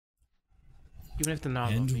Even if they're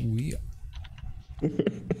not And on me.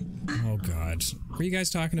 Oh God, were you guys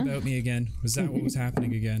talking about me again? Was that what was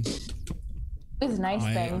happening again? It was nice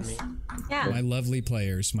things. Yeah. My lovely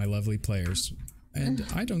players, and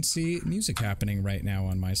I don't see music happening right now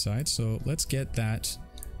on my side, so let's get that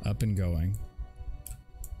up and going.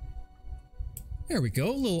 There we go,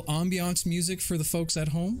 a little ambiance music for the folks at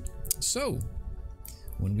home. So,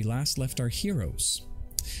 when we last left our heroes,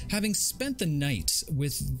 having spent the night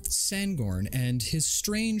with Sangorn and his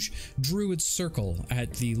strange druid circle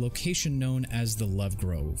at the location known as the Love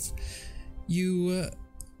Grove, you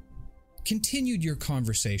continued your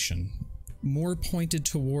conversation, more pointed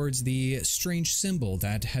towards the strange symbol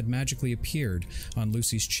that had magically appeared on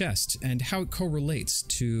Lucy's chest and how it correlates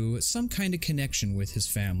to some kind of connection with his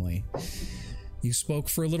family. You spoke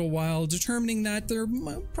for a little while, determining that there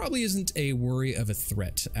probably isn't a worry of a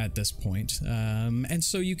threat at this point, and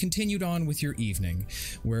so you continued on with your evening,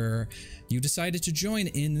 where you decided to join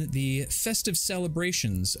in the festive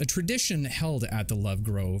celebrations, a tradition held at the Love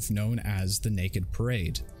Grove known as the Naked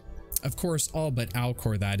Parade. Of course, all but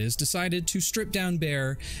Alcor, that is, decided to strip down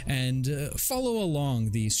bare and follow along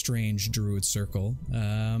the strange druid circle,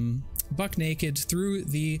 buck naked through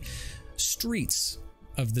the streets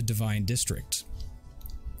of the Divine District.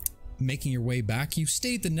 Making your way back, you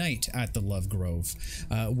stayed the night at the Love Grove,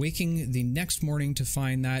 waking the next morning to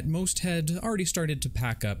find that most had already started to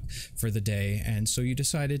pack up for the day, and so you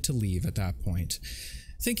decided to leave at that point.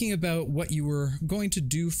 Thinking about what you were going to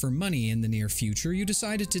do for money in the near future, you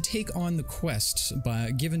decided to take on the quest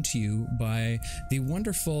given to you by the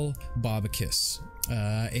wonderful Bobicus,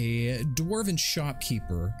 a dwarven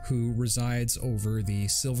shopkeeper who resides over the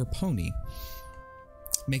Silver Pony.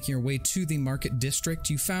 Making your way to the market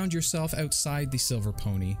district, you found yourself outside the Silver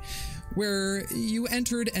Pony, where you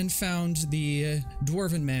entered and found the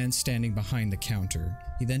dwarven man standing behind the counter.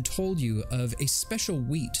 He then told you of a special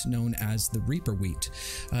wheat known as the Reaper wheat,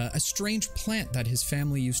 a strange plant that his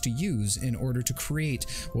family used to use in order to create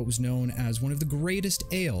what was known as one of the greatest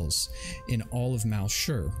ales in all of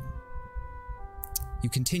Malshur. You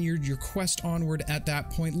continued your quest onward at that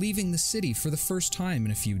point, leaving the city for the first time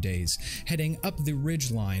in a few days, heading up the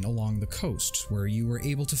ridgeline along the coast, where you were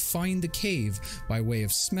able to find the cave by way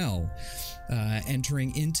of smell.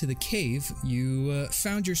 Entering into the cave, you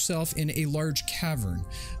found yourself in a large cavern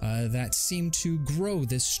that seemed to grow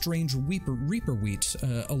this strange Reaper wheat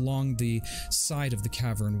along the side of the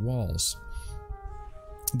cavern walls.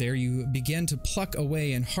 There you began to pluck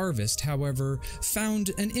away and harvest, however,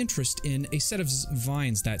 found an interest in a set of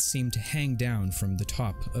vines that seemed to hang down from the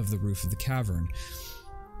top of the roof of the cavern.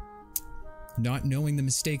 Not knowing the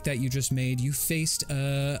mistake that you just made, you faced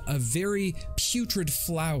a very putrid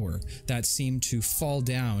flower that seemed to fall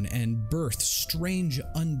down and birth strange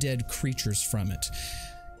undead creatures from it.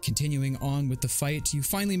 Continuing on with the fight, you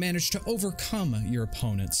finally managed to overcome your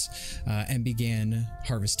opponents and began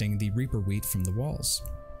harvesting the Reaper wheat from the walls.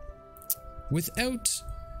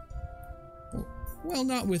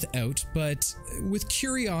 But with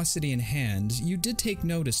curiosity in hand, you did take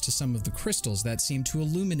notice to some of the crystals that seemed to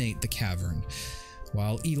illuminate the cavern.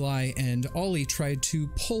 While Eli and Ollie tried to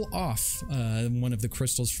pull off one of the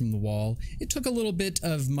crystals from the wall, it took a little bit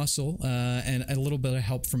of muscle and a little bit of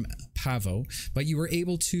help from Pavo, but you were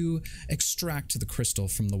able to extract the crystal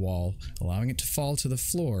from the wall, allowing it to fall to the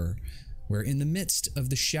floor, where in the midst of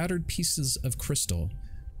the shattered pieces of crystal,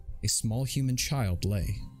 a small human child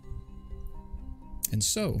lay. And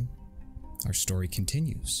so, our story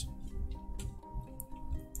continues.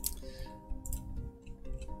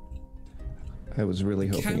 I was really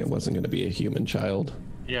hoping it wasn't going to be a human child.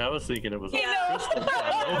 Yeah, I was thinking it was Crystal.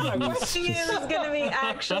 I was thinking it was gonna be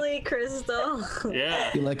actually Crystal.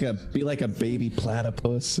 Yeah. Be like a baby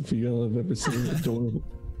platypus, if you have ever seen it. Adorable.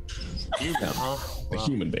 A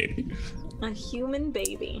human baby. A human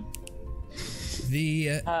baby.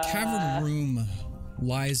 The cavern room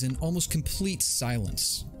lies in almost complete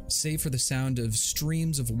silence, save for the sound of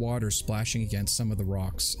streams of water splashing against some of the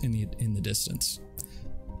rocks in the distance.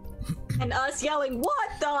 And us yelling, "What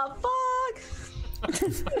the fuck?"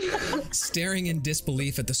 Staring in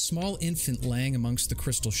disbelief at the small infant laying amongst the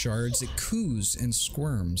crystal shards, it coos and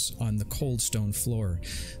squirms on the cold stone floor.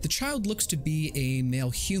 The child looks to be a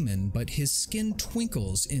male human, but his skin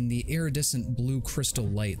twinkles in the iridescent blue crystal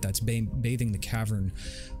light that's bathing the cavern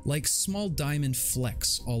like small diamond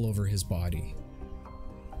flecks all over his body.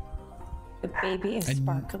 The baby is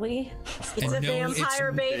sparkly. It's a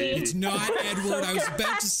vampire baby. It's not, Edward. I was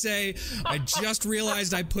about to say, I just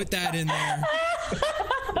realized I put that in there.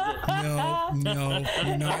 no,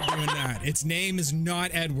 you're not doing that. Its name is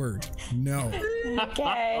not Edward. No.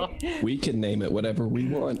 Okay. We can name it whatever we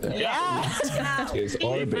want. Yeah. It's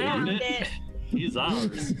our baby. He's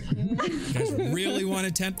ours. You guys really want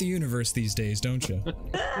to tempt the universe these days, don't you?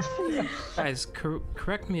 Guys,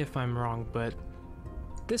 correct me if I'm wrong, but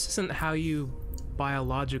this isn't how you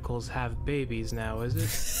biologicals have babies now, is it?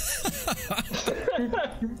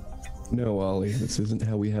 No, Ollie, this isn't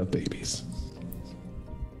how we have babies.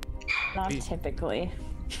 Not typically.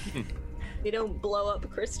 We don't blow up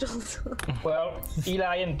crystals. Well,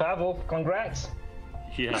 Eli and Pavel, congrats.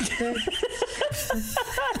 Yeah. Is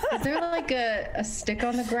there like a stick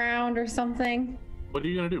on the ground or something? What are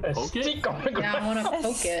you gonna do? A Poke it? stick on the Yeah, I ground. want to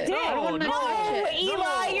poke it. Stick? I want to No, touch it.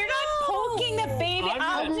 Eli, you're not poking the baby. I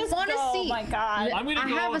I'll just wanna go. see. Oh my god. I'm gonna I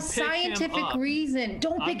go have a and pick him scientific up. reason.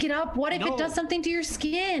 Don't pick it up. What if No. it does something to your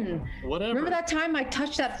skin? Whatever. Remember that time I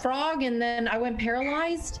touched that frog and then I went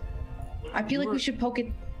paralyzed? I feel like we should poke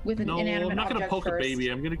it with an No, inanimate I'm not gonna object poke first. a baby.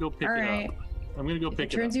 I'm gonna go pick All it right. up. I'm gonna go If it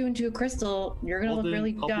pick it turns up. you into a crystal, you're gonna look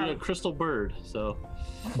really I'll be a dumb. crystal bird. So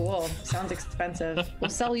Cool. Sounds expensive. We'll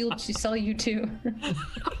sell you too.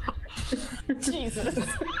 Jesus.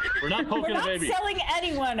 we're not We're poking a not baby. selling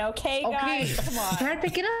anyone, okay, Okay. guys? Come on. Try to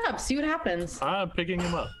pick it up. See what happens. I'm picking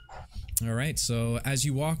him up. All right, so as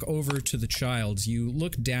you walk over to the child, you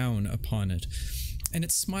look down upon it, and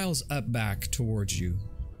it smiles up back towards you.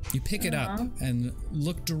 You pick it up and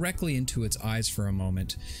look directly into its eyes for a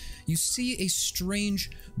moment. You see a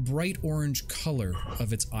strange, bright orange color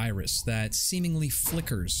of its iris that seemingly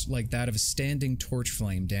flickers like that of a standing torch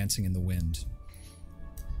flame dancing in the wind.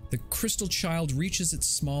 The crystal child reaches its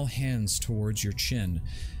small hands towards your chin.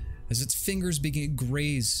 As its fingers begin to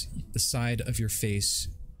graze the side of your face,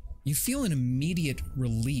 you feel an immediate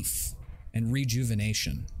relief and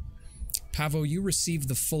rejuvenation. Pavo, you receive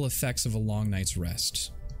the full effects of a long night's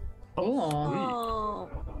rest. Cool. Oh.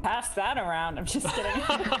 Pass that around. I'm just kidding.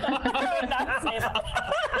 I would not say that.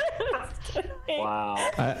 Wow.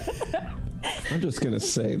 I'm just gonna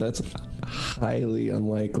say that's highly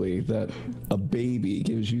unlikely that a baby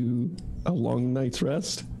gives you a long night's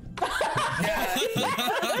rest.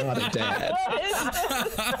 Not a dad,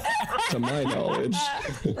 to my knowledge.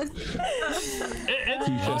 It's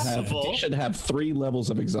You possible. should have 3 levels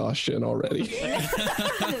of exhaustion already.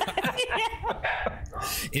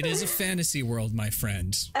 It is a fantasy world, my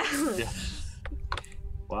friend. Yeah.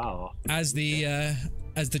 Wow. As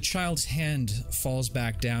the child's hand falls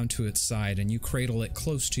back down to its side and you cradle it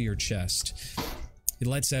close to your chest, it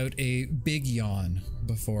lets out a big yawn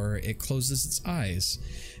before it closes its eyes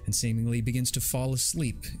and seemingly begins to fall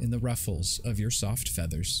asleep in the ruffles of your soft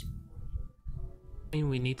feathers. I mean,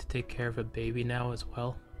 we need to take care of a baby now as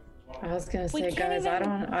well. I was gonna We say, can't guys, I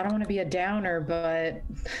even- don't want to be a downer, but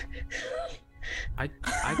I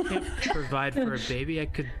can't provide for a baby. I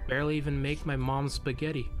could barely even make my mom's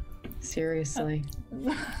spaghetti. seriously.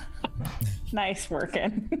 Nice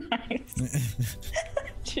working. Nice.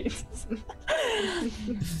 Jesus.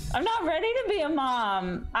 I'm not ready to be a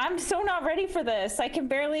mom. I'm so not ready for this. I can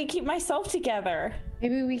barely keep myself together.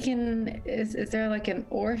 Maybe we can. Is there like an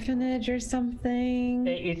orphanage or something?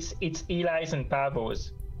 It's Eli's and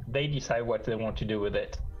Pavel's. They decide what they want to do with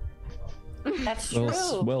it. That's true.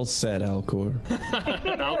 Well said, Alcor.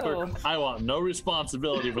 Alfred, I want no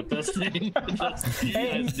responsibility with this thing. Just you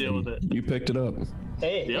guys deal with it. You picked it up.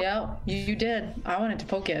 Hey, Yep. Yeah, you did. I wanted to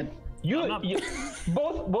poke it. you, I'm not- you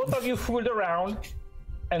both of you fooled around,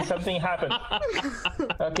 and something happened.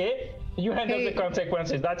 Okay, you handle Hey, the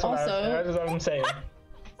consequences. That's what I'm saying.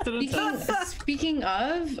 Speaking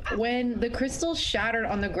of, when the crystals shattered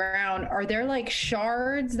on the ground, are there like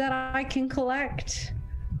shards that I can collect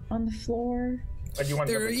on the floor? But you want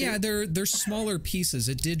They're smaller pieces.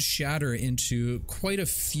 It did shatter into quite a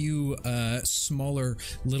few smaller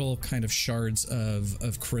little kind of shards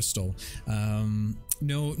of crystal.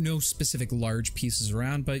 No specific large pieces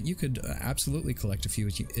around, but you could absolutely collect a few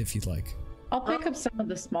if you'd like. I'll pick up some of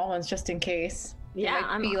the small ones just in case. Yeah, It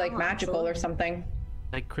might be like magical or something.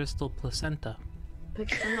 Like crystal placenta. Pick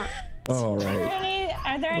them up. All right.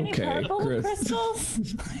 Are there any Okay, purple Chris. crystals?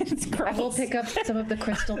 It's I will gross. pick up some of the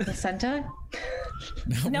crystal placenta.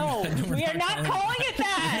 No, we are not calling it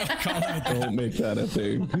that. Don't make that a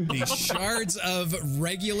thing. The shards of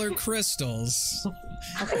regular crystals.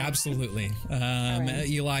 Absolutely.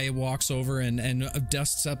 Eli walks over and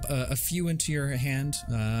dusts up a few into your hand.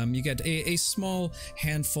 You get a small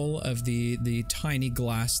handful of the tiny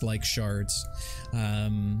glass-like shards.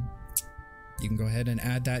 You can go ahead and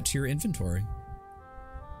add that to your inventory.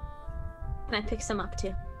 Can I pick some up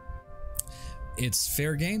too? It's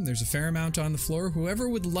fair game. There's a fair amount on the floor. Whoever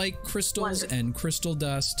would like crystals and crystal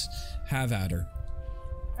dust, have at her.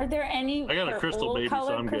 Are there any I got a crystal baby, so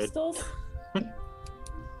colored I'm good. crystals?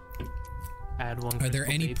 Add one. Are there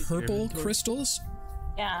crystal any baby to your purple inventory. crystals?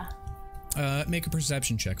 Yeah. Make a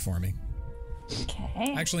perception check for me.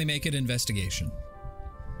 Okay. Actually, make it investigation.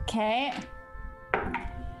 Okay. The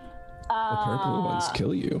purple ones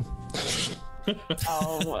kill you.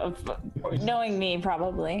 Oh, knowing me,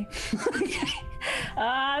 probably. It's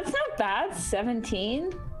not bad.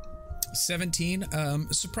 17. 17.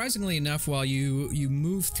 Surprisingly enough, while you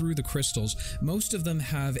move through the crystals, most of them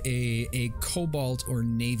have a cobalt or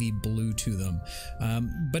navy blue to them.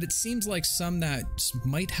 But it seems like some that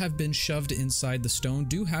might have been shoved inside the stone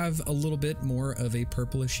do have a little bit more of a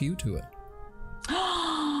purplish hue to it.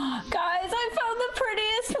 Guys, I found the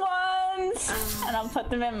prettiest ones, and I'll put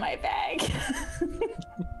them in my bag.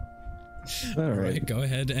 All right. Right, go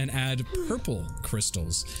ahead and add purple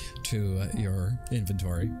crystals to your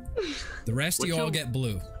inventory. The rest of you all get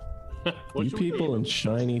blue. You people and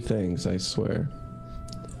shiny things, I swear.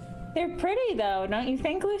 They're pretty, though, don't you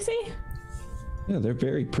think, Lucy? Yeah, they're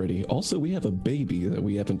very pretty. Also, we have a baby that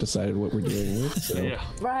we haven't decided what we're doing with. So. Yeah.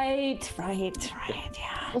 Right,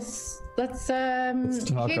 yeah. Let's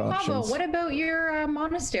talk hey, Pablo, options. what about your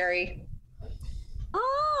monastery?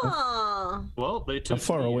 Oh. Well, they took How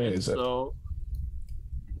far me away in, is it? So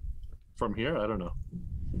from here, I don't know.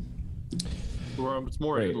 It's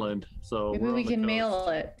more Wait. inland, so Maybe we're we on the can coast. mail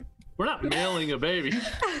it. We're not mailing a baby.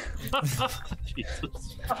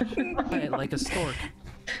 Jesus. Right, like a stork.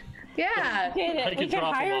 Yeah. I We could could drop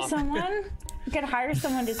 'em hire off. someone. We could hire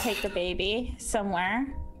someone to take the baby somewhere.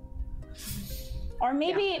 Or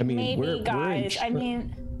maybe, I mean, maybe we're in guys. I Tre-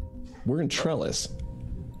 mean, We're in Trellis.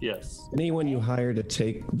 Yes. Anyone you hire to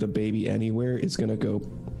take the baby anywhere is gonna go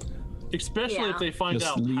Especially Yeah. if they find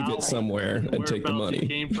just out leave how it somewhere and take the whereabouts it money.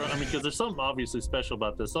 came from. I mean, because there's something obviously special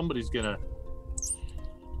about this. Somebody's gonna.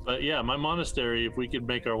 But yeah, my monastery. If we could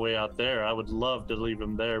make our way out there, I would love to leave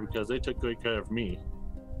him there because they took great care of me.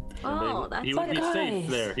 Oh, that's He would be But safe guys-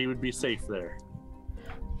 there. He would be safe there.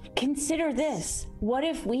 consider this. What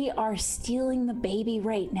if we are stealing the baby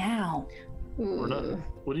right now? We're not.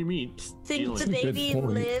 What do you mean? Think the Stealing? Good baby point.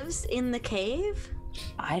 lives in the cave?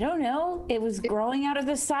 I don't know. It was growing out of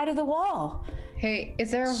the side of the wall. Hey, is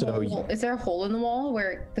there a So hole? you- Is there a hole in the wall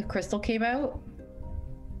where the crystal came out?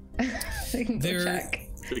 I can go There- check.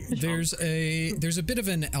 Big chunk. There's a bit of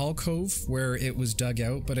an alcove where it was dug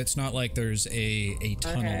out, but it's not like there's a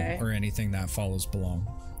tunnel Okay. or anything that follows along.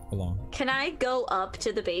 Can I go up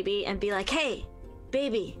to the baby and be like, hey,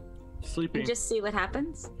 baby, sleeping. and just see what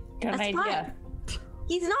happens? Good That's idea.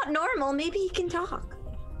 He's not normal. Maybe he can talk.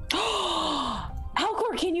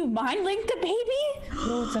 Alcor, can you mind link the baby?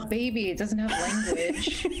 Oh, it's a baby. It doesn't have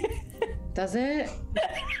language. Does it?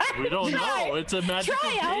 We don't know. It's a magical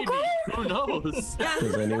Try, baby. Who knows?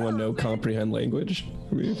 Does anyone know comprehend language?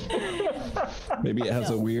 I mean, maybe it has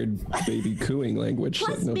a weird baby cooing language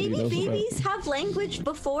Plus, that nobody maybe knows babies have language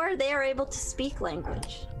before they are able to speak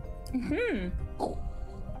language.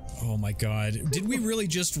 Oh my god. Did we really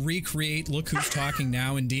just recreate Look Who's Talking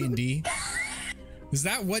Now in D&D? Is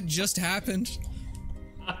that what just happened?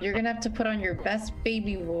 You're gonna have to put on your best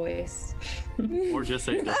baby voice. Or just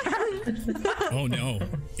say, Oh no.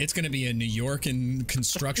 It's gonna be a New York and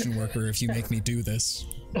construction worker if you make me do this.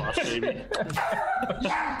 boss baby.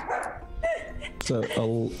 about. So,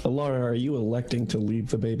 Alara, are you electing to leave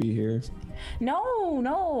the baby here?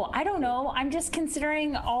 No, I don't know. I'm just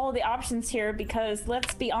considering all the options here because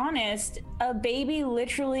let's be honest, a baby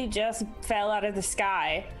literally just fell out of the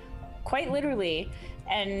sky. Quite literally.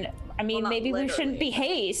 And I mean, Well, not maybe we shouldn't literally. be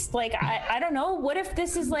haste. Like, I don't know. What if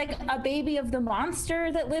this is like a baby of the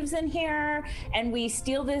monster that lives in here and we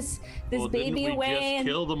steal this Well, didn't baby we away just and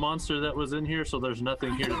kill the monster that was in here? So there's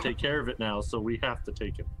nothing here to take care of it now. So we have to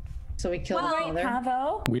take it. So we killed Well, the mother.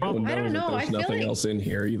 Pavo? We don't know, I don't know, that I there's feel nothing like- else in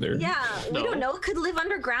here either. Yeah, we No. don't know. It could live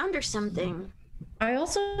underground or something. I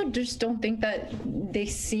also just don't think that they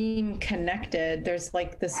seem connected. There's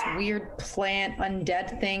like this weird plant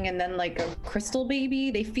undead thing and then like a crystal baby.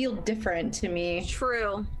 They feel different to me.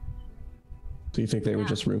 True. Do you think they were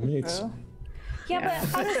just roommates? Yeah, but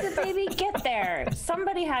how does the baby get there?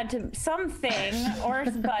 Somebody had to, something or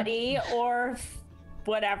somebody or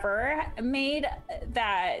whatever made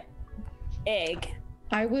that egg.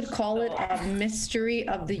 I would call it a mystery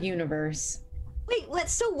of the universe. Wait, what?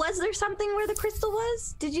 So was there something where the crystal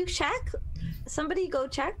was? Did you check? Somebody go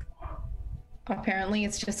check? Apparently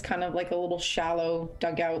it's just kind of like a little shallow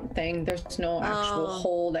dugout thing. There's no actual Oh.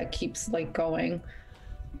 hole that keeps like going.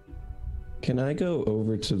 Can I go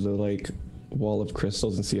over to the like wall of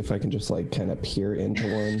crystals and see if I can just like kind of peer into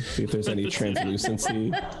one, see if there's any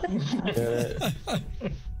translucency.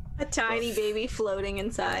 A tiny baby floating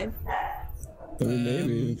inside. I mean,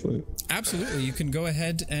 maybe. It's like... Absolutely, you can go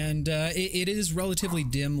ahead and it is relatively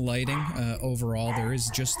dim lighting overall. There is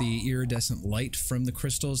just the iridescent light from the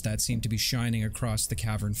crystals that seem to be shining across the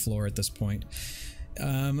cavern floor at this point.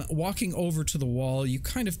 Walking over to the wall, you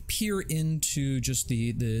kind of peer into just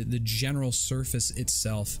the general surface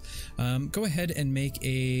itself. Go ahead and make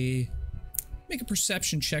a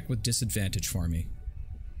perception check with disadvantage for me.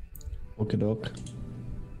 Okey-doke.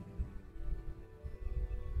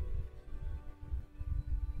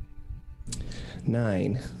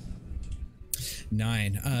 9.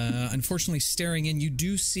 Unfortunately, staring in, you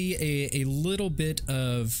do see a little bit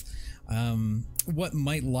of what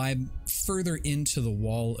might lie further into the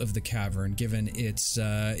wall of the cavern, given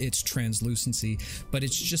its translucency, but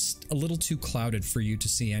it's just a little too clouded for you to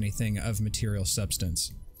see anything of material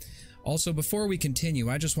substance. Also, before we continue,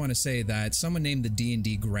 I just want to say that someone named the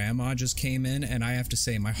D&D Grandma just came in, and I have to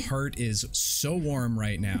say my heart is so warm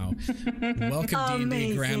right now. Welcome,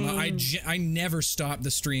 D&D Grandma. I never stop the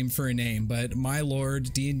stream for a name, but my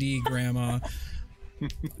lord, D&D Grandma,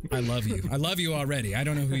 I love you. I love you already. I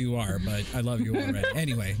don't know who you are, but I love you already.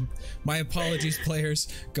 Anyway, my apologies, players.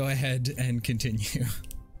 Go ahead and continue.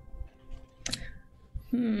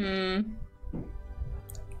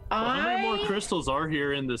 How many more crystals are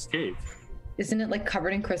here in this cave? Isn't it like covered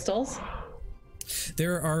in crystals?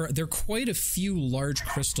 There are quite a few large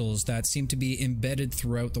crystals that seem to be embedded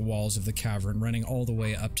throughout the walls of the cavern, running all the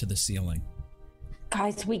way up to the ceiling.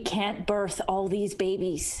 Guys, we can't birth all these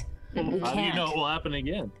babies. We can't. How do you know it will happen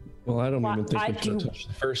again? Well, I don't even think we should touch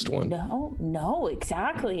the first one. No,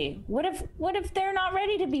 exactly. What if they're not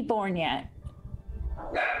ready to be born yet?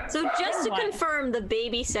 So just to confirm, the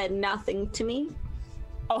baby said nothing to me.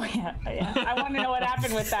 Oh yeah. I want to know what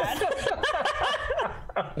happened with that.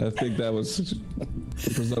 I think that was a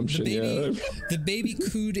presumption. The baby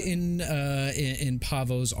cooed in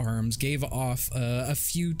Pavo's arms, gave off a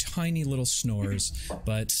few tiny little snores,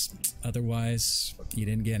 but otherwise, you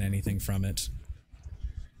didn't get anything from it.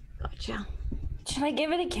 Gotcha. Should I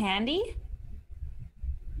give it a candy?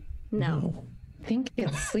 No. I think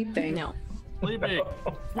it's sleeping. No. Sleeping.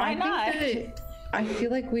 Why not? I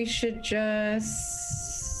feel like we should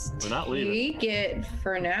just We're not leaving. take it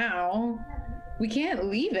for now. We can't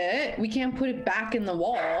leave it. We can't put it back in the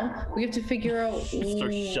wall. We have to figure out.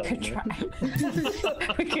 We could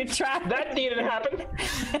try. That didn't happen.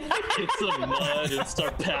 Get some mud and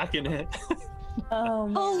start packing it. Oh,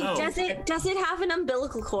 No. Does it have an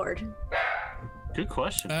umbilical cord? Good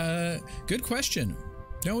question. Good question.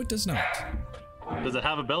 No, it does not. Does it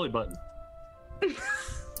have a belly button?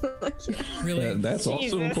 Really? That's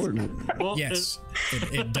also important. Well, Yes,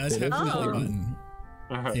 it does have a belly button.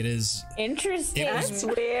 Alright. It is. interesting. That's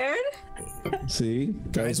weird. See,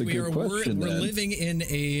 that was a good question. We're then. living in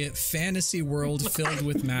a fantasy world filled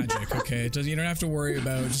with magic. Okay, you don't have to worry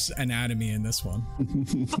about just anatomy in this one.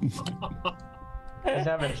 Does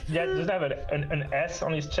it have an S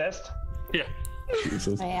on his chest? Yeah.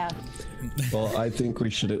 Jesus. Yeah. Well, I think we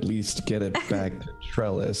should at least get it back to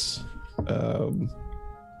Trellis.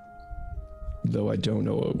 Though I don't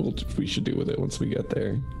know what we should do with it once we get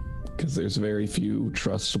there. Because there's very few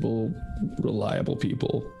trustable, reliable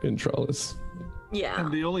people in Trellis. Yeah.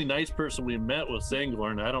 And the only nice person we met was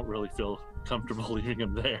Sangorn. I don't really feel comfortable leaving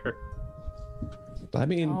him there. I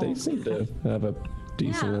mean, they seem to have a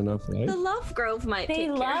decent enough life. The Love Grove might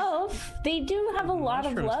take care. They do have a lot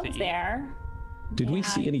of Mushrooms to love eat. there. Did we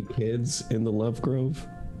see any kids in the Love Grove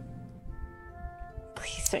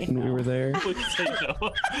Please say when we no. were there? Please say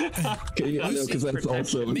no. Okay, yeah, I know, because that's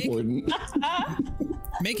also important.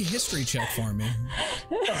 Make a history check for me.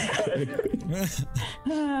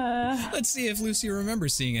 Let's see if Lucy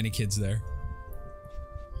remembers seeing any kids there.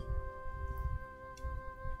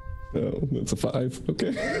 No, that's a 5.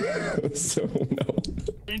 Okay. So, no.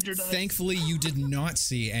 Danger dice. Thankfully, you did not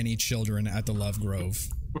see any children at the Love Grove.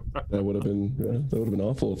 That would have been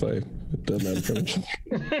awful if I had done that approach.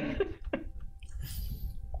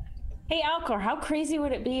 Hey Alcor, how crazy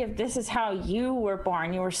would it be if this is how you were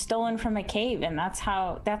born? You were stolen from a cave, and that's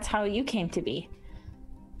how you came to be.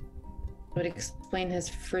 Would explain his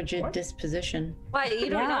frigid disposition. What, you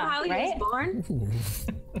don't know Yeah, how he right? was born?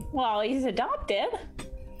 Well, he's adopted.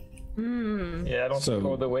 Yeah, I don't So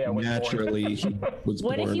go the way I was born. naturally, he was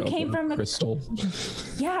What if born you of came a from a- crystal.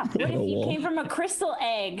 Yeah. What if a you wall. came from a crystal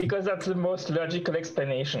egg? Because that's the most logical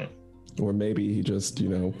explanation. Or maybe he just,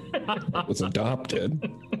 was adopted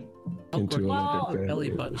into Well- another Belly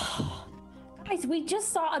family. button. Guys, we just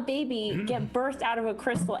saw a baby get birthed out of a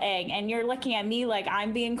crystal egg, and you're looking at me like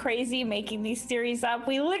I'm being crazy making these theories up.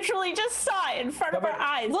 We literally just saw it in front of our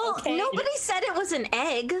eyes. Well, okay? nobody said it was an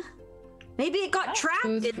egg. Maybe it got trapped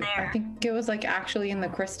in I there. think it was like actually in the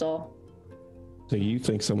crystal. So you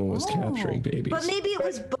think someone was capturing babies? But maybe it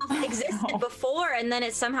was both existed before, and then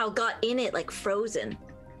it somehow got in it, like frozen.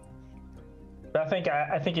 I think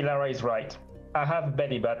Ilara is right. I have a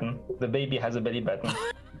belly button. The baby has a belly button.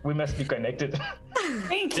 We must be connected.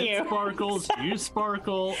 Thank It you. sparkles, you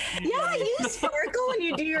sparkle. Yeah, you sparkle when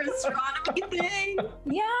you do your astronomy thing.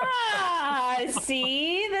 Yeah.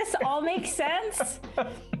 See, this all makes sense.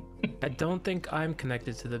 I don't think I'm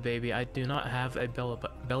connected to the baby. I do not have a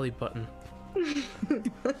belly button.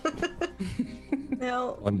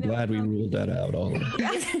 No. I'm glad we ruled that out, all.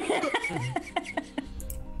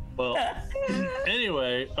 Well,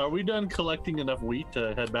 anyway, are we done collecting enough wheat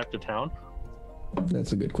to head back to town?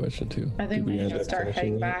 That's a good question too. I think Did we end should up start finishing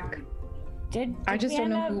heading that? back. I just don't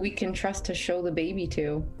know who we can trust to show the baby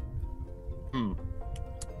to.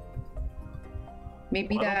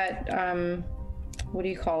 Maybe Well- that what do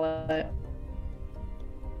you call it?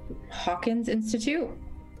 Hawkins Institute?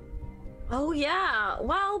 Oh yeah.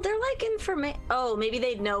 Well, they're like information. Oh, maybe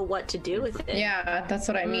they'd know what to do with it. Yeah, that's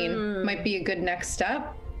what I mean. Might be a good next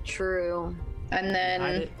step. True. And Hide then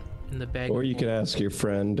it in the bag. Or you could ask your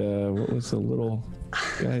friend, what was the little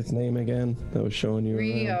guy's name again that was showing you around?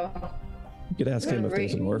 Rio. You could ask him if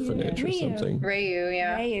there's an orphanage or Rio. something. Rayu,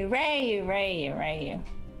 yeah. Rayu.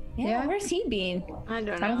 Yeah, Yeah. where's he been? I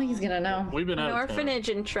don't know. I don't think he's gonna know. We've been An out of town. orphanage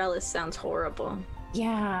in Trellis sounds horrible.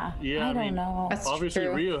 Yeah, Yeah, I I don't mean, know. That's Obviously,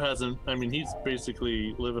 true. Rio hasn't. I mean, he's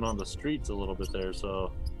basically living on the streets a little bit there.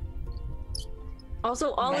 So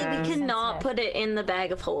Also, Ollie, Yeah. we cannot Sensitive. put it in the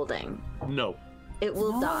bag of holding. no. It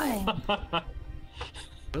will die.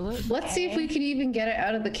 Will it? Let's see if we can even get it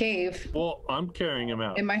out of the cave. Well, I'm carrying him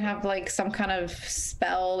out. It might have like some kind of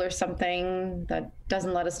spell or something that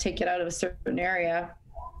doesn't let us take it out of a certain area.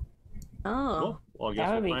 Oh. Well, I guess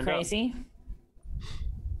That would we'll be find out. crazy.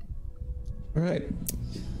 All right,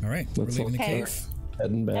 All right, we're Let's leaving the look Okay. cave.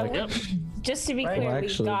 heading back. Yep. Just to be Right. clear, Well, we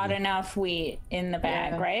actually- got enough wheat in the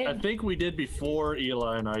bag, Yeah. right? I think we did before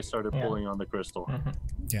Eli and I started Yeah. pulling on the crystal.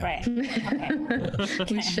 Yeah. Right.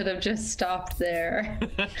 Okay. We should have just stopped there.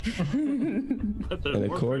 But there's And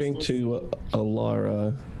more according crystals. to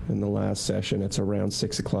Alara, in the last session, it's around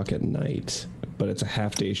 6 o'clock at night, but it's a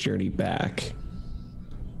half day's journey back.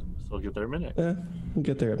 So we'll get there in a minute. We'll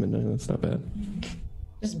get there at midnight. That's not bad.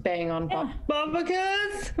 Just bang on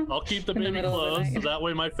Bubbakas. I'll keep the In the baby middle of the close, so night. that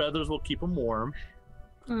way my feathers will keep him warm.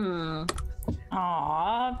 Aw,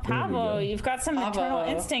 Pavo, go. you've got some maternal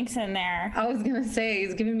Pavo. instincts in there. I was gonna say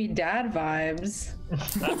he's giving me dad vibes.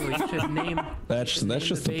 We should name. That's just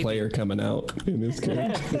the baby. player coming out in this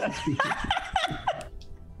case.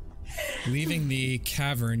 Leaving the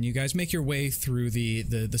cavern, you guys make your way through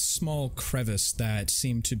the small crevice that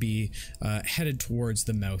seemed to be headed towards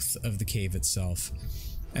the mouth of the cave itself.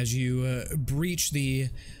 As you breach the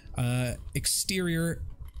exterior,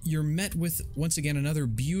 you're met with, once again, another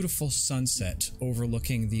beautiful sunset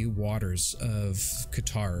overlooking the waters of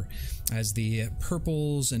Qatar, as the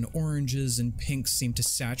purples and oranges and pinks seem to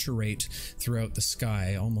saturate throughout the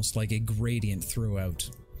sky, almost like a gradient throughout.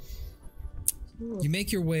 You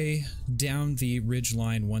make your way down the ridge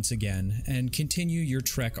line once again and continue your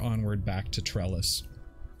trek onward back to Trellis.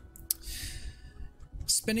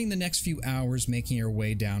 Spending the next few hours making your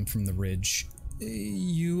way down from the ridge,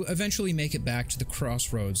 you eventually make it back to the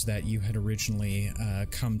crossroads that you had originally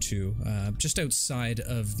come to, just outside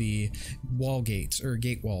of the wall gates, or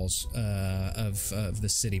gate walls of the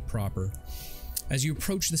city proper. As you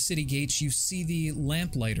approach the city gates, you see the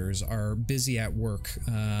lamplighters are busy at work,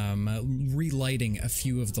 relighting a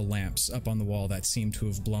few of the lamps up on the wall that seem to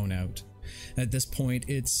have blown out. At this point,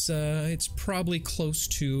 it's probably close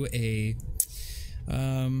to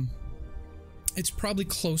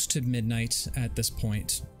midnight at this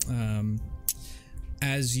point.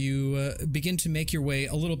 As you begin to make your way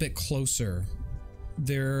a little bit closer,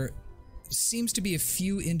 there seems to be a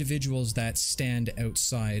few individuals that stand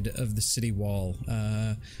outside of the city wall,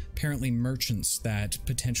 apparently merchants that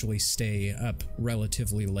potentially stay up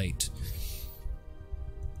relatively late.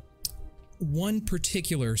 One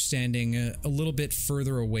particular standing a little bit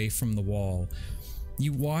further away from the wall.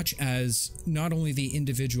 You watch as not only the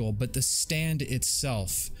individual, but the stand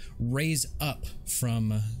itself raise up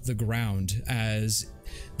from the ground as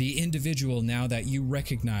the individual, now that you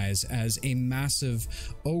recognize as a massive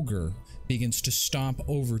ogre, begins to stomp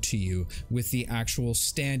over to you with the actual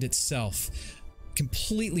stand itself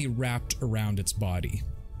completely wrapped around its body.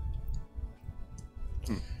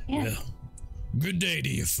 Yeah. Well, Good day to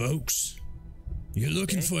you, folks. You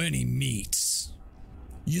looking for any meats?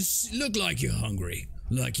 You look like you're hungry,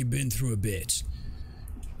 like you've been through a bit.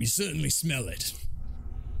 You certainly smell it.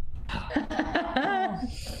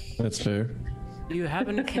 That's fair. You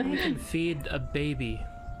haven't can feed a baby.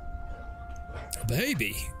 A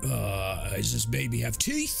baby? Does this baby have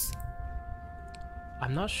teeth?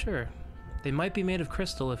 I'm not sure. They might be made of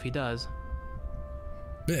crystal if he does.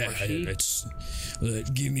 Yeah, she?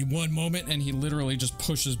 give me one moment, and he literally just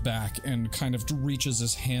pushes back and kind of reaches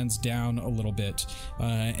his hands down a little bit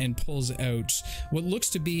and pulls out what looks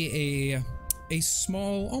to be a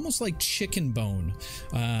small, almost like chicken bone,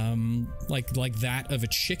 like that of a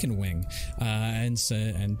chicken wing, and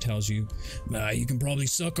tells you, you can probably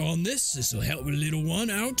suck on this. This will help a little one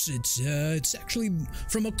out. It's actually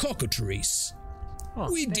from a cockatrice. Oh,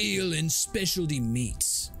 We deal in specialty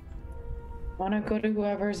meats. Want to go to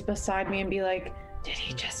whoever's beside me and be like, did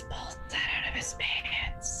he just pull that out of his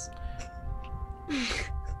pants?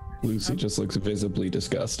 Lucy just looks visibly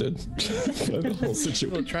disgusted by the whole Well,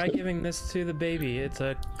 situation. try giving this to the baby. It's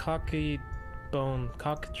a cockatrice bone.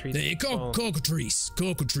 Cockatrice.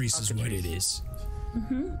 Cockatrice is what it is.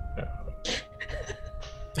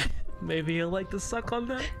 Maybe he'll like to suck on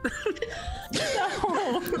that.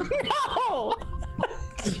 No!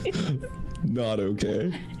 Not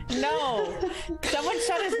okay. No! Someone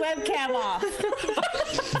shut his webcam off.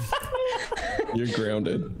 You're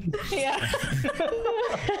grounded. Yeah.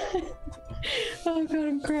 Oh god,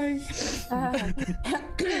 I'm crying.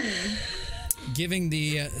 Giving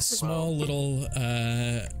the small little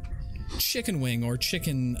chicken wing or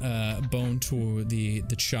chicken bone to the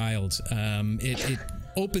child, it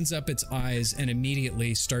opens up its eyes and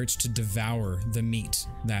immediately starts to devour the meat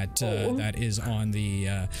that that is on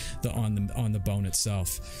the bone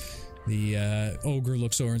itself. The ogre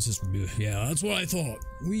looks over and says, "Yeah, that's what I thought.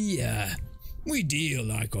 We deal,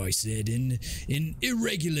 like I said, in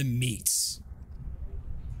irregular meats."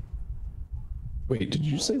 Wait, did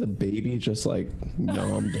you say the baby just like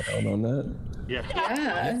nommed down on that? Yeah.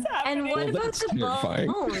 Yeah. And what Well, about that's the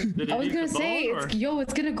terrifying. bone? Did it I was eat gonna the say, bone, or-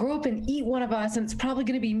 it's gonna grow up and eat one of us, and it's probably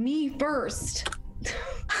gonna be me first.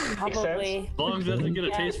 Probably. As long as it doesn't get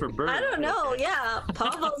a taste for bird. I don't know. Yeah,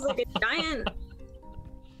 Pavel's like a giant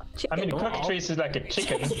I mean, chicken. cockatrice is like a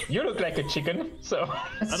chicken. You look like a chicken, so.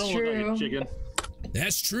 That's I don't true. look like a chicken.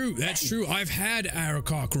 That's true. That's true. I've had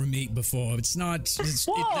arakakra meat before. It doesn't taste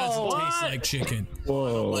like chicken.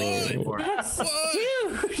 Whoa. Dude!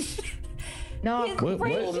 Not It's What-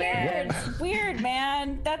 right what- here. It's weird,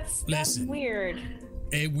 man. That's Listen. weird.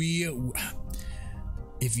 If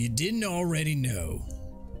you didn't already know,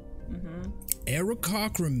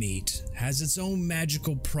 arakakra meat has its own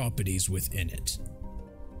magical properties within it.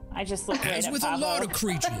 I just looked right As at with a Pablo. lot of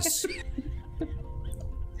creatures.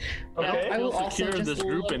 Okay. I will feel also secure in just this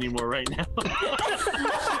group look- anymore right now.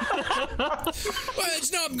 Well,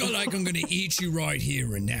 it's not like I'm gonna eat you right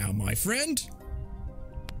here and now, my friend.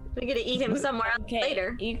 We're gonna eat him somewhere else Okay,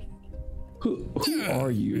 later. Who Yeah,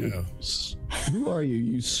 are you? yeah. Who are you,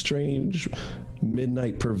 you strange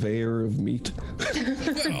midnight purveyor of meat?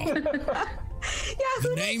 Well, Yeah,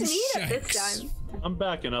 who name's doesn't eat it this Shanks. time? I'm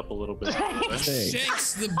backing up a little bit. Hey,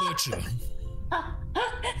 Shanks the butcher.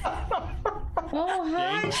 Oh,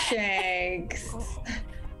 hi, Shanks.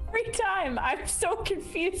 Every time, I'm so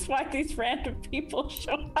confused why these random people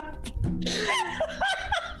show up. and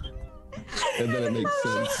then it makes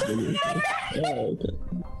sense. when you're like, oh, okay.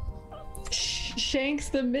 Shanks,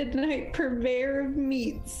 the midnight purveyor of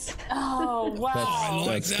meats. Oh, wow. I like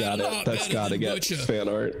That's that got a it. lot That's better got to than get butcher. fan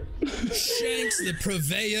art. Shanks the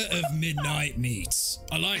purveyor of midnight meats.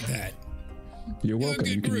 I like that. You're welcome.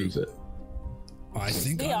 good You can group. use it. I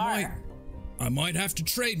think We are. I might have to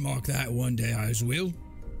trademark that one day, I will.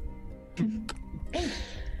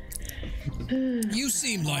 You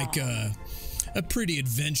seem like a pretty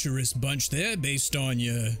adventurous bunch there, based on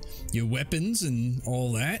your weapons and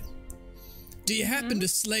all that. Do you happen to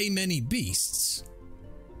slay many beasts?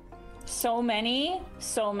 So many.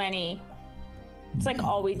 It's like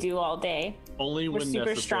all we do all day. Only We're when super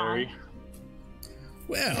necessary. strong.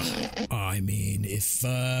 Well, I mean, if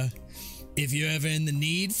you're ever in the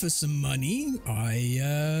need for some money,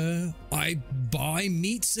 I buy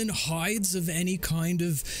meats and hides of any kind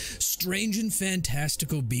of strange and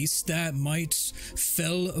fantastical beast that might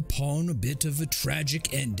fell upon a bit of a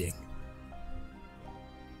tragic ending.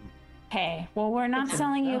 Hey, well, we're not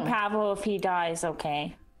selling you Pablo if he dies,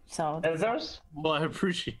 okay? So Elders? Well, I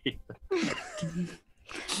appreciate that,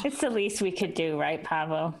 it's the least we could do, right,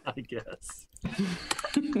 Pablo? I guess.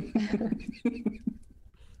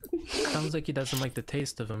 Sounds like he doesn't like the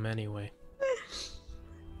taste of them anyway.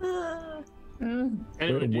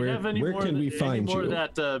 Anyway, do you have any where more, can we find more you?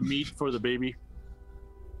 of that meat for the baby?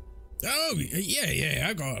 Oh, yeah,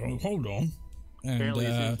 I got it. Hold on. And, Apparently,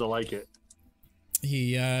 he seems to like it.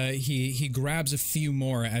 He grabs a few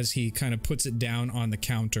more as he kind of puts it down on the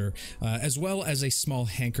counter, as well as a small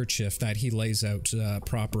handkerchief that he lays out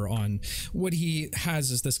proper on what he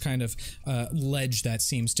has is this kind of ledge that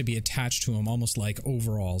seems to be attached to him, almost like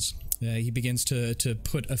overalls. He begins to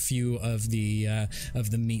put a few of the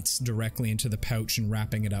meats directly into the pouch and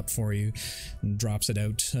wrapping it up for you, and drops it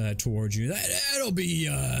out towards you. That'll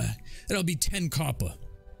be 10 copper.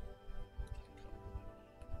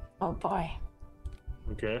 Oh boy.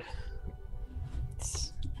 Okay.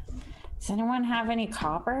 Does anyone have any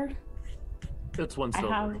copper? That's one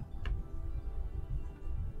silver.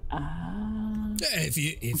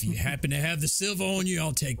 If you happen to have the silver on you,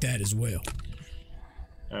 I'll take that as well.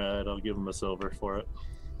 All right, I'll give him a silver for it.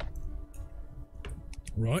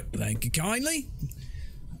 Right, thank you kindly.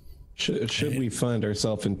 Should we find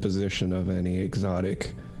ourselves in possession of any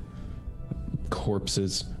exotic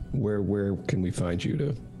corpses, where can we find you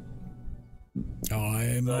to?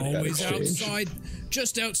 I'm always exchange.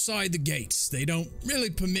 just outside the gates. They don't really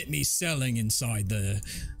permit me selling inside the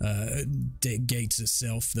gates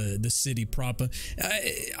itself, the city proper.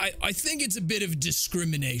 I think it's a bit of a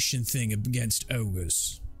discrimination thing against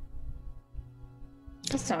ogres.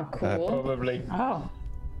 That's not cool. Probably. Oh.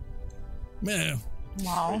 Well,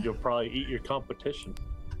 Wow. You'll probably eat your competition.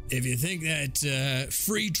 if you think that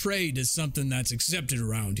free trade is something that's accepted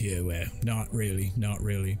around here, well, not really.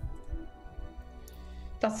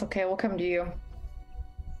 That's okay. We'll come to you.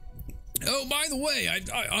 Oh, by the way,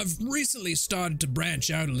 I've recently started to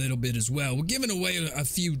branch out a little bit as well. We're giving away a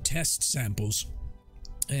few test samples.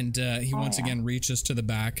 And he once again reaches to the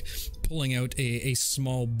back, pulling out a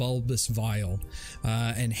small bulbous vial,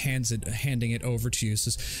 and handing it over to you.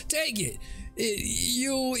 Says, "Take it.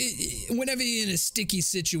 Whenever you're in a sticky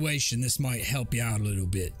situation, this might help you out a little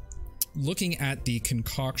bit." Looking at the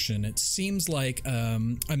concoction, it seems like a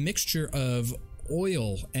mixture of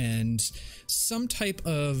oil and some type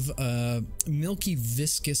of milky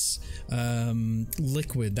viscous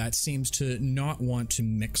liquid that seems to not want to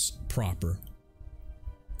mix proper.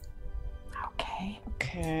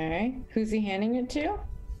 Okay. Who's he handing it to?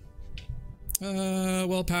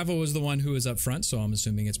 Well, Pavo was the one who was up front, so I'm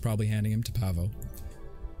assuming it's probably handing him to Pavo.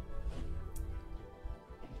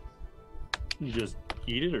 You just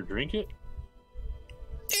eat it or drink it?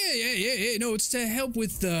 Yeah. No, it's to help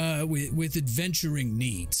with adventuring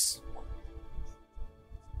needs.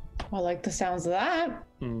 I like the sounds of that.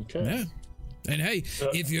 Okay. Yeah. And hey,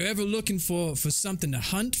 if you're ever looking for something to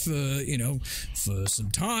hunt for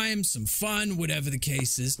some time, some fun, whatever the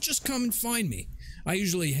case is, just come and find me. I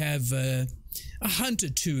usually have a hunt or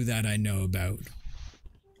two that I know about.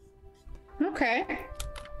 Okay.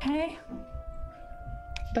 Hey.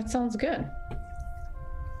 That sounds good.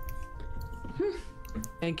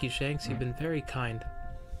 Thank you, Shanks. You've been very kind.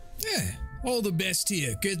 Yeah, all the best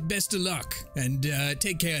here. Good, best of luck, and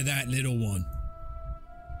take care of that little one.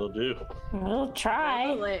 Will do. We'll try.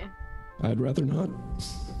 Probably. I'd rather not.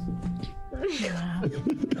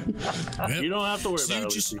 You don't have to worry about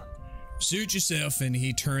it, Lucy. Suit yourself, and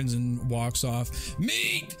he turns and walks off.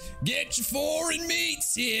 Meat! Get your foreign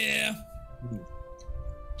meats here!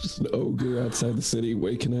 Just an ogre outside the city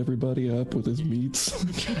waking everybody up with his meats.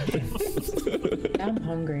 I'm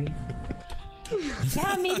hungry.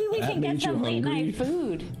 Yeah, maybe we can get made you some late hungry? night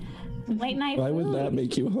food. Late night Why food. would that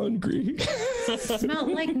make you hungry?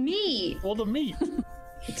 Smelled like meat. Well, the meat.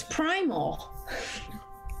 It's primal.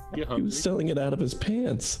 Get He hungry. was selling it out of his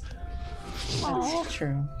pants. Oh, That's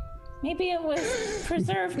true. maybe it was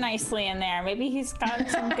preserved nicely in there. Maybe he's got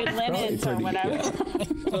some good linens or pretty- whatever. yeah.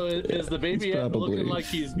 So is the baby He's probably- looking like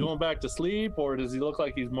he's going back to sleep, or does he look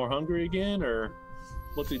like he's more hungry again, or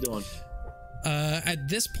what's he doing? At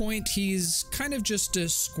this point, he's kind of just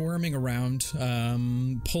squirming around,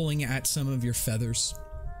 pulling at some of your feathers.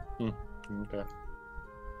 Okay.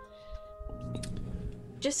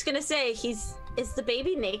 Just gonna say, is the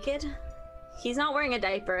baby naked? He's not wearing a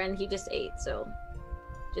diaper and he just ate, so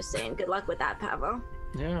just saying, good luck with that, Pavo.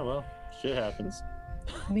 Yeah, well, shit happens.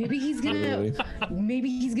 Maybe he's gonna. Really? Maybe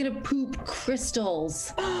he's gonna poop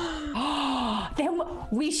crystals. Then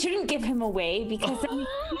we shouldn't give him away because then we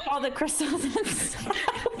keep all the crystals inside.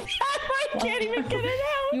 I can't even get it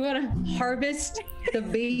out. You wanna harvest the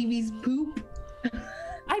baby's poop?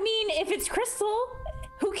 I mean, if it's crystal,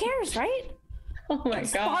 who cares, right? Oh my god.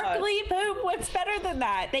 Sparkly poop. What's better than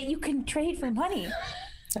that? That you can trade for money.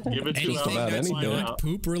 Give it to Anything about that's anything. not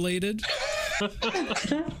poop related.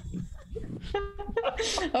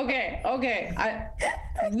 Okay.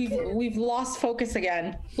 We've lost focus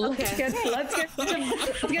again. Let's get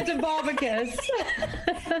to Bobicus.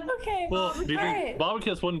 Okay. Well, do you all think right.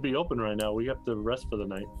 Bobicus wouldn't be open right now? We got to rest for the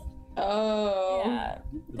night. Oh. Yeah.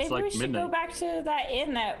 Maybe like we should midnight. go back to that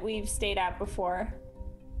inn that we've stayed at before.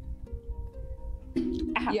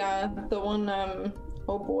 Yeah, the one.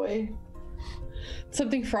 Oh boy.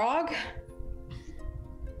 Something frog.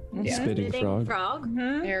 Yeah. Spitting frog.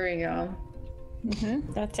 Mm-hmm. There we go.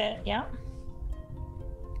 That's it. Yeah.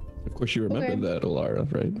 Of course, you remember that,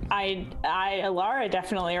 Alara, right? Alara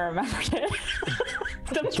definitely remembered it.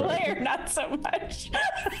 The player, not so much.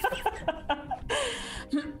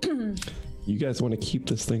 You guys want to keep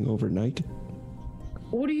this thing overnight?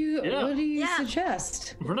 What do you Yeah. What do you Yeah.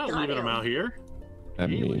 suggest? We're not leaving him out here. I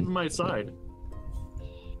He ain't leaving mean, my side.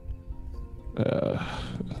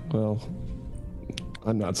 well,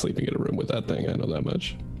 I'm not sleeping in a room with that thing. I know that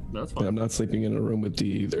much. That's And fine. I'm not sleeping in a room with D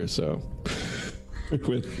either. So,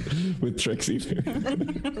 with Trix either.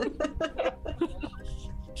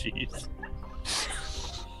 Jeez.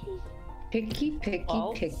 Picky.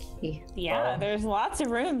 Well, Yeah, there's lots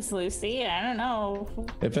of rooms, Lucy. I don't know.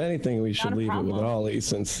 If anything, we should Not a leave it with problem. Ollie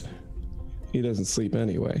since he doesn't sleep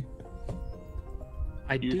anyway.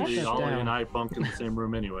 I do Usually shut Ollie down. and I bunk in the same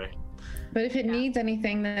room anyway. But if it needs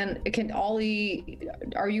anything, then can Ollie?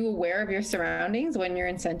 Are you aware of your surroundings when you're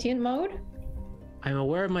in sentient mode? I'm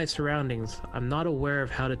aware of my surroundings. I'm not aware of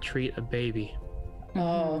how to treat a baby.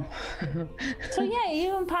 Oh. So yeah,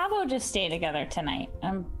 you and Pavo just stay together tonight.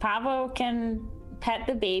 And Pavo can pet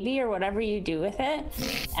the baby or whatever you do with it.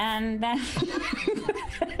 And then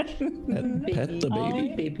Pet the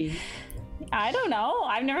baby. Baby. I don't know.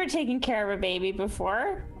 I've never taken care of a baby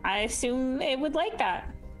before. I assume it would like that.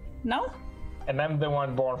 No? And I'm the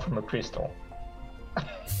one born from a crystal.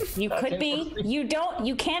 You could be.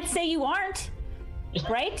 You can't say you aren't.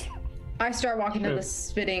 Right? I start walking to the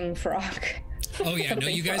spitting frog. Oh yeah, no,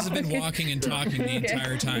 you guys have been walking and talking the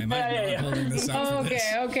entire time. I'm not holding this up for this.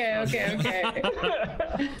 Okay.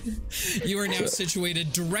 You are now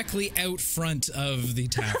situated directly out front of the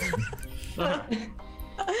tavern.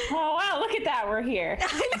 Oh wow, look at that. We're here.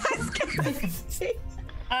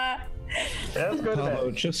 Let's go to Pablo,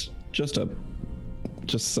 bed. just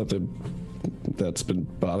something that's been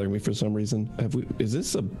bothering me for some reason. Is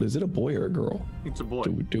it a boy or a girl? It's a boy.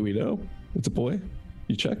 Do we know? It's a boy?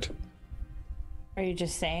 You checked? Are you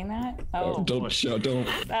just saying that? Oh, Don't show, don't.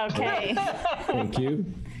 okay. Thank you.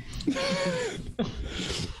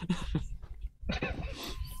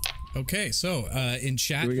 Okay, so in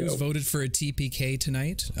chat, Here we who's go. voted for a TPK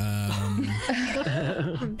tonight?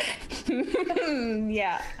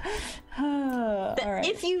 Yeah. All right.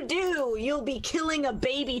 If you do, you'll be killing a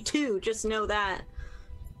baby too. Just know that.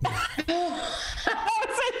 That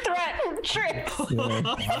was a threat from Trix.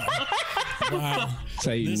 Wow. That's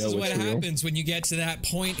how you This know is it's what real. happens when you get to that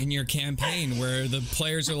point in your campaign where the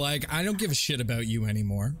players are like, I don't give a shit about you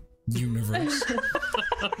anymore, universe.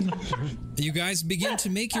 You guys begin to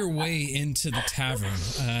make your way into the tavern,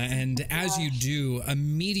 and as you do,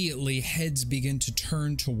 immediately heads begin to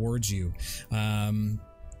turn towards you.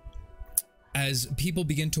 As people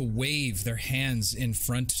begin to wave their hands in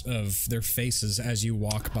front of their faces as you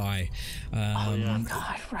walk by. God,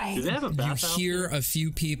 right. Do they have a You bathhouse? hear a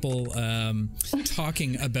few people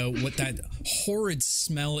talking about what that horrid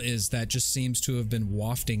smell is that just seems to have been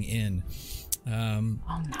wafting in. Oh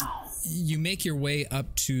no. You make your way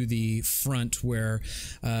up to the front where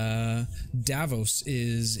Davos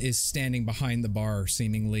is standing behind the bar,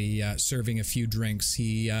 seemingly serving a few drinks.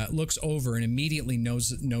 He looks over and immediately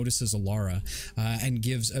notices Alara and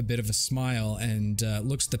gives a bit of a smile and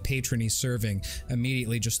looks at the patron he's serving,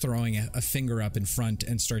 immediately just throwing a finger up in front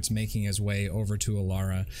and starts making his way over to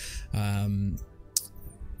Alara,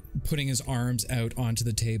 putting his arms out onto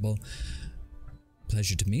the table.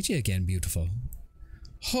 Pleasure to meet you again, beautiful.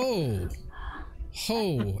 Ho!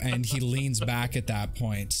 Ho! And he leans back at that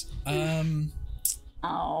point.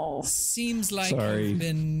 Oh. Seems like Sorry. you've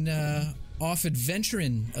been off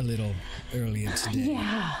adventuring a little earlier today.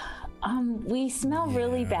 Yeah. We smell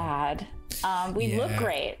really bad. We look Yeah.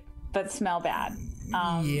 great, but smell bad.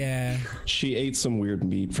 Yeah. She ate some weird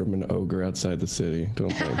meat from an ogre outside the city.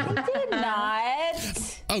 Don't blame her. Did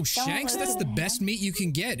not. Oh, Shanks, that's the best meat you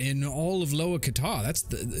can get in all of Lower Qatar. That's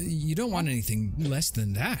you don't want anything less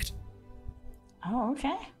than that. Oh,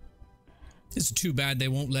 okay. It's too bad they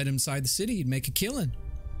won't let him inside the city. He'd make a killing.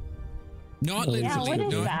 Not Well, Yeah, literally.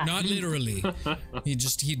 what is that? Not literally.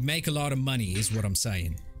 He'd make a lot of money, is what I'm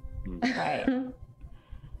saying. Right.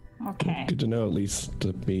 Okay. Good to know at least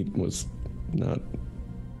the meat was not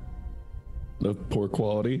of poor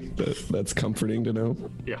quality. That's comforting to know.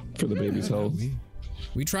 Yeah. For the baby's health.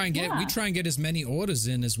 We try and Yeah. get as many orders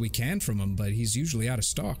in as we can from him, but he's usually out of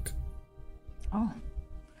stock. Oh,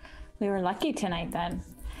 we were lucky tonight then.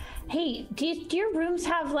 Hey, do your rooms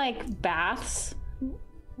have like baths,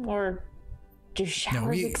 or do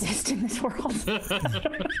showers exist in this world?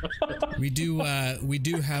 We do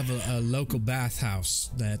have a local bathhouse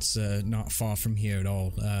that's not far from here at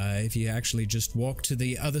all. If you actually just walk to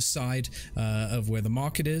the other side of where the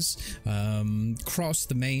market is, cross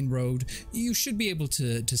the main road, you should be able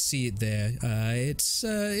to see it there. It's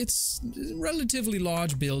a relatively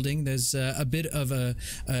large building. There's a bit of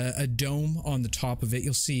a dome on the top of it.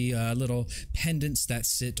 You'll see little pendants that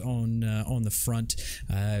sit on the front.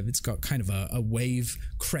 It's got kind of a wave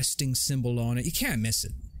cresting symbol on it. You can't miss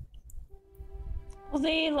it. Will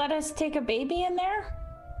they let us take a baby in there?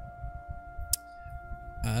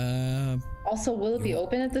 Also, will it be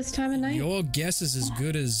open at this time of night? Your guess is as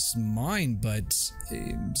good as mine, but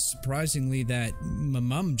surprisingly that my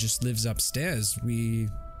mum just lives upstairs.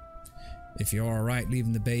 If you're all right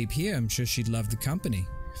leaving the babe here, I'm sure she'd love the company.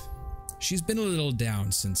 She's been a little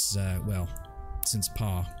down since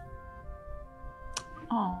Pa.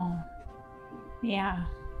 Oh, yeah.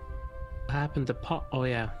 What happened to Pa? Oh,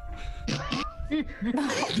 yeah.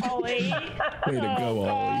 Ollie. Way to go,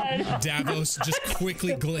 Ollie. Davos just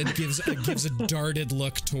quickly gives a darted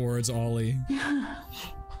look towards Ollie.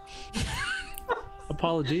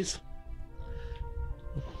 Apologies.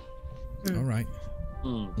 All right.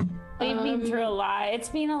 We've been through a lot. It's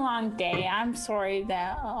been a long day. I'm sorry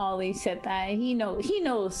that Ollie said that. He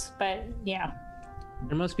knows, but yeah.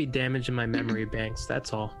 There must be damage in my memory banks,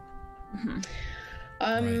 that's all.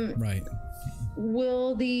 Right.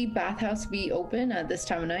 Will the bathhouse be open at this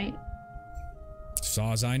time of night? As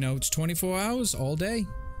far as I know, it's 24 hours all day.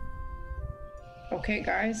 Okay,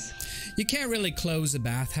 guys. You can't really close a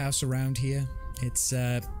bathhouse around here. It's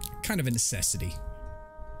kind of a necessity.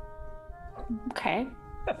 Okay.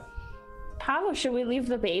 How should we leave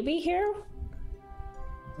the baby here?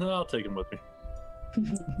 No, I'll take him with me.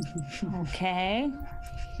 Okay.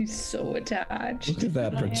 He's so attached. Look at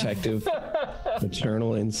that protective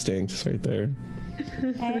maternal instincts right there.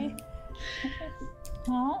 Okay.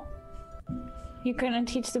 Well, you're gonna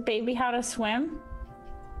teach the baby how to swim?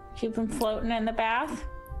 Keep him floating in the bath?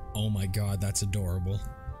 Oh my god, that's adorable.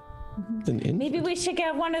 Maybe we should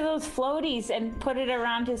get one of those floaties and put it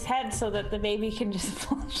around his head so that the baby can just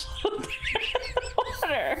float in the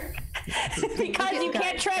water. Because you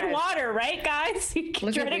can't tread water, right, guys?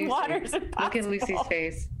 Treading water is impossible. Look at Lucy's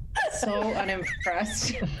face. So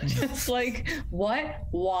unimpressed. Just like, what?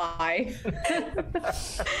 Why?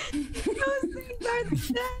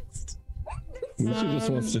 Lucy just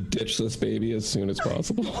wants to ditch this baby as soon as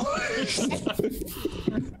possible.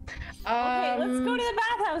 Okay, let's go to the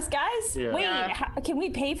bathhouse, guys. Yeah. Wait, can we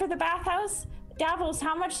pay for the bathhouse? Davos,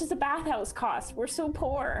 how much does the bathhouse cost? We're so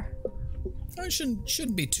poor. It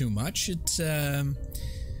shouldn't be too much. It's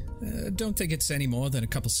don't think it's any more than a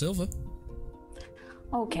couple silver.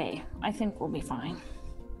 Okay, I think we'll be fine.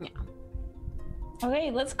 Yeah.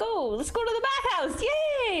 Okay, let's go. Let's go to the bathhouse.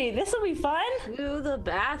 Yay! This will be fun. To the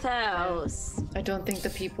bathhouse. I don't think the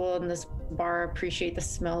people in this bar appreciate the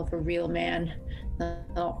smell of a real man.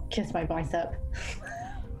 I'll kiss my bicep.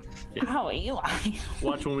 How are you?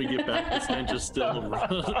 Watch when we get back, the stench is still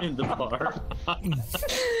in the bar.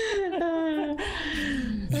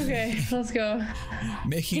 Okay, let's go.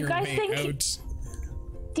 Making your guys way think- out.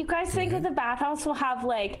 Do you guys think that the bathhouse will have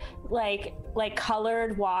like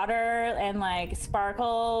colored water and like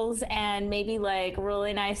sparkles and maybe like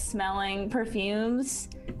really nice smelling perfumes?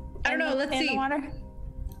 I don't know. Let's in see. the water?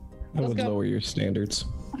 I would go. lower your standards.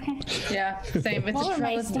 Yeah, same. It's Lower a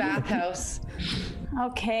my trellis standards. bathhouse.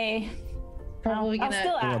 Okay. Probably I'll gonna.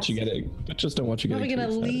 still I don't want ask. you getting, but just don't want you Probably getting.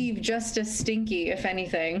 gonna too excited. leave just as stinky, if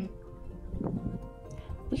anything.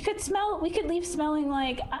 We could leave smelling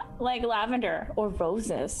like lavender or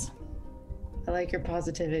roses. I like your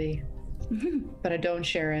positivity, but I don't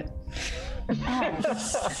share it.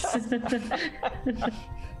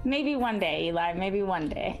 Maybe one day, Eli. Maybe one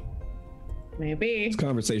day. Maybe. This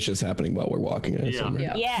conversation is happening while we're walking. I assume, right?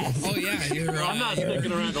 Yeah. Yes. Oh yeah, you're I'm not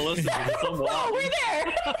sticking around to listen to this. I'm Oh, walking. we're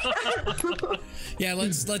there. Yeah,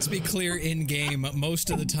 let's be clear in game. Most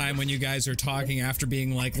of the time when you guys are talking after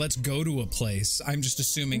being like, let's go to a place, I'm just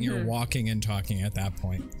assuming you're walking and talking at that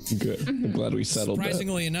point. Good. I'm glad we settled that.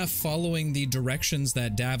 Surprisingly enough, following the directions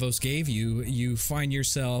that Davos gave you, you find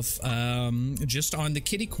yourself just on the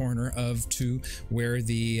kitty corner of to where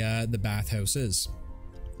the bathhouse is.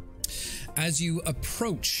 As you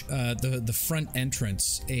approach the front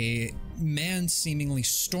entrance, a man seemingly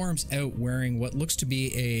storms out wearing what looks to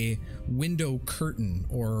be a window curtain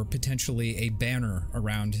or potentially a banner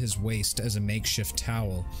around his waist as a makeshift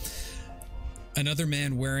towel. Another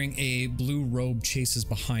man wearing a blue robe chases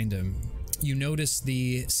behind him. You notice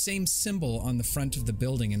the same symbol on the front of the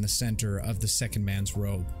building in the center of the second man's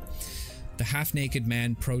robe. The half-naked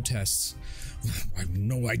man protests. I have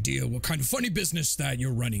no idea what kind of funny business that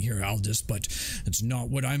you're running here, Aldous, but it's not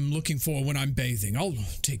what I'm looking for when I'm bathing. I'll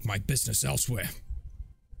take my business elsewhere.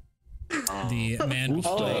 The man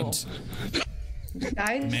behind...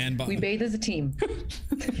 Guys, we bathe as a team.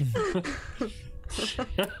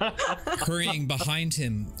 Hurrying behind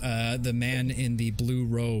him, the man in the blue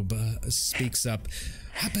robe speaks up.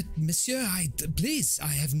 But monsieur, please, I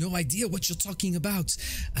have no idea what you're talking about.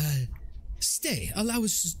 Stay, allow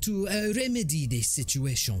us to remedy the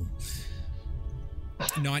situation.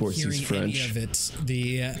 Not hearing any of it,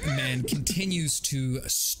 the man continues to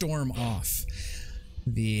storm off.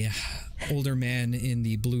 The older man in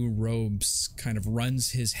the blue robes kind of runs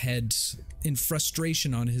his head in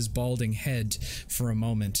frustration on his balding head for a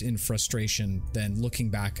moment in frustration, then looking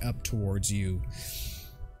back up towards you.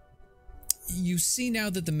 You see now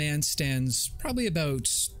that the man stands probably about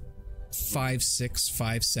 5'6",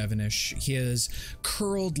 5'7"-ish. He has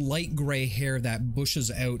curled light gray hair that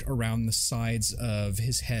bushes out around the sides of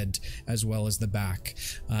his head as well as the back,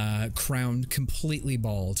 crowned completely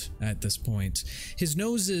bald at this point. His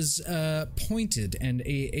nose is pointed and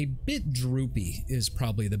a bit droopy is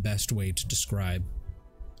probably the best way to describe.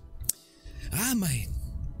 Ah, my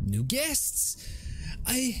new guests.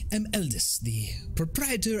 I am Aldous, the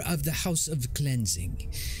proprietor of the House of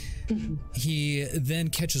Cleansing. He then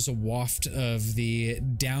catches a waft of the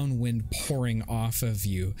downwind pouring off of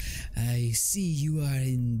you. I see you are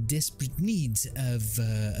in desperate need of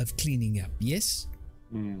cleaning up, yes?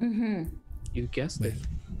 Mm-hmm. You guessed it.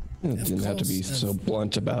 You didn't have to be so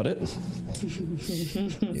blunt about it.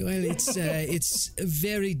 Well, it's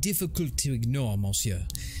very difficult to ignore, monsieur.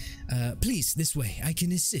 Please, this way, I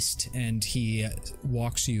can assist. And he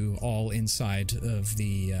walks you all inside of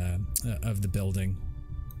the building.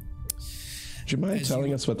 Do you mind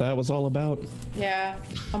telling us what that was all about? Yeah,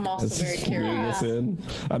 I'm also very curious.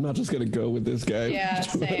 I'm not just gonna go with this guy. Yeah,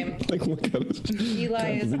 same. Like, what kind of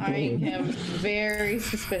Eli is eyeing him very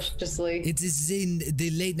suspiciously. It is in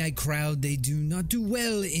the late night crowd. They do not do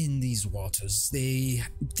well in these waters. They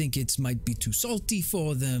think it might be too salty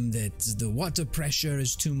for them, that the water pressure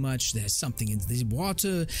is too much, there's something in the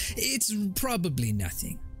water. It's probably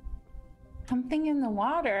nothing. Something in the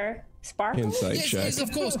water? Sparkle? Insight check. Yes,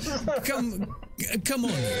 of course. Come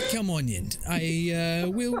on in.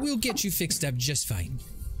 We'll get you fixed up just fine.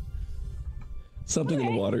 Something in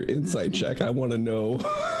the water. Insight check. I want to know.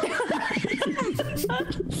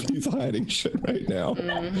 He's hiding shit right now.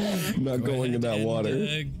 Mm-hmm. Not going in that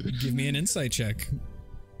water. Give me an insight check.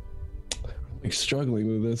 Like, struggling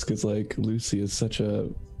with this because like Lucy is such a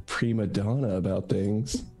prima donna about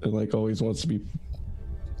things and like always wants to be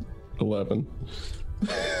 11.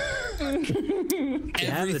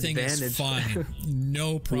 Everything is fine.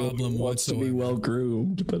 No problem wants whatsoever. To be well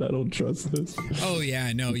groomed, but I don't trust this. Oh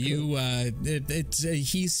yeah, no, you.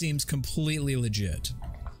 He seems completely legit.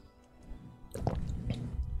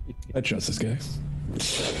 I trust this guy.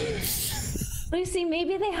 Lucy,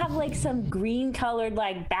 maybe they have like some green colored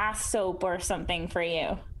like bath soap or something for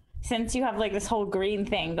you, since you have like this whole green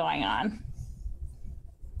thing going on.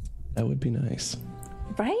 That would be nice.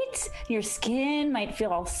 Right? Your skin might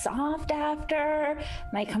feel all soft after,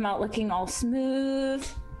 might come out looking all smooth.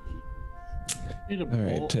 All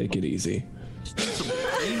right, take it easy.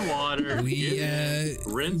 Clean water. We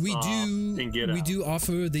do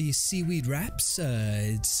offer the seaweed wraps.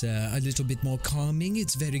 It's a little bit more calming.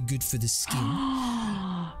 It's very good for the skin.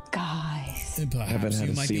 Guys. I haven't had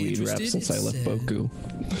a seaweed wrap since I left Boku.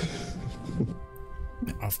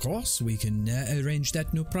 Of course, we can arrange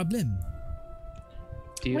that, no problem.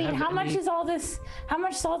 Wait, how much is all this? How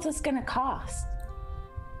much salt is gonna cost?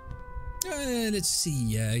 Let's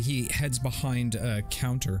see. He heads behind a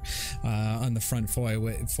counter on the front foyer.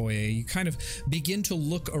 You kind of begin to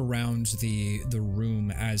look around the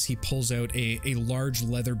room as he pulls out a large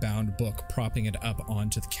leather-bound book, propping it up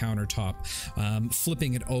onto the countertop,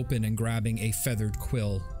 flipping it open and grabbing a feathered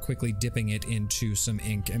quill, quickly dipping it into some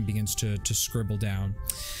ink and begins to scribble down.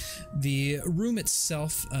 The room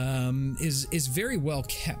itself is very well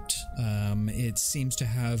kept. It seems to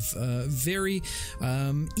have very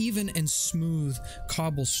even and smooth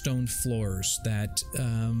cobblestone floors that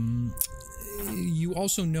you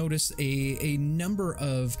also notice a number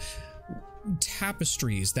of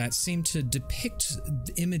tapestries that seem to depict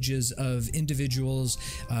images of individuals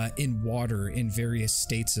in water in various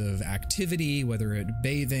states of activity, whether it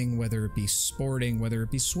bathing, whether it be sporting, whether it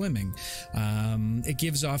be swimming. It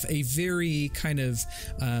gives off a very kind of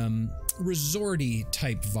resorty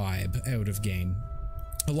type vibe out of game.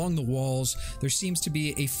 Along the walls, there seems to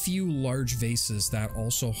be a few large vases that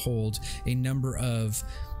also hold a number of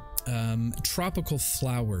tropical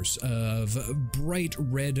flowers of bright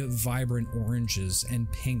red, vibrant oranges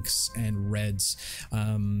and pinks and reds.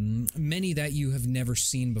 Many that you have never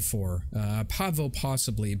seen before. Pavo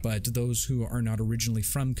possibly, but those who are not originally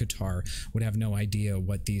from Qatar would have no idea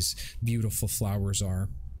what these beautiful flowers are.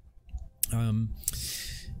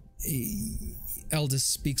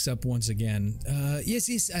 Eldest speaks up once again.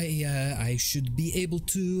 Yes, I should be able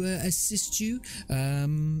to assist you.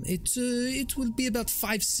 It will be about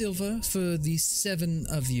 5 silver for the 7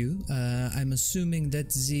 of you. I'm assuming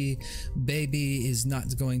that the baby is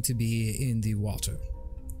not going to be in the water.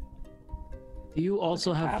 Do you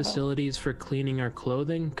also have facilities for cleaning our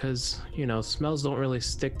clothing? Because, you know, smells don't really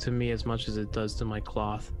stick to me as much as it does to my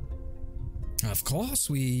cloth. Of course,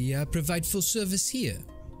 we provide full service here.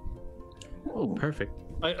 Oh, perfect.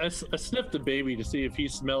 I sniffed the baby to see if he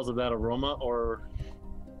smells of that aroma, or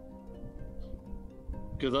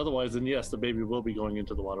because otherwise, then yes, the baby will be going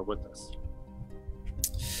into the water with us.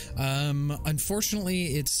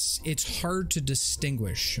 Unfortunately, it's hard to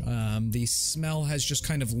distinguish. The smell has just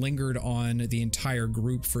kind of lingered on the entire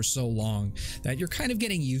group for so long that you're kind of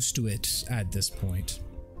getting used to it at this point.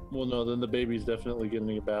 Well, no, then the baby's definitely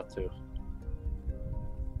getting a bath too.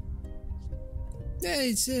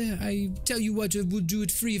 I tell you what, we'll do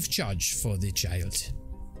it free of charge for the child.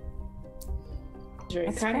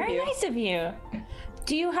 That's very nice of you.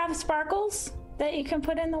 Do you have sparkles that you can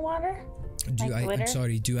put in the water? I'm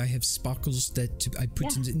sorry, do I have sparkles that I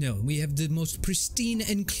put in? No, we have the most pristine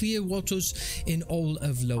and clear waters in all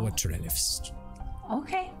of Lower Trellis.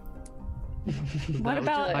 Okay. What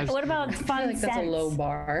about fun scents? That's a low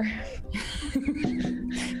bar.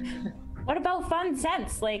 What about fun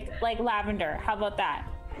scents like lavender? How about that?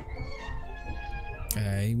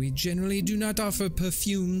 We generally do not offer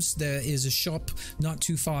perfumes. There is a shop not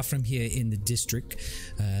too far from here in the district.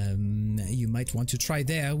 You might want to try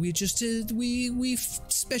there. We just we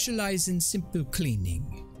specialize in simple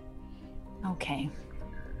cleaning. Okay.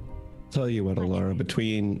 Tell you what, Alara,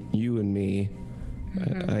 between you and me,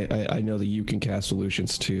 I know that you can cast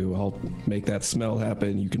solutions too. I'll make that smell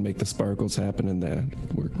happen. You can make the sparkles happen, and then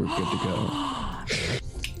we're good to go.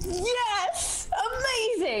 Yes!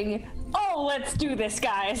 Amazing! Oh, let's do this,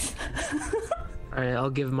 guys. All right, I'll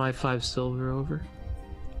give my 5 silver over.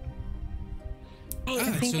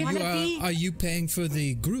 So are you paying for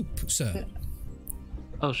the group, sir?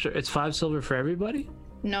 Oh, sure. It's 5 silver for everybody?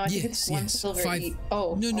 No, I think it's 1 silver. 5.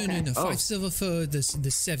 Oh, no. okay. 5 silver for the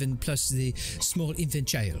 7 plus the small infant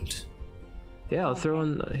child. Yeah, I'll throw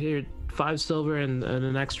in here 5 silver and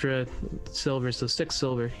an extra silver, so 6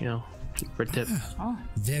 silver, you know, for tip.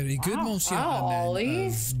 Very good, monsieur. Wow, Man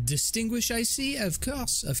of distinguish, I see. Of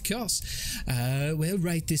course. Well,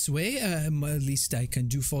 right this way. At least I can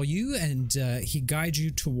do for you. And he guides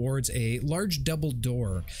you towards a large double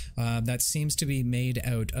door that seems to be made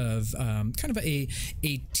out of kind of a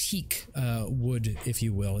teak wood, if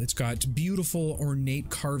you will. It's got beautiful ornate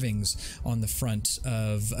carvings on the front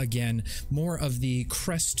of, again, more of the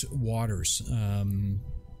crest waters.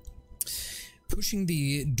 Pushing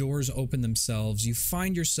the doors open themselves, you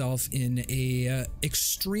find yourself in a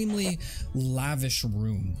extremely lavish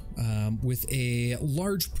room with a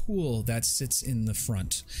large pool that sits in the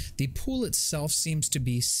front. The pool itself seems to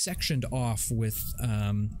be sectioned off with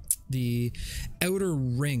the outer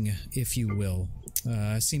ring, if you will.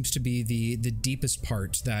 Seems to be the deepest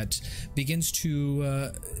part that begins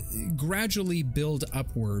to gradually build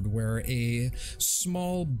upward, where a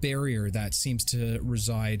small barrier that seems to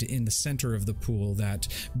reside in the center of the pool that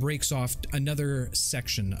breaks off another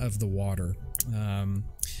section of the water.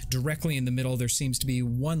 Directly in the middle, there seems to be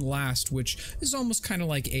one last, which is almost kind of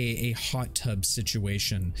like a hot tub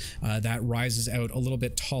situation that rises out a little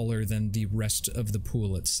bit taller than the rest of the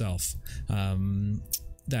pool itself.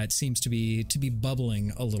 That seems to be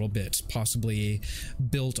bubbling a little bit, possibly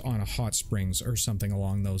built on a hot springs or something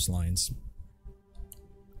along those lines.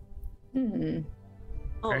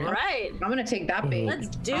 All right. I'm gonna take that bait. Let's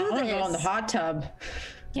do I wanna this. go in the hot tub.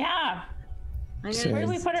 Yeah. I'm Same. Where do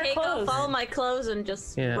gonna we put our take clothes? off all my clothes and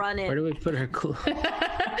just run in. Where do we put her clothes?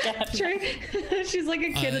 She's like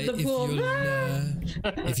a kid at the pool.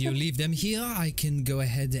 If you leave them here, I can go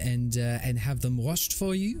ahead and have them washed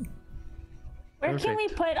for you. Where can we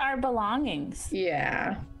put our belongings?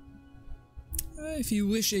 Yeah. If you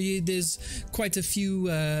wish, there's quite a few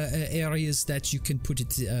areas that you can put it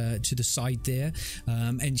to the side there.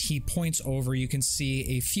 And he points over. You can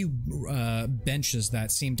see a few benches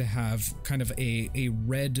that seem to have kind of a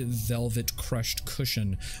red velvet crushed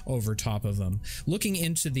cushion over top of them. Looking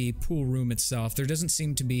into the pool room itself, there doesn't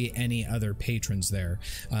seem to be any other patrons there.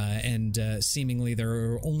 And seemingly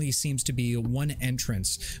there only seems to be one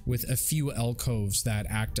entrance with a few alcoves that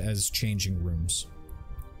act as changing rooms.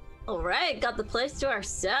 All right, got the place to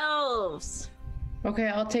ourselves. Okay,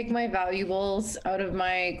 I'll take my valuables out of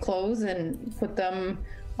my clothes and put them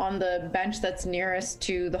on the bench that's nearest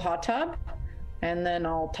to the hot tub. And then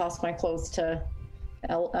I'll toss my clothes to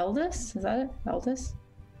Eldis. Is that it? Eldis?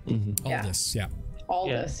 Mm-hmm. Yeah. Aldous, yeah.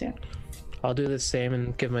 Aldous, yeah. I'll do the same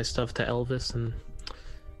and give my stuff to Elvis, and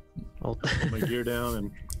I'll Put my gear down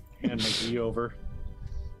and hand my key over.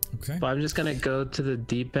 Okay. But I'm just gonna go to the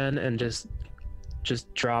deep end and just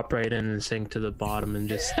drop right in and sink to the bottom and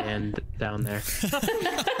just stand down there.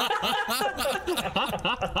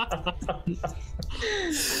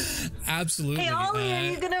 Absolutely. Hey, Ollie, are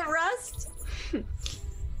you gonna rust?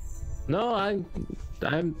 No, I'm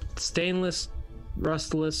stainless,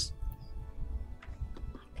 rustless,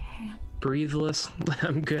 breatheless.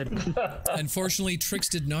 I'm good. Unfortunately, Trix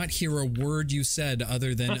did not hear a word you said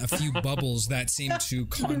other than a few bubbles that seemed to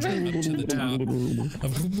conjure up to the top.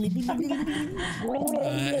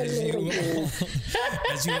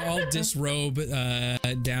 As you all disrobe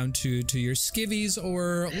down to your skivvies,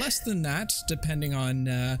 or less than that, depending on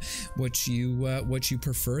what you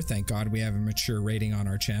prefer. Thank God we have a mature rating on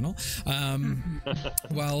our channel.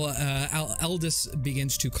 While Eldis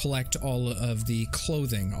begins to collect all of the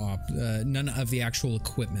clothing off. None of the actual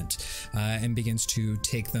equipment, and begins to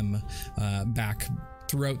take them back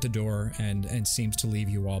throughout the door and seems to leave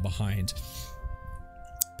you all behind.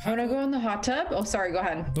 I want to go in the hot tub. Oh, sorry. Go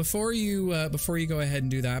ahead. Before you go ahead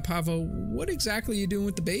and do that, Pavo, what exactly are you doing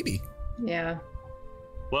with the baby? Yeah.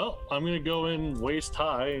 Well, I'm gonna go in waist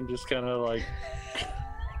high and just kind of like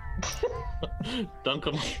dunk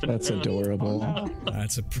them. That's adorable.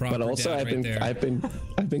 That's a proper. But also, dad right there. I've been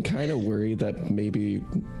kind of worried that maybe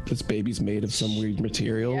this baby's made of some weird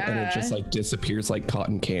material and it just like disappears like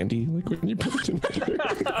cotton candy, like when you put it in there.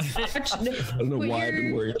 I don't know why I've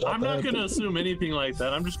been worried about I'm not gonna assume anything like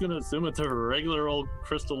that. I'm just gonna assume it's a regular old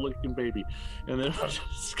crystal-looking baby, and then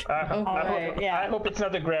just... I hope it's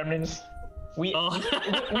not the gremlins. We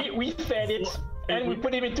fed it and we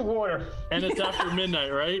put him into water. And it's after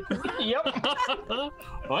midnight, right? Yep.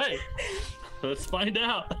 Wait, let's find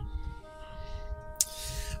out.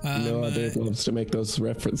 Dave loves to make those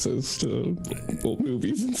references to old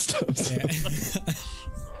movies and stuff. So.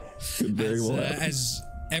 Very well. As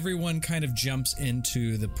everyone kind of jumps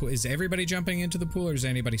into the pool, is everybody jumping into the pool, or is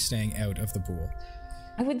anybody staying out of the pool?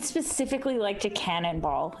 I would specifically like to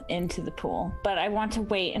cannonball into the pool, but I want to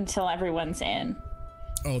wait until everyone's in.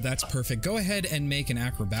 Oh, that's perfect. Go ahead and make an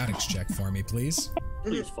acrobatics check for me, please.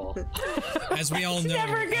 Please fall. As we all know,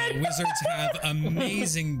 wizards have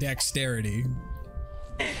amazing dexterity.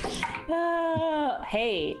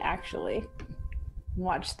 Hey, actually,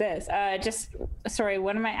 watch this.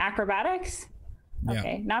 What am I, acrobatics? Yeah.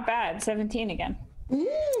 Okay, not bad. 17 again.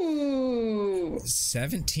 Ooh.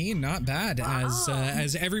 17, not bad.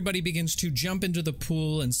 As everybody begins to jump into the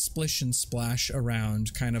pool and splish and splash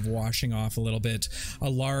around, kind of washing off a little bit,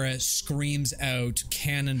 Alara screams out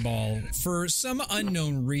 "Cannonball" for some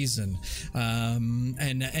unknown reason,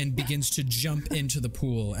 and begins to jump into the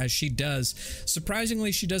pool. As she does,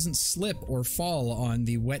 surprisingly, she doesn't slip or fall on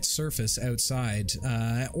the wet surface outside,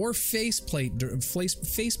 or face plant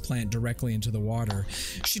directly into the water.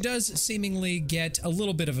 She does seemingly get a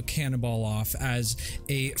little bit of a cannonball off as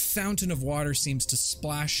a fountain of water seems to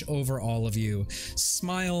splash over all of you.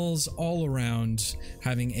 Smiles all around,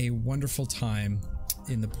 having a wonderful time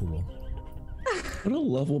in the pool. What a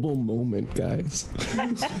lovable moment, guys.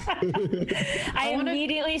 I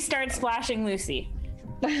immediately start splashing Lucy.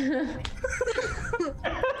 Do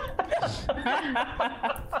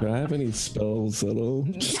I have any spells at all?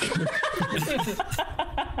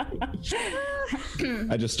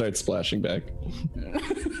 I just start splashing back.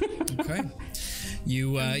 Okay.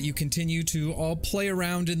 You continue to all play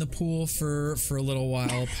around in the pool for a little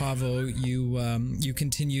while. Pavo, you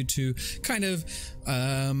continue to kind of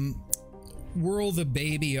whirl the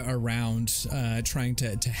baby around, trying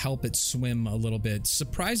to help it swim a little bit.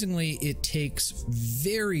 Surprisingly, it takes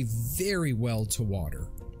very, very well to water.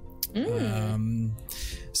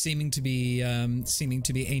 Seeming to be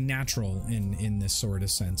a natural in this sort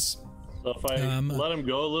of sense. So if I let him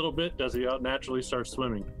go a little bit, does he naturally start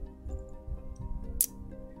swimming?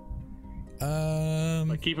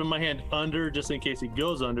 Like keeping my hand under just in case he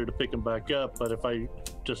goes under to pick him back up. But if I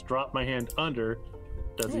just drop my hand under,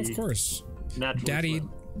 does he? Of course, naturally swim?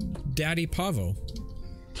 Daddy Pavo.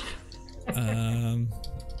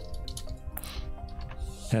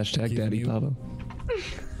 Hashtag Daddy Pavo.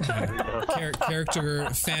 Character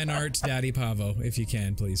fan art Daddy Pavo, if you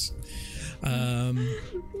can, please.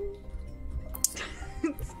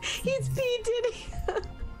 He's P. Diddy.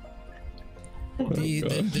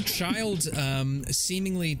 The child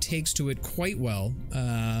seemingly takes to it quite well,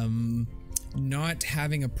 not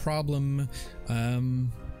having a problem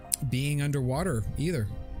being underwater either.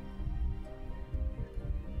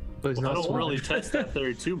 But I don't really test that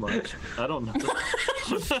theory too much. I don't know.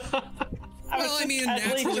 Well, I mean,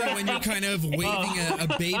 naturally, when you're kind of waving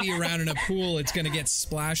a baby around in a pool, it's going to get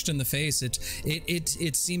splashed in the face.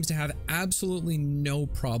 It seems to have absolutely no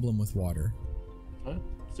problem with water.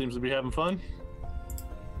 Seems to be having fun.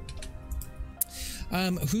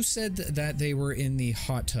 Who said that they were in the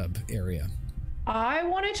hot tub area? I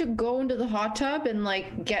wanted to go into the hot tub and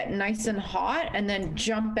like get nice and hot and then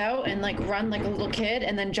jump out and like run like a little kid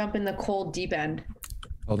and then jump in the cold deep end.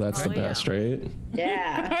 Oh, that's the best, right?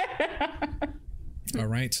 Yeah. All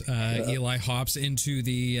right. Eli hops into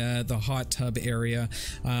the hot tub area.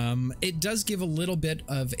 It does give a little bit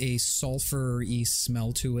of a sulfur-y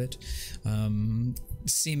smell to it.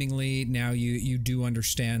 Seemingly now you do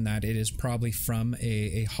understand that it is probably from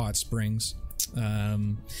a hot springs.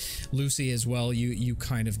 Lucy as well, you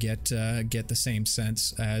kind of get the same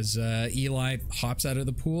sense as Eli hops out of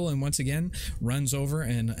the pool and once again runs over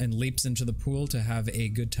and leaps into the pool to have a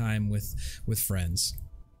good time with friends.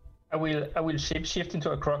 I will shapeshift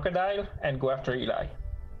into a crocodile and go after Eli.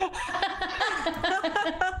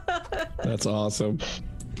 That's awesome.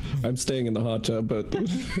 I'm staying in the hot tub, but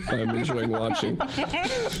I'm enjoying watching.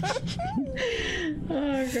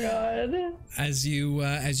 Oh God! As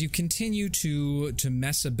you continue to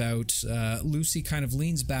mess about, Lucy kind of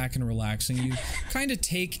leans back and relaxing. You kind of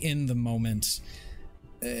take in the moment.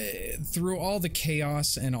 Through all the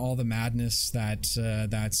chaos and all the madness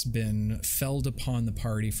that's been felled upon the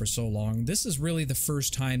party for so long, this is really the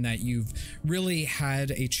first time that you've really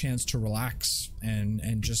had a chance to relax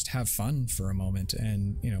and just have fun for a moment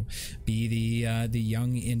and, you know, be the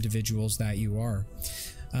young individuals that you are.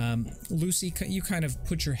 Lucy, you kind of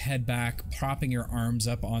put your head back, propping your arms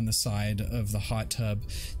up on the side of the hot tub,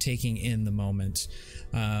 taking in the moment.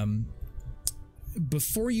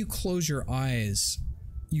 Before you close your eyes,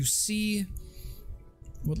 you see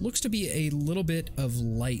what looks to be a little bit of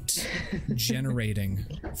light generating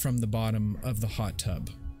from the bottom of the hot tub.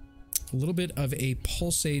 A little bit of a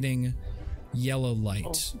pulsating yellow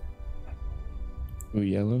light. Oh,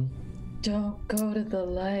 yellow? Don't go to the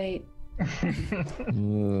light.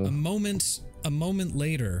 A moment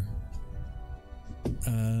later,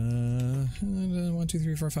 1, 2,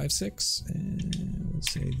 3, 4, 5, 6. And we'll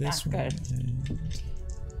say this one. And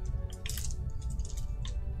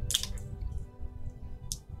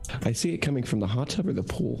I see it coming from the hot tub or the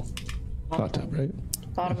pool? Hot tub, right?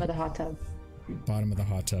 Bottom of the hot tub. Bottom of the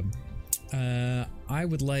hot tub. I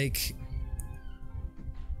would like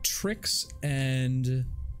Trix and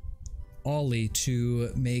Ollie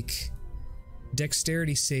to make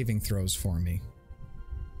dexterity saving throws for me.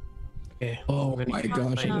 Okay. Oh my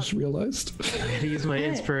gosh, I just realized. I'm gonna use my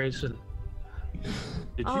inspiration.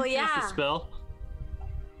 Did you cast a spell?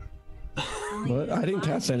 What? I didn't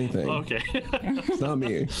cast anything. Okay. It's not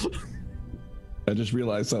me. I just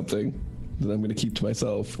realized something that I'm going to keep to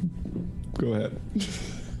myself. Go ahead.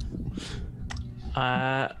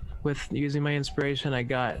 With using my inspiration, I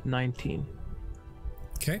got 19.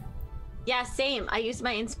 Okay. Yeah, same. I used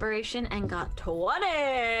my inspiration and got 20.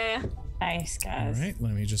 Nice, guys. All right,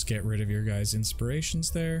 let me just get rid of your guys'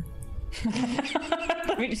 inspirations there.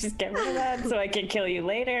 Let me just get rid of that so I can kill you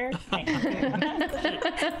later.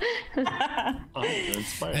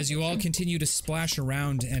 As you all continue to splash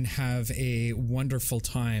around and have a wonderful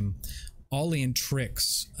time, Ollie and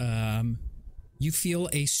Trix, you feel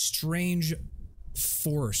a strange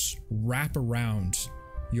force wrap around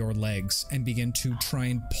your legs and begin to try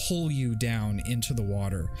and pull you down into the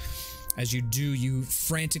water. As you do, you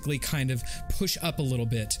frantically kind of push up a little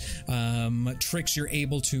bit. Trix, you're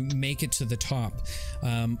able to make it to the top.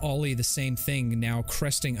 Ollie, the same thing, now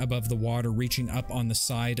cresting above the water, reaching up on the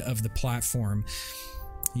side of the platform.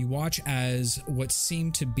 You watch as what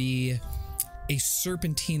seemed to be a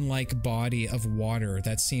serpentine-like body of water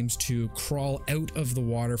that seems to crawl out of the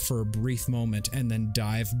water for a brief moment and then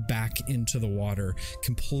dive back into the water,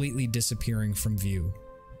 completely disappearing from view.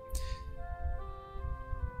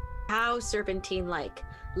 How serpentine-like?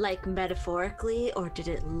 Like metaphorically, or did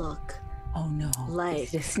it look Oh no! Life.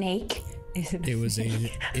 Is it a snake? It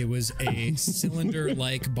was a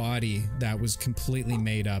cylinder-like body that was completely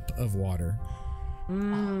made up of water.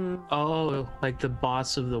 Oh, like the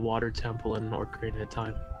boss of the water temple in Ocarina of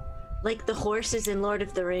Time. Like the horses in Lord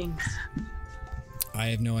of the Rings. I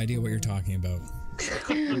have no idea what you're talking about.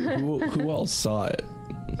 Who else saw it?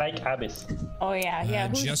 Like Abyss. Oh yeah.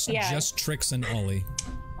 Just Trix and Ollie.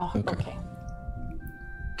 Oh, okay.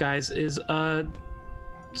 Guys, is a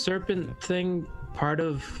serpent thing part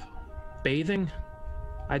of bathing?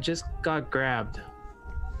 I just got grabbed.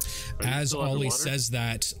 As Ollie says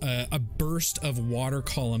that, a burst of water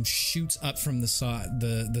column shoots up from the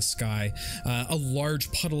sky. A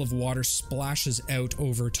large puddle of water splashes out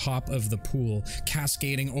over top of the pool,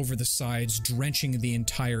 cascading over the sides, drenching the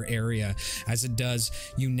entire area. As it does,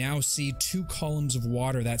 you now see two columns of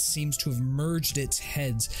water that seems to have merged its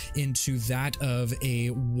heads into that of a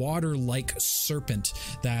water-like serpent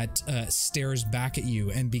that stares back at you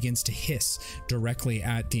and begins to hiss directly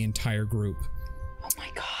at the entire group. Oh my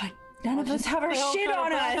god. None of us have our shit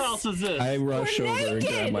on us. What else is this? I rush over and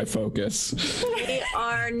grab my focus. We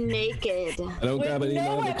are naked. I don't grab any of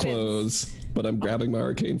my other clothes, but I'm grabbing my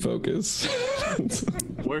arcane focus.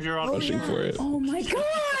 Where's your rushing for it? Oh my god! Well,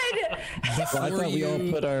 I thought we all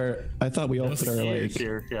put our like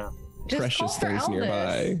here, yeah. precious things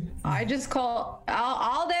nearby. I just call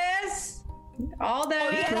Aldous.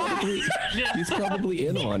 He's probably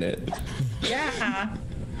in on it. Yeah.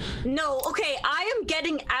 No, okay, I am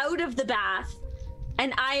getting out of the bath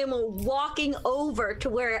and I am walking over to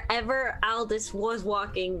wherever Aldous was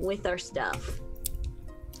walking with our stuff.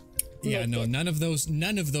 Yeah, no, none of those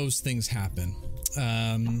things happen.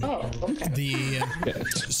 Okay. The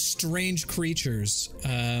strange creatures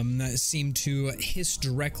seem to hiss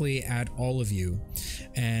directly at all of you.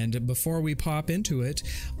 And before we pop into it,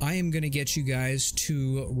 I am going to get you guys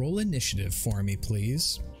to roll initiative for me,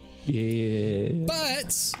 please. Yeah.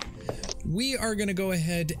 But we are going to go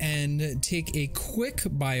ahead and take a quick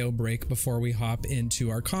bio break before we hop into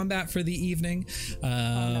our combat for the evening.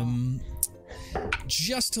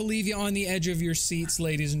 Just to leave you on the edge of your seats,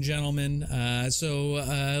 ladies and gentlemen. So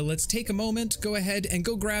let's take a moment, go ahead and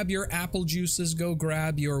go grab your apple juices, go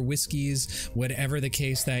grab your whiskeys, whatever the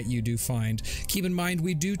case that you do find. Keep in mind,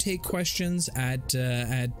 we do take questions at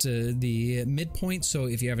the midpoint, so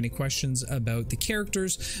if you have any questions about the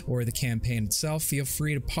characters or the campaign itself, feel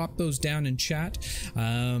free to pop those down in chat.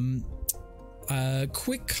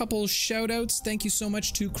 Quick couple shout outs. Thank you so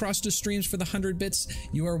much to Crossed Streams for the 100 bits.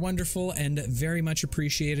 You are wonderful and very much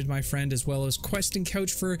appreciated, my friend, as well as Quest and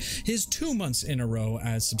Couch for his 2 months in a row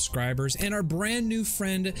as subscribers, and our brand new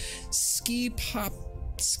friend Ski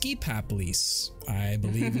Paplease, I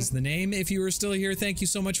believe is the name. If you are still here, thank you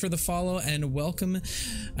so much for the follow and welcome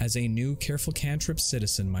as a new Careful Cantrip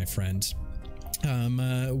citizen, my friend.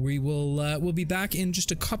 We'll be back in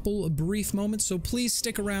just a couple brief moments, so please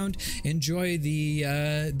stick around, enjoy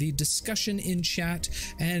the discussion in chat,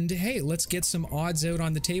 and hey, let's get some odds out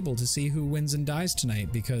on the table to see who wins and dies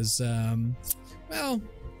tonight, because well,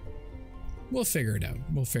 we'll figure it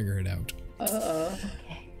out.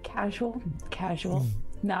 Okay. Casual.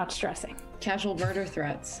 Not stressing. Casual murder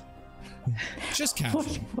threats. Just casual.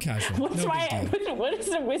 What is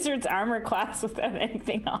a wizard's armor class without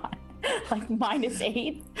anything on? Like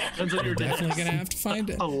 -8? We're definitely gonna have to find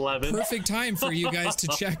it. 11. Perfect time for you guys to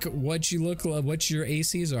check what you look like, what your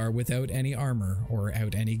ACs are without any armor or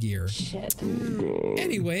out any gear. Shit.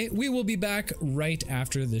 Anyway, we will be back right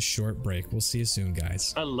after this short break. We'll see you soon,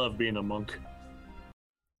 guys. I love being a monk.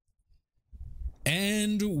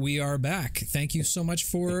 And we are back. Thank you so much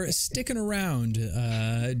for sticking around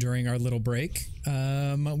during our little break.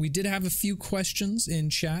 We did have a few questions in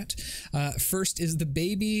chat. First, is the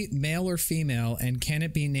baby male or female, and can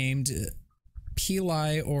it be named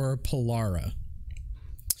Peli or Polara?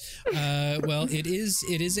 Well, it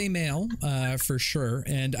is a male for sure,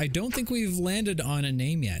 and I don't think we've landed on a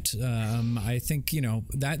name yet. I think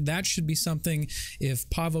that should be something. If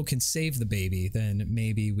Pavo can save the baby, then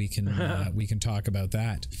maybe we can talk about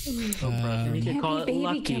that. You can call it baby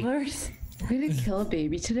Lucky. Killers. We're gonna kill a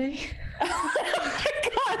baby today. Oh my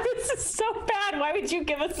god, this is so bad. Why would you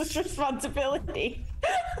give us this responsibility?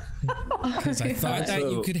 Because I thought that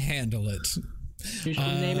you could handle it. You should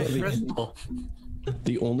name it Crystal.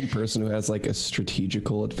 The only person who has like a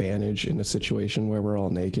strategical advantage in a situation where we're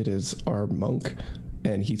all naked is our monk,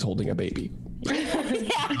 and he's holding a baby.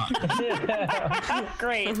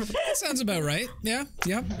 Great. Sounds about right. Yeah.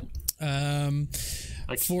 Yep.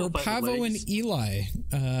 For Pavo and Eli,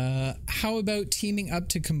 how about teaming up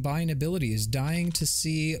to combine abilities? Dying to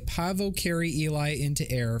see Pavo carry Eli into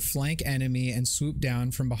air, flank enemy, and swoop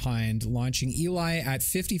down from behind, launching Eli at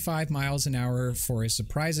 55 miles an hour for a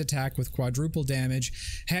surprise attack with quadruple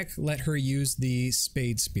damage. Heck, let her use the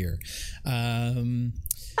Spade Spear.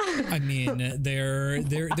 I mean,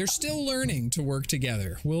 they're still learning to work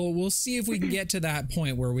together. We'll see if we can get to that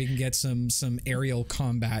point where we can get some aerial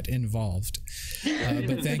combat involved.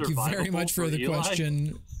 But thank you very much for the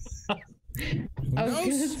question. I was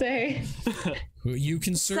gonna say, you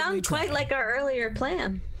can certainly sound quite like our earlier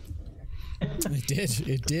plan. It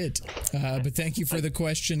did. But thank you for the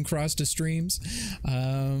question, Cross to Streams.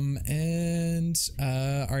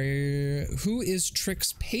 Who is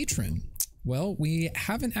Trick's patron? Well, we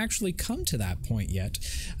haven't actually come to that point yet,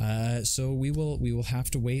 so we will have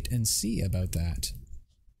to wait and see about that.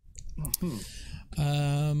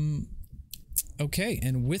 Okay,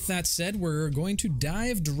 and with that said, we're going to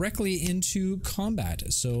dive directly into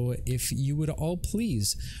combat. So if you would all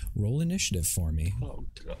please roll initiative for me. Oh,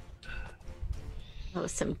 God. That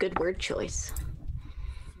was some good word choice.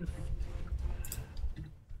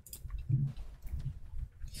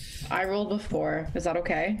 I rolled before. Is that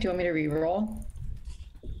okay? Do you want me to re-roll?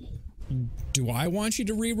 Do I want you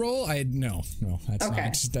to re-roll? No, that's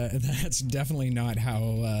okay. Not. That's definitely not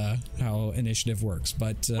how initiative works.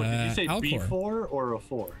 But What, did you say Alcor. B4 or a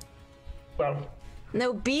 4? Well,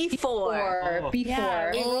 No, B4. B4.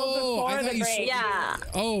 Yeah, we rolled before I the thought you break. Yeah.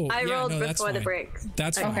 Oh, I yeah, rolled no, that's before the fine. break.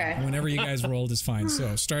 That's fine. Okay. Whenever you guys rolled is fine.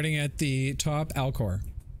 So starting at the top, Alcor.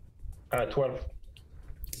 12.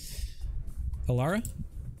 Alara?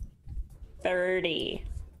 30.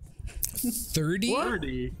 30?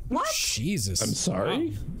 30. What? Jesus. I'm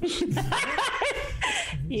sorry.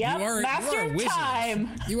 Yep, master of wizard. time.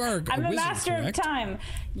 You are I'm a wizard, master correct? of time.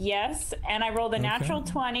 Yes, and I rolled a natural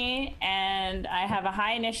 20, and I have a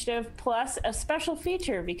high initiative plus a special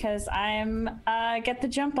feature because I'm get the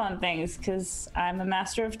jump on things because I'm a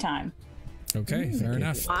master of time. Okay, fair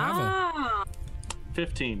enough. Pavel, Ah.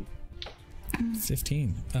 15.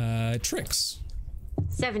 15. Tricks.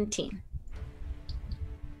 17.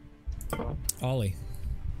 Ollie.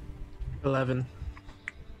 11.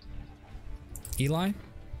 Eli.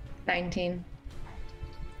 19.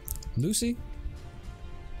 Lucy.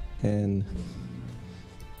 And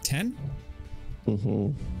 10. All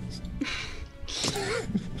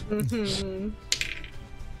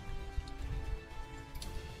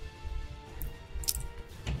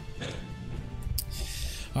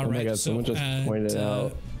oh right. my god, someone just pointed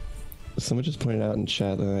out. Someone just pointed out in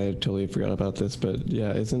chat, and I totally forgot about this. But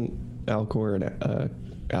yeah, isn't Alcor an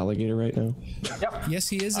alligator right now? Yep. Yes,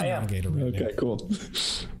 he is an I am. alligator right now. Okay, cool.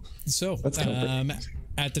 So, That's comforting.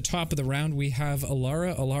 at the top of the round, we have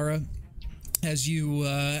Alara. Alara, as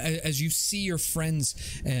you see your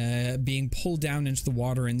friends being pulled down into the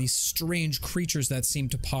water, and these strange creatures that seem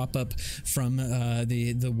to pop up from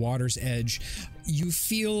the water's edge, you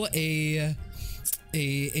feel a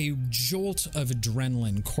jolt of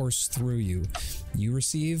adrenaline course through you. You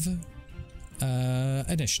receive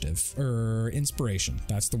initiative or inspiration.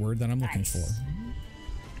 That's the word that I'm looking for.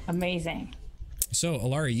 Amazing. So,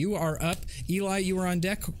 Alara, you are up. Eli, you are on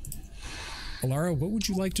deck. Alara, what would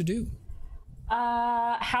you like to do?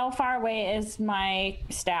 How far away is my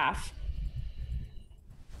staff?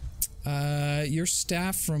 Your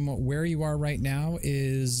staff from where you are right now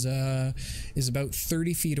is about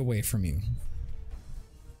 30 feet away from you.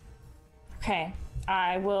 Okay,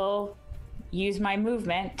 I will use my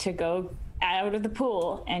movement to go out of the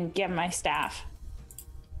pool and get my staff.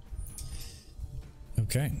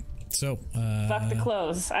 Okay, so Fuck the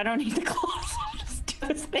clothes. I don't need the clothes. I'll just do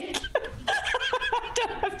this thing. I don't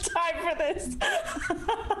have time for this.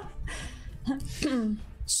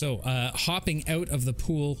 So, hopping out of the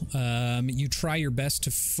pool, you try your best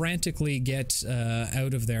to frantically get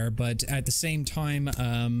out of there, but at the same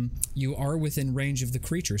time, you are within range of the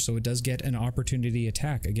creature, so it does get an opportunity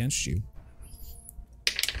attack against you.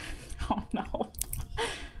 Oh no.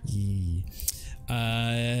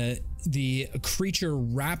 The creature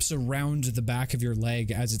wraps around the back of your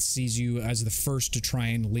leg as it sees you as the first to try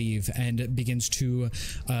and leave, and begins to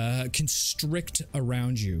constrict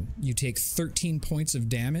around you. You take 13 points of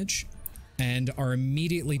damage and are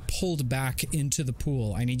immediately pulled back into the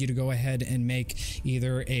pool. I need you to go ahead and make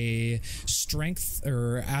either a strength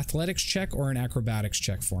or athletics check or an acrobatics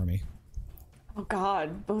check for me. Oh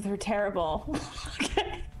god, both are terrible.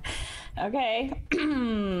 Okay.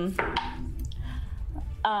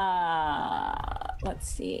 Let's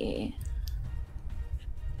see.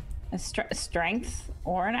 A strength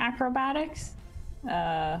or an acrobatics?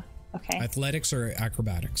 Okay. Athletics or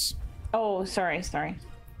acrobatics? Oh, sorry.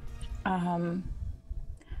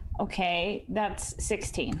 Okay, that's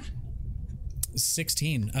 16.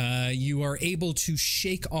 16. You are able to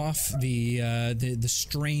shake off the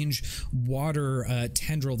strange water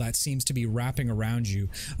tendril that seems to be wrapping around you.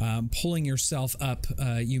 Pulling yourself up,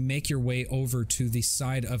 you make your way over to the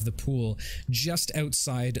side of the pool, just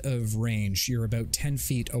outside of range. You're about 10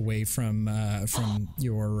 feet away from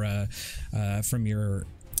your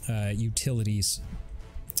utilities.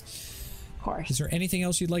 Of course. Is there anything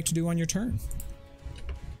else you'd like to do on your turn?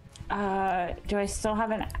 Do I still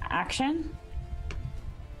have an action?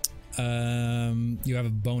 You have a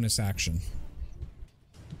bonus action.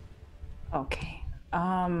 Okay.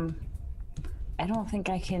 I don't think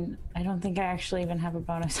I actually even have a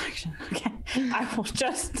bonus action. Okay. I will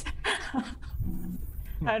just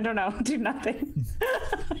I don't know, do nothing.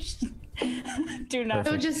 Do nothing.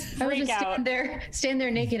 I would just stand there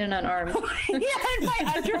naked and unarmed. Yeah, in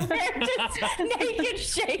my underwear, just naked,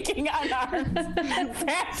 shaking, unarmed.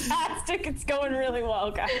 Fantastic! It's going really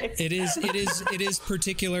well, guys. It is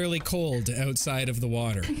particularly cold outside of the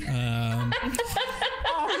water.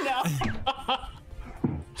 Oh no.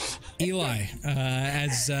 Eli,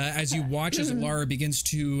 as you watch as Lara begins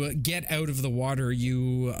to get out of the water,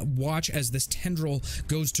 you watch as this tendril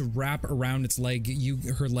goes to wrap around its leg.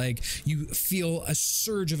 Her leg. You feel a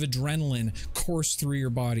surge of adrenaline course through your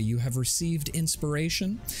body. You have received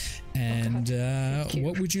inspiration, and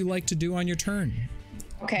what would you like to do on your turn?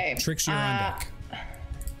 Okay. Trix, you're on deck.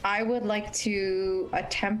 I would like to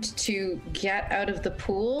attempt to get out of the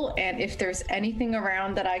pool, and if there's anything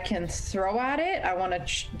around that I can throw at it, I want to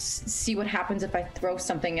see what happens if I throw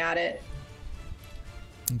something at it.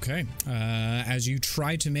 Okay. As you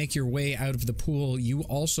try to make your way out of the pool, you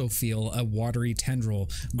also feel a watery tendril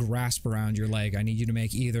grasp around your leg. I need you to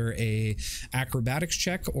make either a acrobatics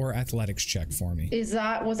check or athletics check for me. Was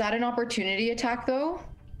that an opportunity attack though?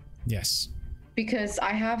 Yes. Because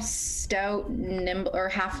I have stout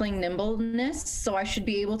halfling nimbleness, so I should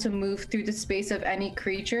be able to move through the space of any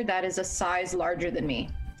creature that is a size larger than me.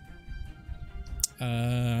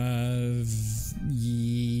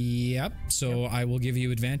 Yep. So I will give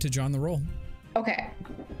you advantage on the roll. Okay.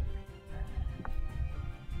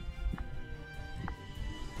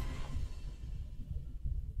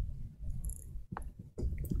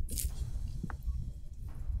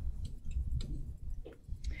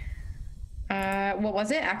 What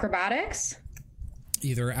was it? Acrobatics?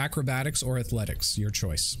 Either acrobatics or athletics, your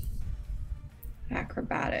choice.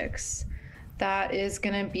 Acrobatics. That is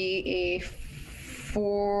going to be a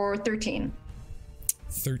 13.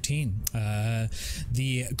 13.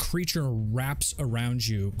 The creature wraps around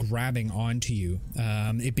you, grabbing onto you.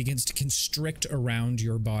 It begins to constrict around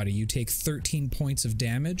your body. You take 13 points of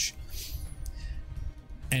damage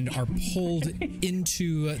and are pulled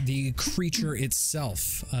into the creature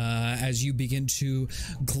itself as you begin to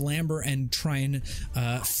clamber and try and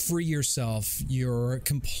free yourself. You're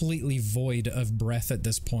completely void of breath at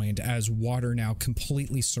this point as water now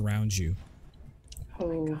completely surrounds you.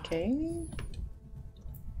 Okay.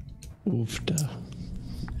 Oofda.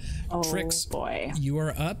 Oh, Trix, boy. You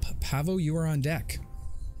are up. Pavo, you are on deck.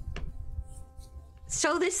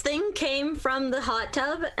 So this thing came from the hot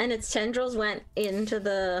tub and its tendrils went into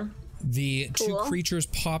the two creatures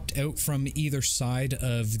popped out from either side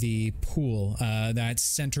of the pool that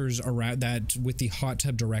centers around that with the hot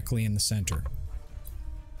tub directly in the center.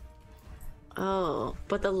 Oh,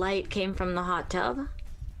 but the light came from the hot tub?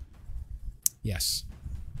 Yes.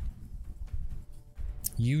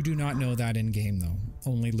 You do not know that in game though.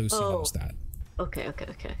 Only Lucy knows that. Okay.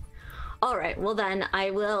 All right. Well then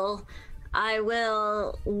I will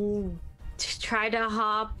try to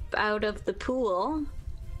hop out of the pool.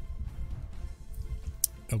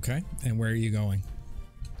 Okay. And where are you going?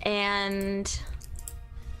 And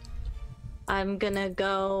I'm gonna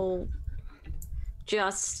go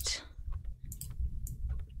just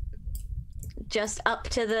up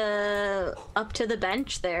to the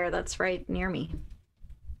bench there that's right near me.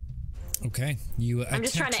 Okay. I'm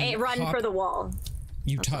just trying to run for the wall.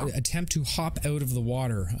 You attempt to hop out of the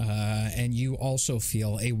water, and you also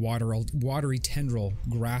feel a watery tendril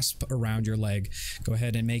grasp around your leg. Go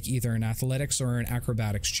ahead and make either an athletics or an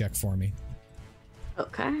acrobatics check for me.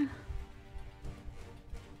 Okay.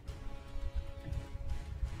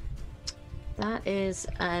 That is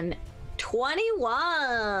an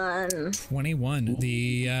 21. 21.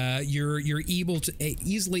 You're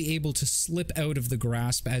easily able to slip out of the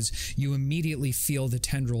grasp as you immediately feel the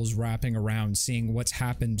tendrils wrapping around, seeing what's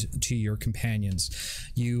happened to your companions.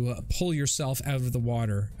 You pull yourself out of the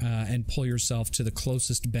water and pull yourself to the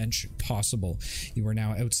closest bench possible. You are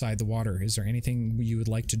now outside the water. Is there anything you would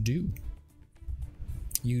like to do?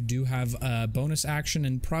 You do have a bonus action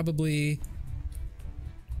and probably...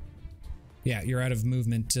 Yeah, you're out of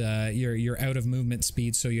movement. You're out of movement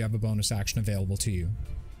speed, so you have a bonus action available to you.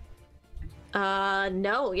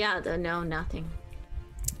 No, yeah, no, nothing.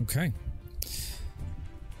 Okay.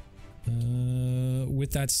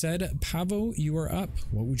 With that said, Pavo, you are up.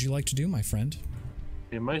 What would you like to do, my friend?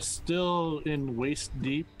 Am I still in waist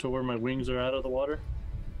deep to where my wings are out of the water?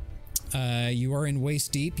 You are in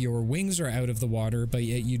waist deep. Your wings are out of the water, but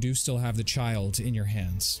yet you do still have the child in your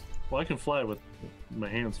hands. Well, I can fly with my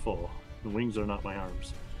hands full. The wings are not my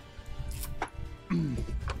arms.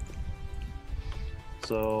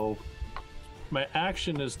 So my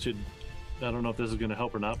action is to, I don't know if this is going to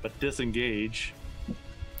help or not, but disengage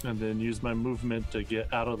and then use my movement to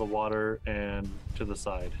get out of the water and to the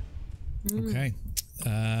side. Okay.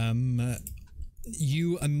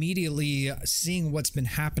 You immediately, seeing what's been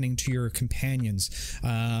happening to your companions,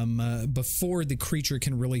 before the creature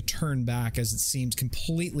can really turn back, as it seems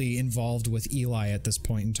completely involved with Eli at this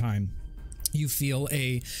point in time, you feel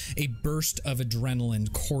a burst of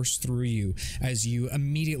adrenaline course through you as you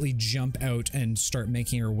immediately jump out and start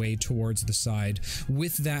making your way towards the side.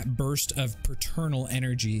 With that burst of paternal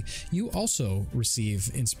energy, you also receive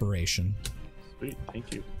inspiration. Sweet,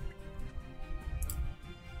 thank you.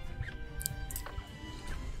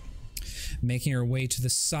 Making your way to the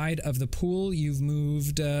side of the pool, you've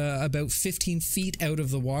moved about 15 feet out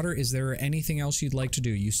of the water. Is there anything else you'd like to do?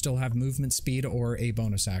 You still have movement speed or a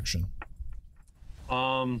bonus action?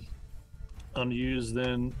 I'm gonna use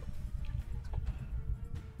then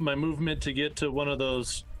my movement to get to one of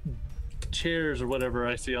those chairs or whatever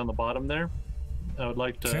I see on the bottom there. I would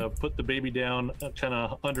like to put the baby down kind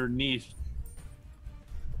of underneath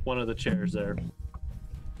one of the chairs there.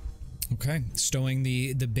 Okay, stowing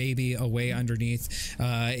the baby away underneath,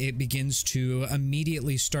 it begins to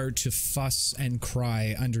immediately start to fuss and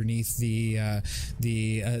cry underneath the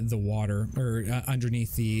water, or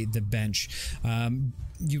underneath the bench.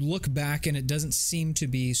 You look back and it doesn't seem to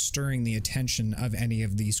be stirring the attention of any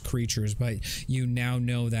of these creatures, but you now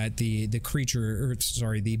know that the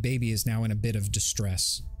baby is now in a bit of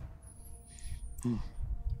distress.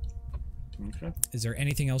 Okay. Is there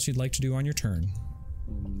anything else you'd like to do on your turn?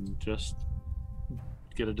 Just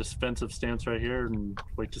get a defensive stance right here and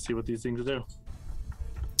wait to see what these things do.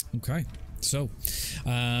 Okay, so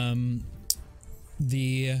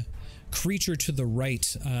the creature to the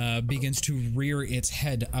right begins to rear its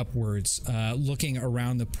head upwards, looking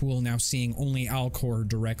around the pool, now seeing only Alcor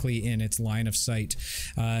directly in its line of sight.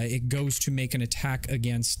 It goes to make an attack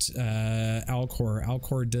against Alcor.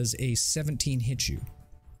 Alcor does a 17 hit you.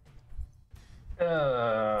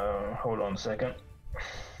 Hold on a second.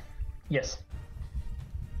 Yes.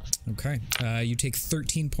 Okay. You take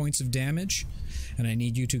 13 points of damage, and I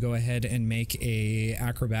need you to go ahead and make a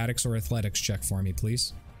acrobatics or athletics check for me,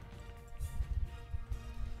 please.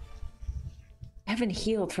 I haven't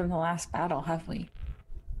healed from the last battle, have we?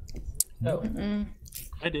 No.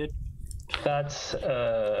 I did. That's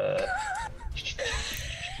a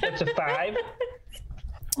 5.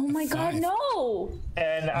 Oh my god, no!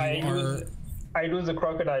 And I lose the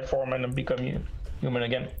crocodile form and become human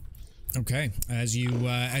again. Okay, as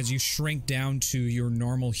you shrink down to your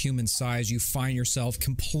normal human size, you find yourself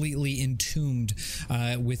completely entombed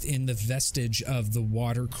within the vestige of the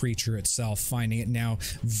water creature itself, finding it now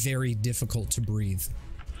very difficult to breathe.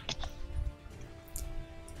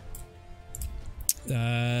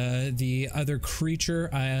 The other creature,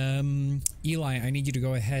 Eli, I need you to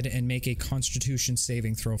go ahead and make a Constitution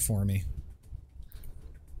saving throw for me.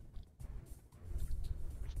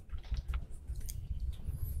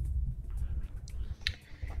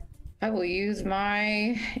 I will use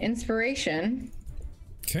my inspiration.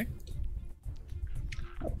 Okay.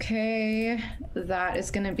 Okay, that is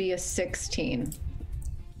going to be a 16.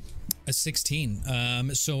 A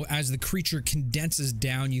 16. So as the creature condenses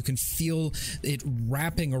down, you can feel it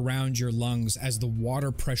wrapping around your lungs as the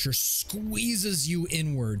water pressure squeezes you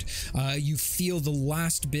inward. You feel the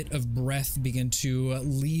last bit of breath begin to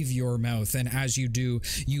leave your mouth, and as you do,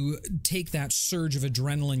 you take that surge of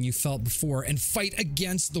adrenaline you felt before and fight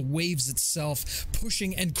against the waves itself,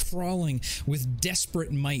 pushing and crawling with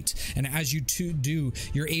desperate might. And as you two do,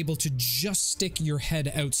 you're able to just stick your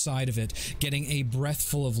head outside of it, getting a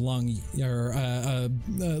breathful of lung or a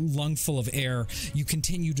lung full of air, you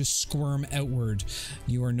continue to squirm outward.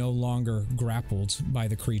 You are no longer grappled by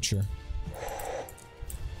the creature.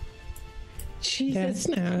 Jesus.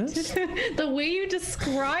 The way you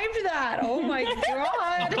described that. Oh my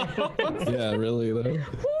god. Yeah, really though.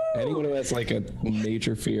 Anyone who has like a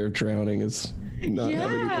major fear of drowning is not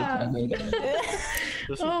having a good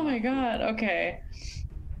time. Oh my god. Okay.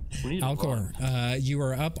 Alcor, you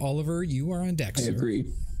are up. Oliver, you are on deck. I sir. agree.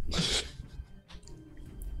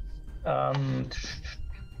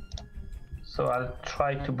 So I'll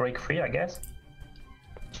try to break free, I guess.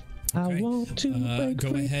 I want to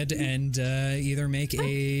go ahead and either make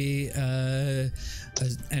an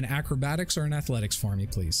acrobatics or an athletics for me,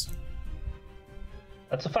 please.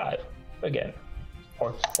 That's a 5 again,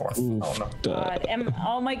 or 4. Oof, oh no. God,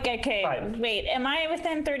 oh my. Okay, 5. wait. Am I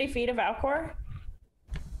within 30 feet of Alcor?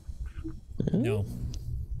 No.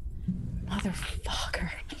 Motherfucker.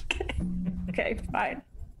 Okay, fine.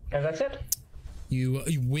 And that's it. You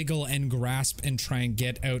wiggle and grasp and try and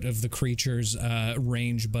get out of the creature's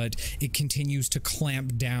range, but it continues to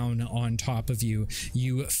clamp down on top of you.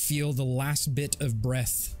 You feel the last bit of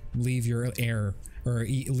breath leave your air, or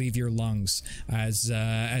leave your lungs, as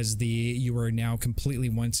you are now completely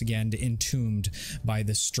once again entombed by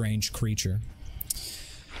this strange creature.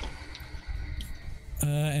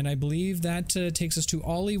 And I believe that takes us to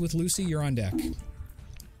Ollie with Lucy. You're on deck.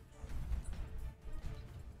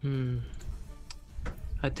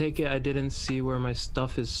 I take it I didn't see where my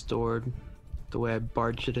stuff is stored, the way I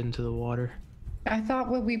barged it into the water. I thought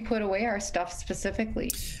when we put away our stuff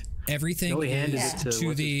specifically. Everything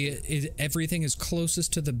everything is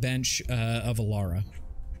closest to the bench of Alara.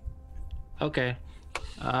 Okay.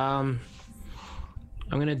 I'm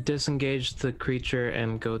gonna disengage the creature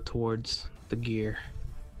and go towards the gear.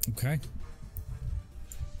 Okay.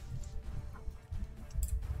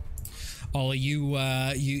 Ollie,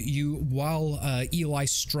 you while Eli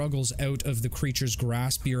struggles out of the creature's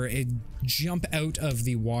grasp, you're jump out of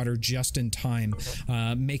the water just in time,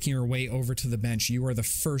 making your way over to the bench. You are the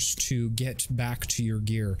first to get back to your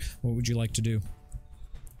gear. What would you like to do?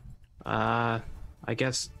 I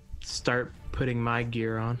guess start putting my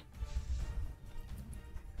gear on.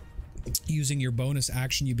 Using your bonus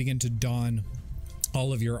action, you begin to don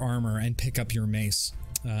all of your armor and pick up your mace.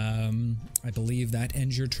 I believe that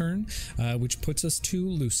ends your turn, which puts us to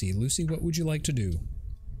Lucy. Lucy, what would you like to do?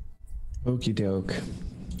 Okie doke.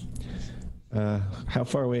 How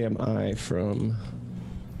far away am I from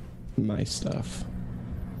my stuff?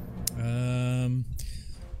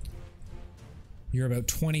 You're about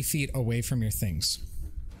 20 feet away from your things.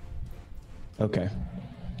 Okay.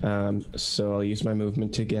 So I'll use my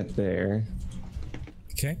movement to get there.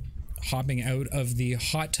 Okay. Hopping out of the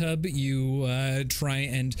hot tub, you try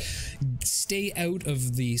and stay out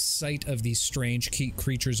of the sight of these strange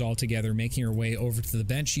creatures altogether, making your way over to the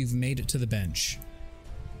bench. You've made it to the bench.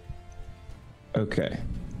 Okay.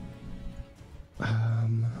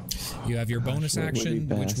 You have your bonus action,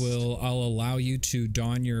 which I'll allow you to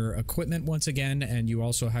don your equipment once again, and you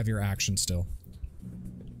also have your action still.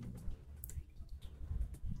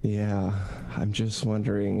 Yeah, I'm just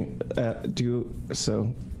wondering,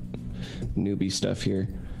 newbie stuff here.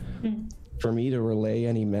 For me to relay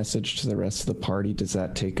any message to the rest of the party, does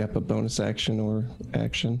that take up a bonus action or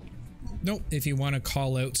action? Nope. If you want to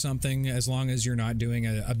call out something, as long as you're not doing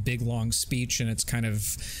a big long speech and it's kind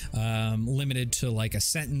of limited to like a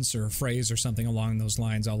sentence or a phrase or something along those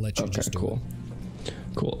lines, I'll let you just do it.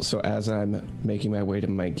 Cool. So as I'm making my way to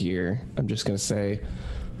my gear, I'm just going to say,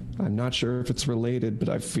 I'm not sure if it's related, but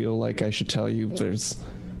I feel like I should tell you there's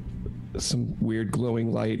some weird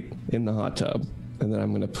glowing light in the hot tub, and then I'm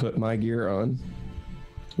going to put my gear on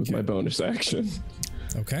with my bonus action.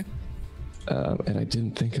 Okay. And I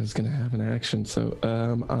didn't think I was going to have an action, so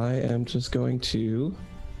I am just going to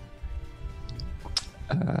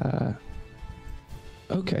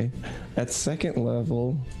okay, at second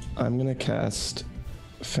level I'm going to cast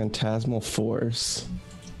Phantasmal Force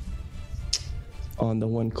on the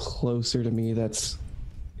one closer to me that's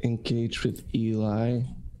engaged with Eli,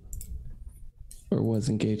 or was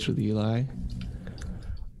engaged with Eli.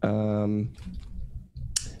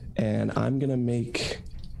 And I'm gonna make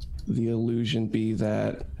the illusion be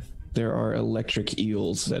that there are electric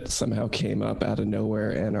eels that somehow came up out of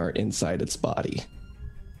nowhere and are inside its body.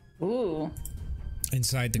 Ooh.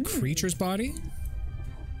 Inside the creature's body?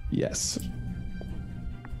 Yes.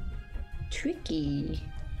 Tricky.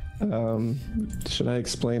 Should I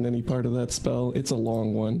explain any part of that spell? It's a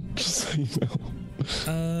long one, just so you know.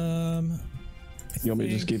 You want me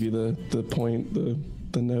to just give you the point,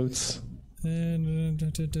 the notes?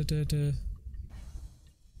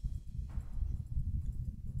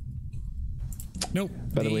 Nope.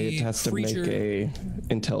 By the way, it has to make a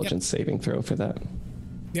intelligence saving throw for that.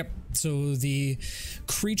 Yep. So the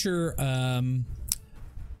creature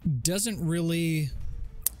doesn't really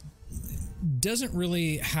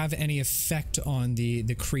have any effect on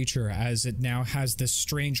the creature, as it now has this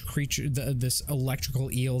strange creature, this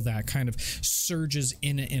electrical eel that kind of surges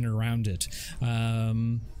in and around it.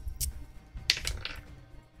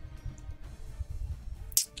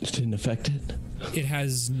 It didn't affect it. It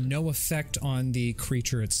has no effect on the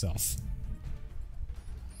creature itself.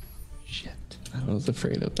 Shit. I was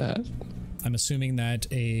afraid of that. I'm assuming that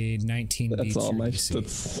a 19 That's beats all your my... DC.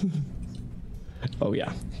 That's... Oh,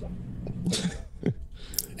 yeah.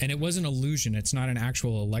 And it was an illusion. It's not an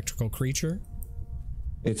actual electrical creature.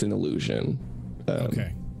 It's an illusion.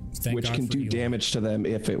 Okay. Thank which God can for do Eli. damage to them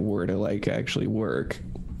if it were to like actually work.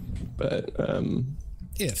 But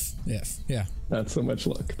if yeah. Not so much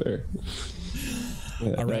luck there.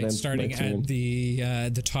 Yeah, all right, starting at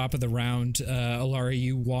the top of the round, Alara,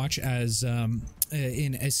 you watch as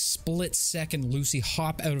in a split second, Lucy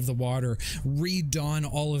hop out of the water, re-don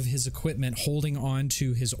all of his equipment, holding on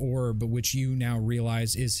to his orb, which you now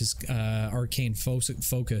realize is his arcane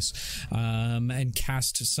focus, and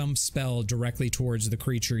cast some spell directly towards the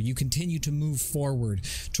creature. You continue to move forward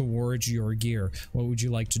towards your gear. What would you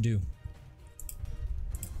like to do?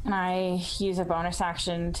 And I use a bonus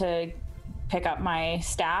action to pick up my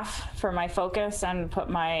staff for my focus and put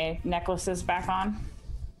my necklaces back on.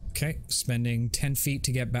 Okay, spending 10 feet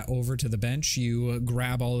to get back over to the bench. You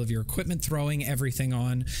grab all of your equipment, throwing everything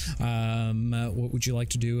on. What would you like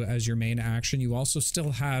to do as your main action? You also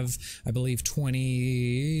still have, I believe,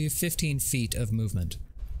 15 feet of movement.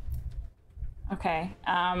 Okay,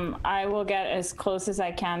 I will get as close as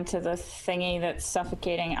I can to the thingy that's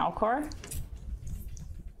suffocating Alcor.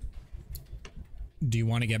 Do you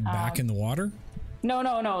want to get back in the water?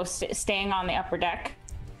 No, staying on the upper deck.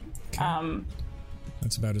 Okay.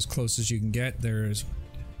 That's about as close as you can get. There's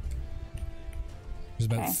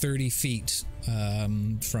about 30 feet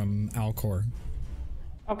from Alcor.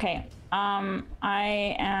 Okay.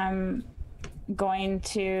 I am going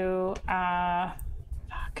to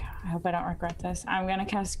fuck, I hope I don't regret this. I'm gonna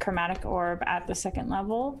cast Chromatic Orb at the second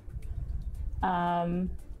level.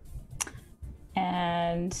 And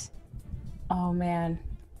oh man,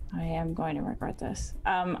 I am going to regret this.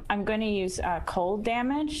 I'm going to use cold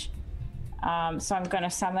damage. So I'm going to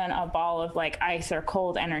summon a ball of like ice or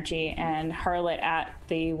cold energy and hurl it at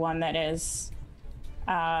the one that is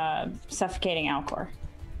suffocating Alcor.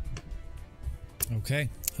 Okay.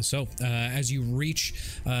 So as you reach,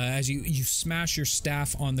 as you smash your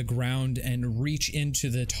staff on the ground and reach into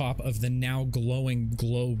the top of the now glowing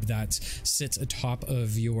globe that sits atop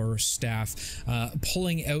of your staff,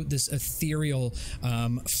 pulling out this ethereal,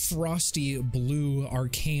 frosty blue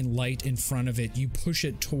arcane light in front of it, you push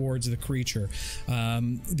it towards the creature.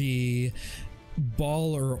 The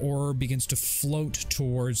ball or orb begins to float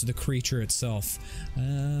towards the creature itself.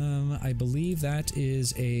 I believe that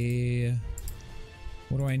is a...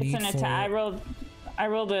 What do I need it's an attack. I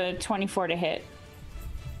rolled a 24 to hit.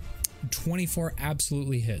 24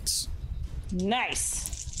 absolutely hits.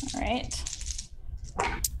 Nice. All right.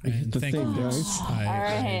 And thank you, guys.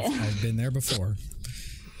 I've been there before.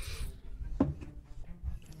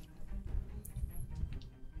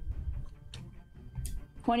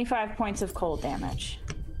 $25 points of cold damage.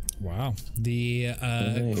 Wow. The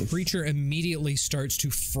creature immediately starts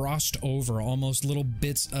to frost over, almost little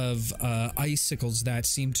bits of icicles that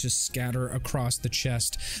seem to scatter across the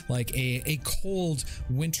chest like a cold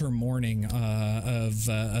winter morning of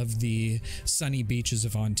the sunny beaches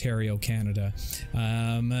of Ontario, Canada.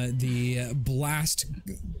 The blast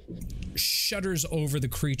shudders over the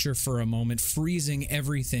creature for a moment, freezing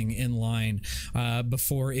everything in line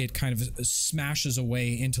before it kind of smashes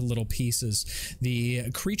away into little pieces.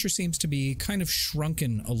 The creature seems to be kind of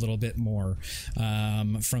shrunken a little bit more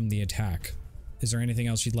from the attack. Is there anything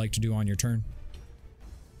else you'd like to do on your turn?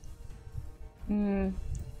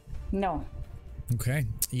 No. Okay,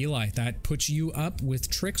 Eli, that puts you up with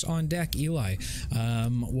tricks on deck. Eli,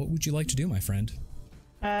 what would you like to do, my friend?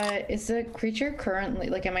 Is the creature currently,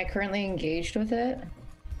 like, am I currently engaged with it?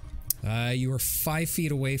 You are 5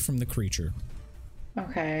 feet away from the creature.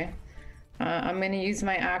 Okay. I'm going to use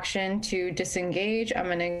my action to disengage. I'm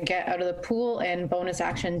going to get out of the pool and bonus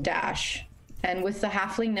action dash. And with the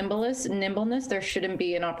halfling nimbleness, there shouldn't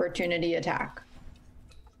be an opportunity attack.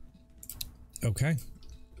 Okay.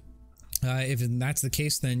 If that's the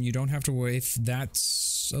case, then you don't have to worry. If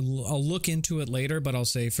that's I'll look into it later, but I'll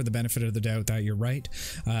say for the benefit of the doubt that you're right.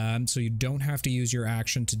 So you don't have to use your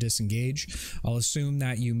action to disengage. I'll assume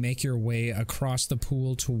that you make your way across the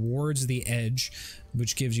pool towards the edge,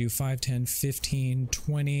 which gives you 5, 10, 15,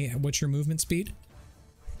 20. What's your movement speed?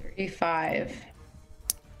 35.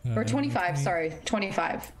 Or 25, sorry.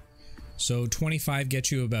 25. So 25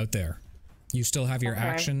 gets you about there. You still have your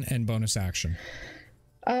action and bonus action.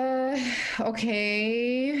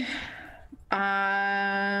 Okay.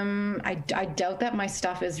 I doubt that my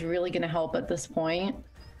stuff is really going to help at this point.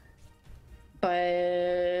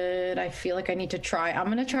 But I feel like I need to try. I'm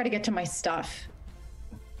going to try to get to my stuff.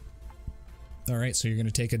 All right, so you're going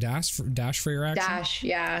to take a dash for your action? Dash,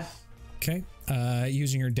 yeah. Okay.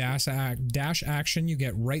 Using your dash action, you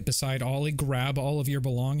get right beside Ollie, grab all of your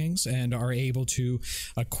belongings, and are able to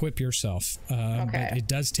equip yourself. But it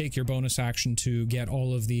does take your bonus action to get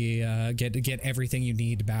all of the get everything you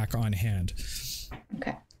need back on hand.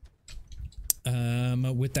 Okay.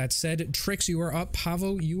 With that said, Trix, you are up.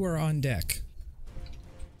 Pavo, you are on deck.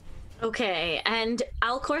 Okay, and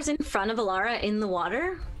Alcor's in front of Alara in the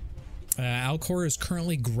water. Alcor is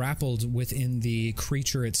currently grappled within the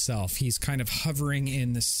creature itself. He's kind of hovering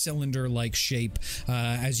in the cylinder-like shape.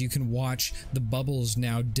 As you can watch, the bubbles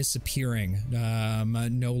now disappearing,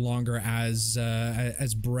 no longer as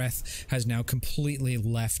breath has now completely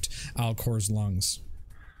left Alcor's lungs.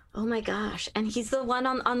 Oh my gosh! And he's the one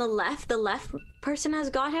on the left. The left person has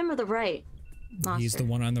got him, or the right? Monster. He's the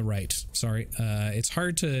one on the right. Sorry. It's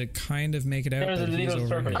hard to kind of make it out. There's a little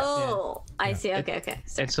serpent. Oh, yeah. I see. Okay.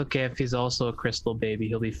 Sorry. It's okay if he's also a crystal baby.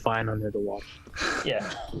 He'll be fine under the water. Yeah.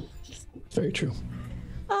 Very true.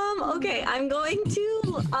 Okay, I'm going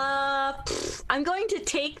to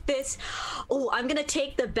take this. Oh, I'm gonna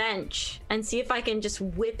take the bench and see if I can just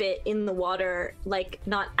whip it in the water, like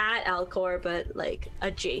not at Alcor, but like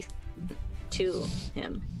adjacent to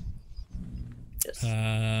him.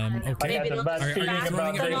 Okay. Are you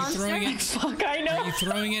throwing it? Fuck, I know. Are you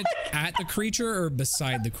throwing it at the creature or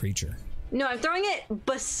beside the creature? No, I'm throwing it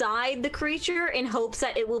beside the creature in hopes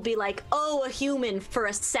that it will be like, oh, a human for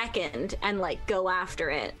a second and like go after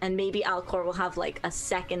it. And maybe Alcor will have like a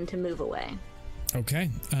second to move away. Okay.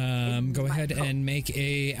 Go ahead and make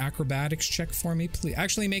a acrobatics check for me, please.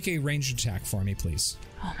 Actually, make a ranged attack for me, please.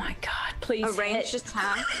 Oh my god, please. A ranged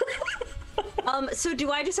attack? So do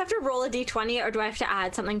I just have to roll a d20 or do I have to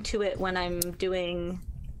add something to it when I'm doing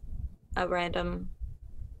a random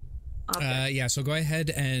object? Yeah, so go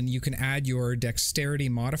ahead and you can add your dexterity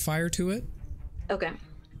modifier to it. Okay.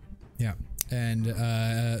 Yeah. And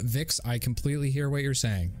Vix, I completely hear what you're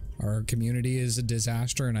saying. Our community is a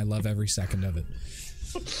disaster and I love every second of it.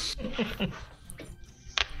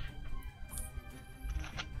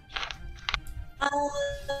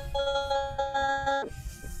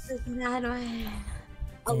 How do I...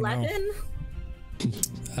 Oh, 11?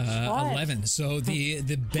 No. 11. So the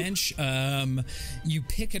bench, you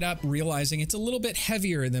pick it up realizing it's a little bit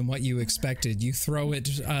heavier than what you expected. You throw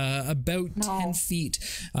it about 10 feet,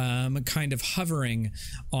 kind of hovering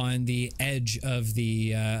on the edge of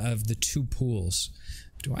the two pools.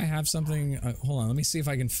 Do I have something? Hold on, let me see if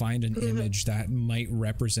I can find an image that might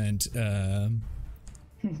represent a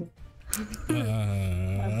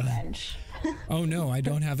bench. Oh no, I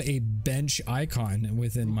don't have a bench icon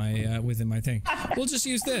within my thing. We'll just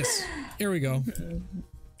use this. Here we go.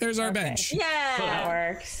 There's our bench. Yeah, that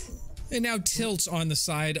works. It now tilts on the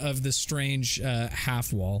side of the strange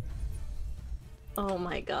half wall. Oh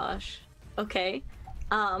my gosh. Okay.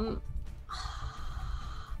 What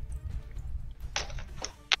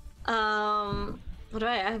do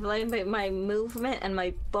I have? Like my movement and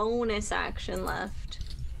my bonus action left.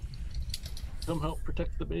 Come help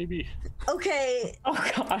protect the baby. Okay.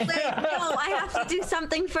 Oh god. Wait, no, I have to do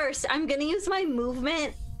something first. I'm gonna use my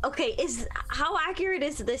movement. Okay, how accurate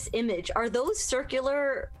is this image? Are those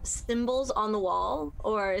circular symbols on the wall,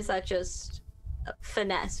 or is that just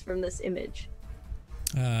finesse from this image?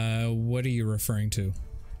 What are you referring to?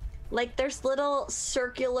 Like there's little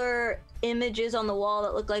circular images on the wall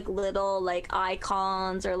that look like little like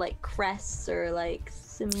icons or like crests or like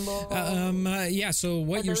symbols. Yeah, so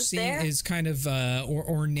what you're seeing there? is kind of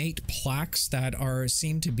ornate plaques that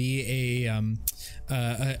seem to be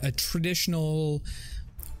a traditional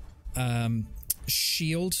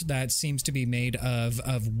shield that seems to be made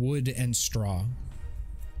of wood and straw.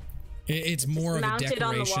 It's more of a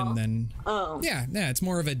decoration than... Oh. Yeah, it's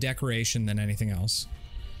more of a decoration than anything else.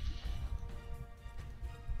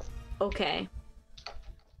 Okay.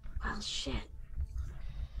 Well, shit.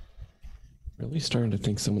 Really starting to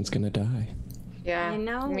think someone's gonna die. Yeah, I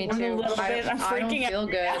know. me I'm too. a little bit. I'm freaking I don't feel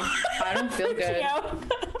good. I don't feel good.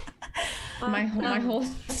 My whole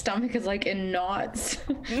stomach is like in knots.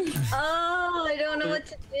 Oh, I don't know what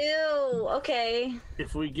to do. Okay.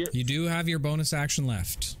 If we get... You do have your bonus action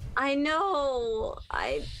left. I know.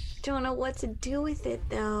 I don't know what to do with it,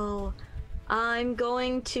 though. I'm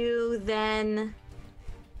going to then...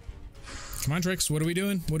 Come on, Trix. What are we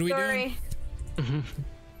doing? What are we doing?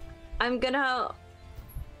 I'm gonna...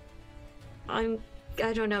 I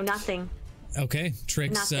don't know, nothing. Okay,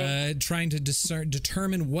 Trix trying to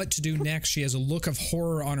determine what to do next. She has a look of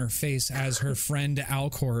horror on her face as her friend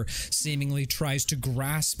Alcor seemingly tries to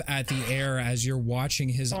grasp at the air as you're watching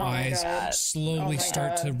his eyes slowly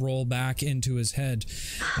start to roll back into his head.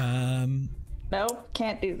 Nope,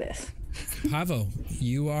 can't do this. Pavo,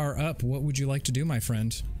 you are up. What would you like to do, my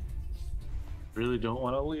friend? Really don't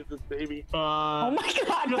want to leave this baby. Oh my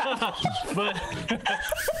god! But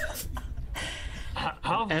how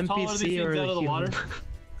tall are these NPC things or out of the water?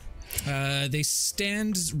 They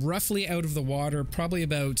stand roughly out of the water, probably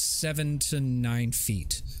about 7 to 9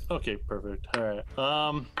 feet. Okay, perfect. All right.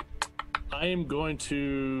 I am going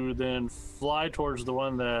to then fly towards the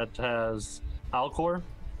one that has Alcor.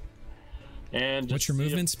 And just what's your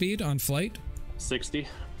movement speed on flight? 60.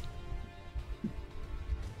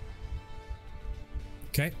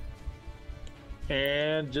 Okay.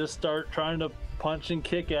 And just start trying to punch and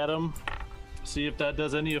kick at him. See if that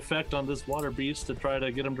does any effect on this water beast to try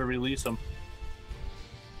to get him to release him.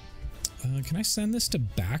 Can I send this to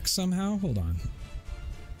back somehow? Hold on.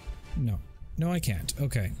 No, I can't.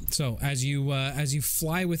 Okay, so as you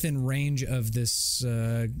fly within range of this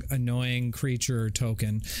annoying creature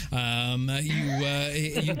token,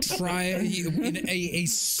 you try in a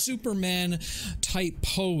Superman type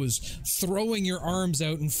pose, throwing your arms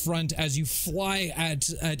out in front as you fly at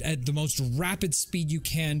the most rapid speed you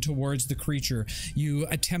can towards the creature. You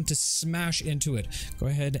attempt to smash into it. Go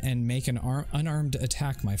ahead and make an unarmed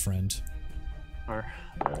attack, my friend. All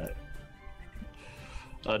right.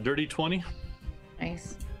 Dirty 20.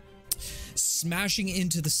 Nice. Smashing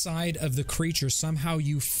into the side of the creature, somehow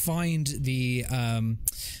you find the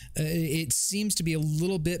it seems to be a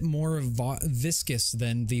little bit more viscous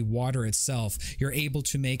than the water itself. You're able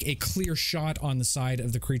to make a clear shot on the side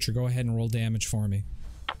of the creature. Go ahead and roll damage for me.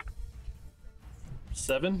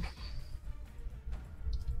 7.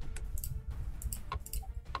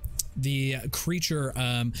 The creature,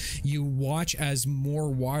 you watch as more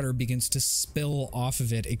water begins to spill off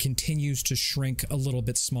of it. It continues to shrink a little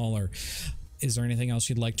bit smaller. Is there anything else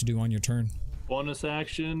you'd like to do on your turn? Bonus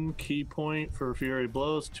action, key point for Fury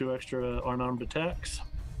Blows, 2 extra unarmed attacks.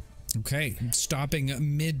 Okay, stopping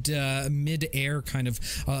mid-air, kind of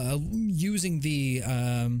using the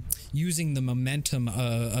momentum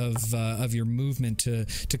of your movement to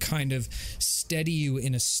kind of steady you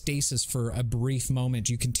in a stasis for a brief moment.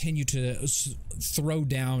 You continue to throw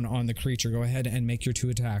down on the creature. Go ahead and make your 2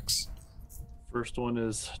 attacks. First one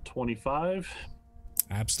is 25.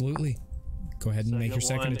 Absolutely. Go ahead and make your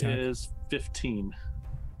second attack. Second one is 15.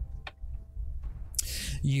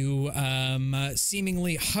 You,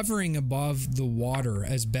 seemingly hovering above the water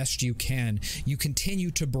as best you can, you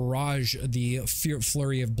continue to barrage the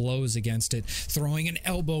flurry of blows against it, throwing an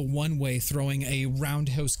elbow one way, throwing a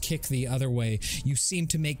roundhouse kick the other way. You seem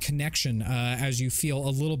to make connection as you feel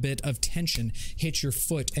a little bit of tension hit your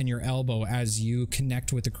foot and your elbow as you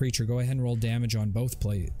connect with the creature. Go ahead and roll damage on both,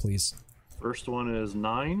 please. First one is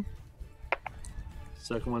 9.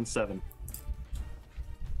 Second one, 7.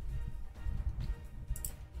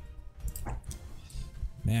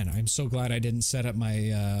 Man, I'm so glad I didn't set up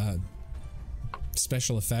my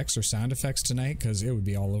special effects or sound effects tonight, because it would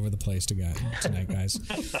be all over the place tonight, guys.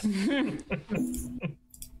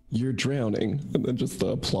 You're drowning, and then just the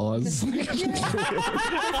applause.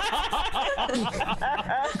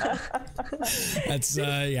 That's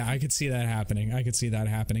yeah, I could see that happening.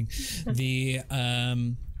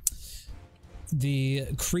 The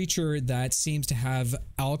creature that seems to have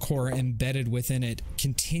Alcor embedded within it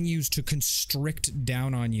continues to constrict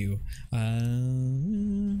down on you.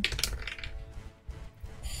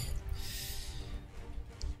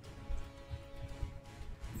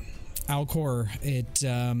 Alcor, it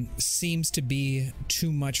seems to be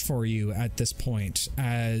too much for you at this point,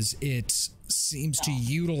 as it seems to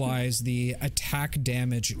utilize the attack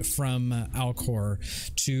damage from Alcor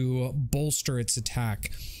to bolster its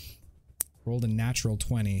attack. Rolled a natural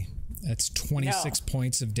 20. That's 26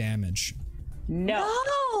 points of damage. No.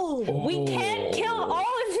 We can't kill all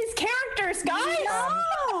of his characters, guys.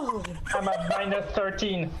 No. I'm at minus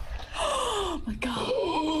 13. Oh my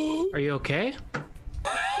god. Are you okay?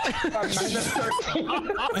 I'm minus 13.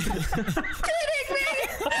 Kidding me?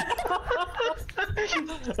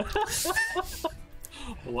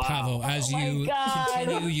 Wow. Pavo, as you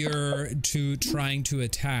continue trying to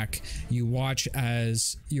attack, you watch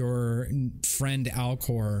as your friend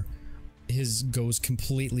Alcor goes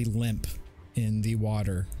completely limp in the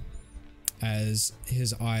water as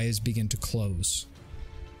his eyes begin to close.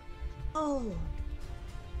 Oh.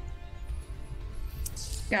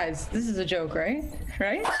 Guys, this is a joke, right?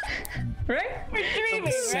 Right? Right? We're dreaming,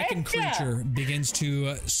 The second right? creature begins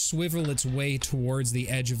to swivel its way towards the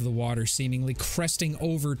edge of the water, seemingly cresting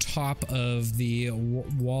over top of the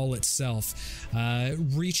wall itself,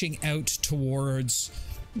 reaching out towards,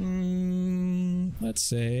 let's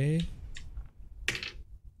say,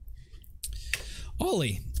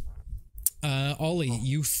 Ollie. Ollie,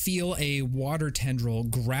 you feel a water tendril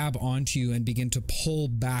grab onto you and begin to pull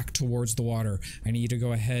back towards the water. I need you to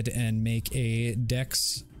go ahead and make a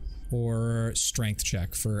dex or strength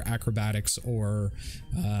check for acrobatics or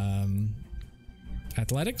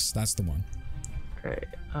athletics. That's the one. Okay.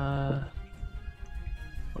 I'll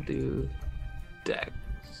do dex.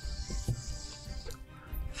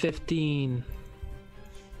 15.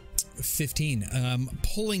 15.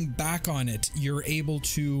 Pulling back on it, you're able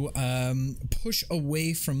to push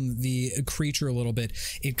away from the creature a little bit.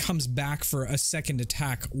 It comes back for a second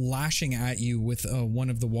attack, lashing at you with one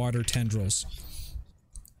of the water tendrils.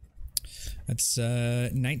 That's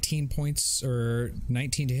 19 points, or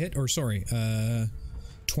 19 to hit, or sorry,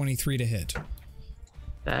 23 to hit.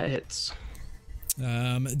 That hits.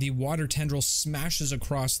 The water tendril smashes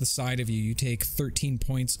across the side of you. You take 13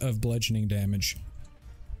 points of bludgeoning damage.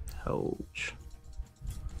 Ouch.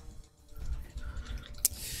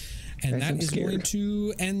 And Guys, that I'm is scared. going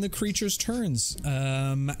to end the creature's turns.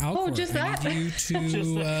 Alcor, just that? I need you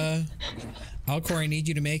to Alcor, I need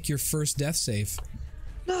you to make your first death save.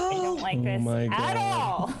 I don't like this my at God.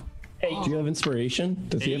 all. Do you have inspiration?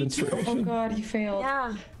 Does he have Oh inspiration? god, he failed.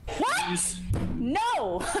 Yeah. What?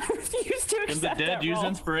 No, I refuse to Can the accept dead that use roll.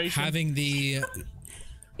 inspiration? Having the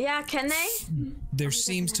Yeah, can they? there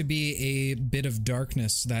seems to be a bit of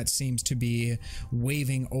darkness that seems to be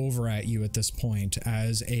waving over at you at this point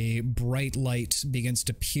as a bright light begins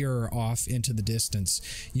to peer off into the distance.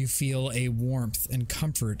 You feel a warmth and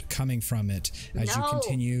comfort coming from it as you No.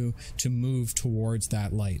 continue to move towards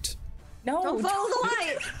that light. No, Don't follow the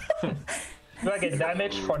light. Do I get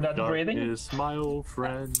damage for not Dark breathing? is my old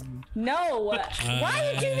friend. no.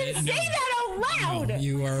 Why did you even say that out loud? No,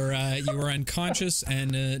 you are unconscious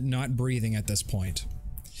and not breathing at this point.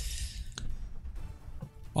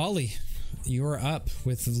 Ollie, you are up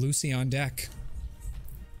with Lucy on deck.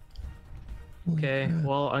 Okay,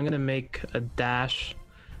 well, I'm gonna make a dash,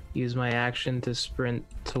 use my action to sprint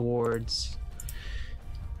towards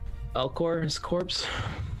Alcor's corpse.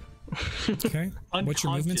 Okay. What's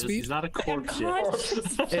your movement Unconscious, speed? He's not a corpse yet.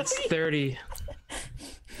 Unconscious. It's 30.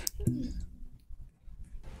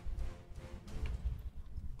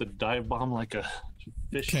 The dive bomb like a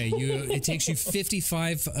fish. Okay, it takes you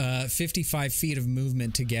 55 feet of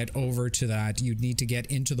movement to get over to that. You'd need to get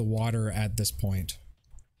into the water at this point.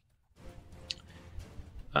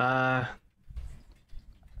 I'm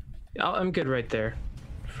good right there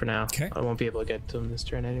for now. Okay. I won't be able to get to him this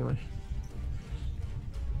turn anyway.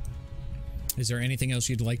 Is there anything else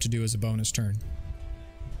you'd like to do as a bonus turn?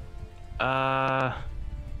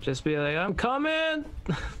 Just be like, I'm coming!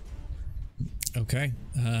 Okay.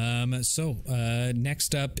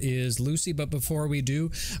 Next up is Lucy, but before we do,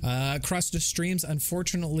 across the streams,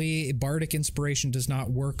 unfortunately, bardic inspiration does not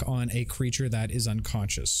work on a creature that is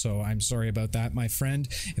unconscious. So I'm sorry about that, my friend.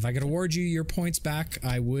 If I could award you your points back,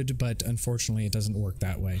 I would, but unfortunately, it doesn't work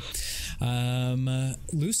that way.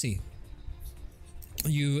 Lucy,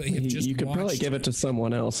 you have just You could probably watched- give it to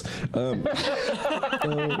someone else.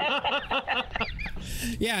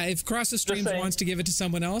 Yeah, if Cross the Streams saying. wants to give it to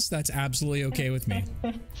someone else, that's absolutely okay with me.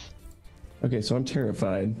 Okay, so I'm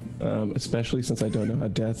terrified, especially since I don't know how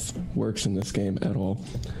death works in this game at all.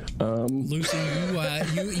 Lucy,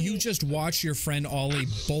 you just watch your friend Ollie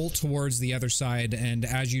bolt towards the other side, and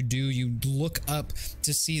as you do, you look up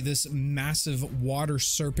to see this massive water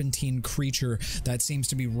serpentine creature that seems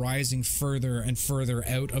to be rising further and further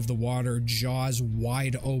out of the water, jaws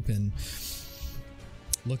wide open,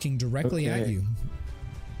 looking directly at Okay. you.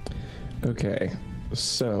 Okay,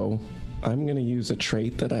 so I'm gonna use a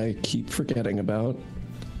trait that I keep forgetting about,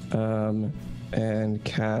 and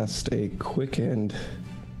cast a quickened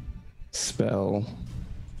spell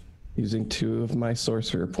using 2 of my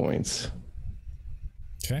sorcerer points.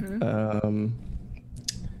 Okay.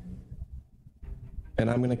 And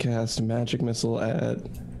I'm gonna cast magic missile at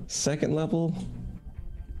 2nd level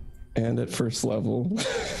and at 1st level,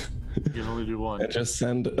 You can only do one. and just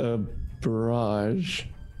send a barrage.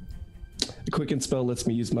 Quicken spell lets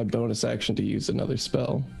me use my bonus action to use another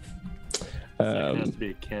spell. It has to be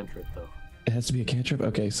a cantrip, though. It has to be a cantrip?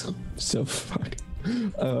 Okay, so fuck.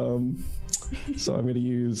 So I'm gonna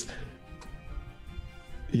use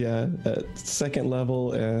at second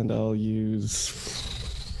level, and I'll use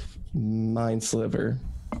Mind Sliver.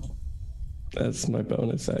 That's my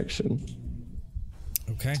bonus action.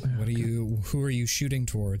 Okay. Who are you shooting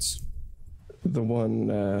towards? The one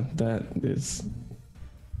that is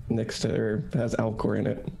next to, or has Alcor in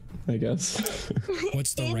it, I guess.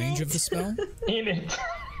 What's the range of the spell? In it.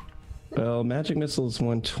 Well, magic missile is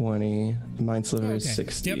 120. Mind Sliver is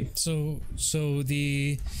 60. Yep. So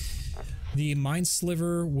the Mind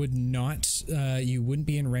Sliver would not, you wouldn't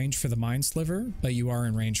be in range for the Mind Sliver, but you are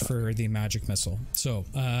in range for the magic missile. So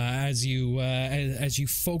as you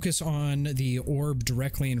focus on the orb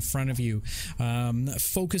directly in front of you,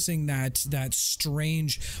 focusing that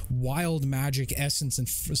strange wild magic essence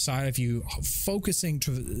inside of you,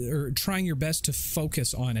 trying your best to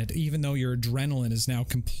focus on it, even though your adrenaline is now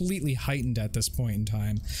completely heightened at this point in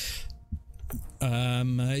time.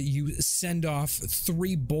 You send off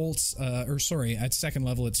 3 bolts, at second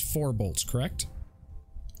level it's 4 bolts, correct?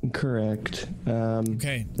 Correct.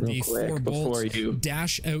 Okay, the 4 bolts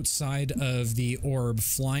dash outside of the orb,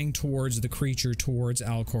 flying towards the creature, towards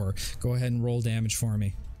Alcor. Go ahead and roll damage for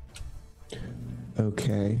me.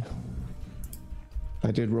 Okay.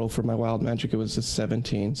 I did roll for my wild magic. It was a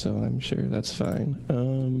 17, so I'm sure that's fine.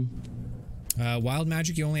 Wild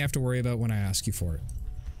magic you only have to worry about when I ask you for it.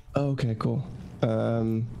 Okay, cool.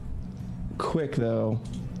 Quick though.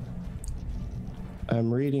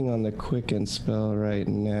 I'm reading on the quicken spell right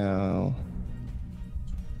now.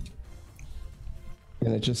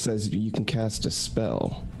 And it just says you can cast a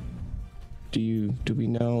spell. Do we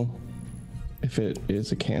know if it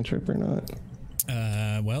is a cantrip or not?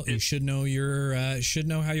 Well, you should know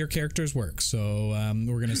how your characters work. So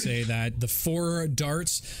we're gonna say that the 4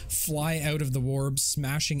 darts fly out of the orb,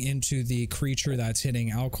 smashing into the creature that's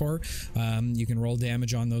hitting Alcor. You can roll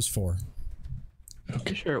damage on those 4.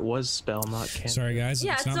 Okay. Sure, it was spell, not cantrip. Sorry, guys.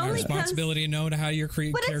 Yeah, it's not my responsibility to know how your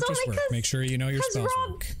characters work. Make sure you know your spells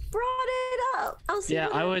Rob work. brought it up.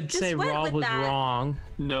 I would say Rob was wrong.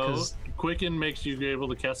 No, Quicken makes you able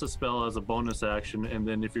to cast a spell as a bonus action, and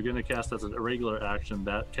then if you're going to cast as a regular action,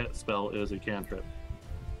 that spell is a cantrip.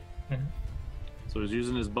 Mm-hmm. So he's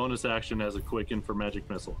using his bonus action as a Quicken for magic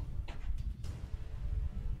missile.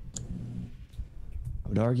 I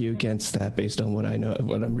would argue against that based on what I know,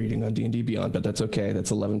 what I'm reading on D&D Beyond, but that's okay.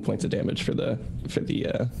 That's 11 points of damage for the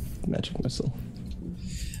magic missile.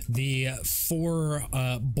 The 4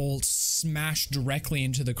 bolts smash directly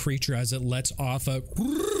into the creature as it lets off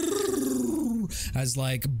as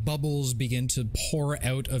like bubbles begin to pour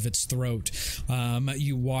out of its throat.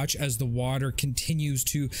 You watch as the water continues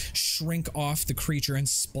to shrink off the creature and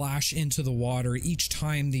splash into the water each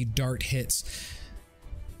time the dart hits,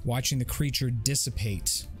 watching the creature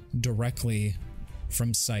dissipate directly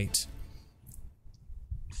from sight.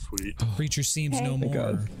 Sweet. Creature seems no more.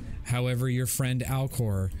 God. However, your friend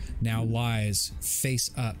Alcor now lies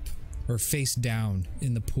face up or face down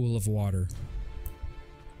in the pool of water.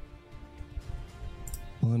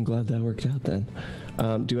 Well, I'm glad that worked out then.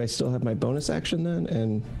 Do I still have my bonus action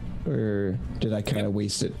then, or did I kind of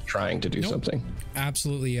waste it trying to do something?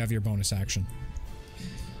 Absolutely, you have your bonus action.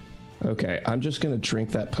 Okay, I'm just gonna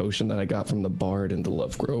drink that potion that I got from the bard in the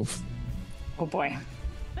Love Grove. Oh boy.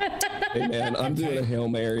 Hey man, I'm doing a Hail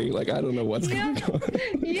Mary. Like, I don't know what's going on.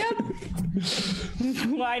 Yep.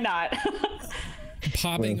 Why not?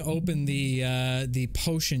 Popping open the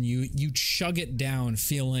potion, you chug it down,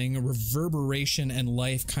 feeling a reverberation and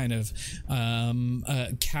life kind of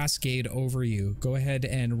cascade over you. Go ahead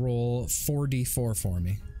and roll 4d4 for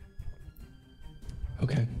me.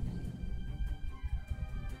 Okay.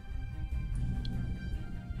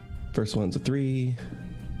 First one's a 3,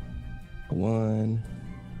 a 1,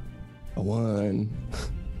 a 1,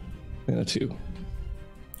 and a 2.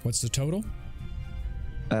 What's the total?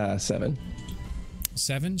 7.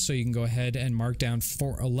 7, so you can go ahead and mark down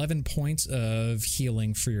 11 points of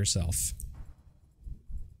healing for yourself.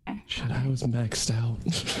 Shit, I was maxed out.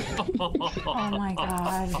 Oh my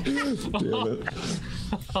god. Damn it.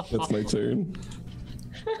 That's my turn.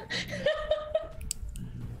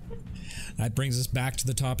 That brings us back to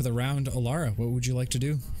the top of the round. Alara, what would you like to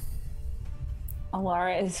do?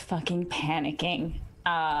 Alara is fucking panicking.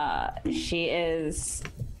 She is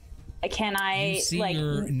Can I You see like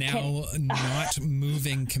your now not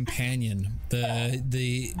moving companion,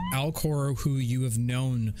 the Alcor who you have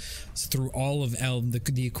known through all of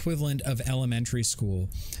the equivalent of elementary school,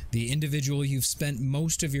 the individual you've spent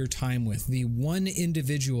most of your time with, the one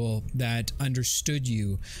individual that understood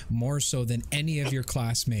you more so than any of your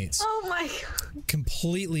classmates. Oh my god.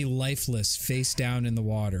 Completely lifeless, face down in the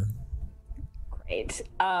water. Great.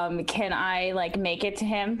 Can I like make it to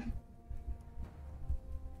him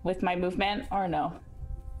with my movement or no?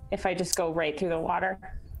 If I just go right through the water?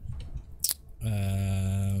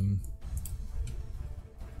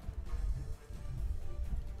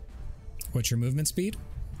 What's your movement speed?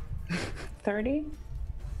 30?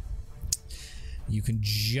 You can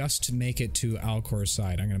just make it to Alcor's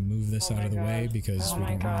side. I'm going to move this out of the way because we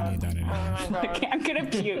don't really need that anymore. Okay, I'm gonna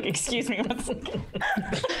puke. Excuse me one second.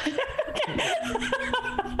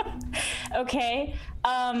 Okay.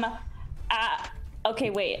 Okay,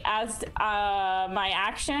 wait. As my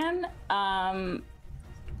action,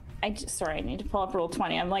 sorry, I need to pull up roll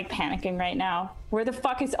 20. I'm like panicking right now. Where the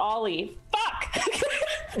fuck is Ollie? Fuck!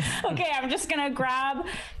 Okay, I'm just gonna grab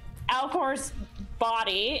Alcor's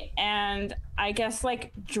body and I guess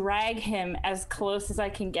like drag him as close as I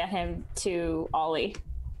can get him to Ollie.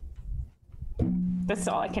 That's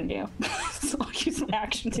all I can do. So I'll use my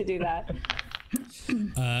action to do that.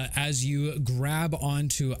 As you grab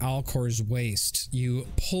onto Alcor's waist, you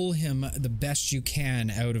pull him the best you can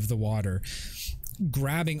out of the water,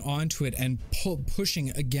 grabbing onto it and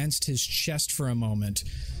pushing against his chest for a moment.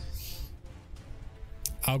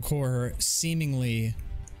 Alcor seemingly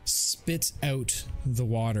spits out the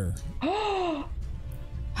water. Yay!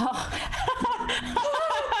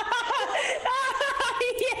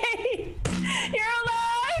 You're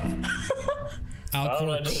alive!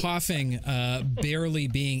 Alcor coughing, barely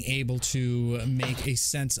being able to make a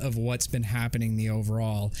sense of what's been happening the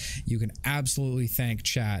overall. You can absolutely thank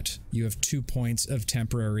chat. You have 2 points of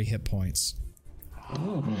temporary hit points.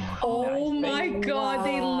 Oh my god,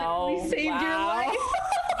 they literally saved your life.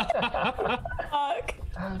 Fuck.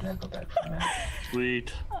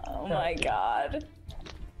 Sweet. Oh my god.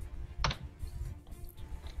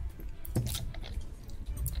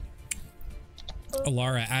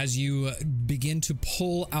 Alara, as you begin to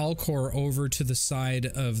pull Alcor over to the side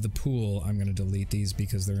of the pool, I'm going to delete these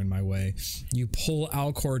because they're in my way. You pull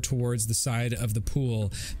Alcor towards the side of the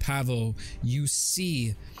pool. Pavo, you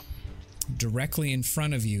see directly in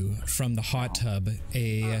front of you from the hot tub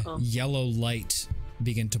a yellow light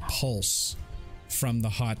begin to pulse from the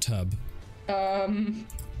hot tub.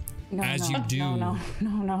 As you do,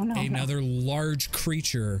 another large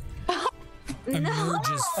creature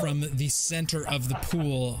emerges from the center of the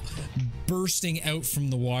pool, bursting out from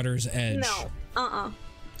the water's edge. No.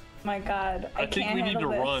 My god. I think we need to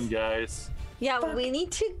run, guys. Yeah, we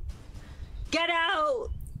need to get out.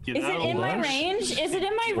 Get Is out it in my range? Is it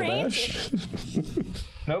in my range?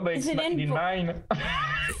 No, but it's in mine.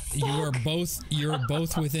 You're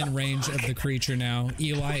both within range of the creature now.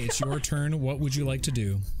 Eli, it's your turn. What would you like to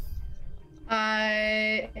do?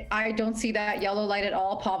 I don't see that yellow light at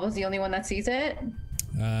all. Pablo's the only one that sees it.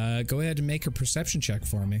 Go ahead and make a perception check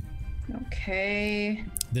for me. Okay.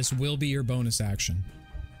 This will be your bonus action.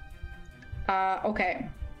 Okay.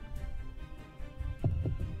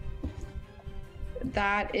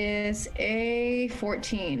 That is a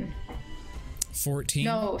 14. 14?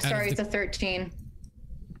 No, sorry, it's a 13.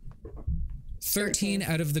 13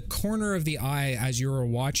 out of the corner of the eye as you're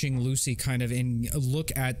watching Lucy kind of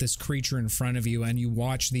look at this creature in front of you, and you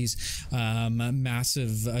watch these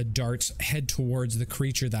massive darts head towards the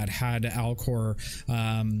creature that had Alcor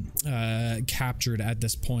captured at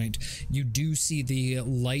this point. You do see the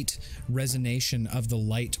light resonation of the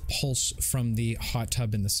light pulse from the hot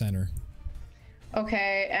tub in the center.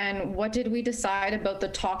 Okay, and what did we decide about the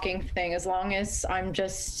talking thing? As long as I'm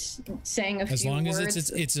just saying a few words. As long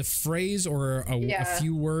as it's a phrase or a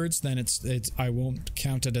few words, then it's I won't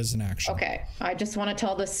count it as an action. Okay, I just want to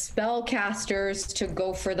tell the spellcasters to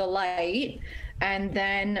go for the light, and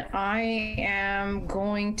then I am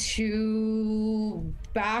going to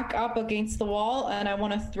back up against the wall, and I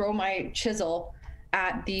want to throw my chisel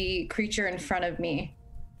at the creature in front of me.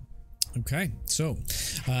 Okay, so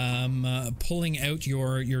pulling out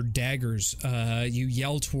your daggers, you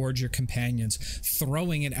yell towards your companions,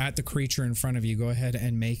 throwing it at the creature in front of you. Go ahead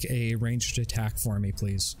and make a ranged attack for me,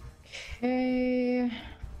 please. Okay.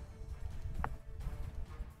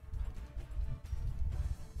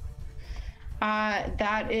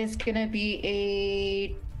 That is going to be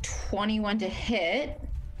a 21 to hit.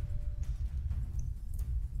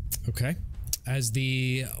 Okay. as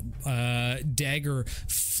the dagger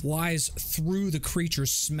flies through the creature,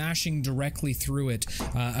 smashing directly through it,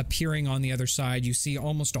 appearing on the other side. You see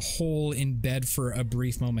almost a hole in bed for a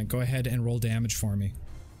brief moment. Go ahead and roll damage for me.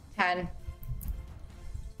 10.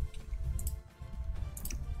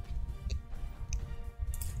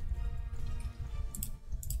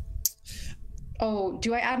 Oh,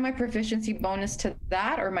 do I add my proficiency bonus to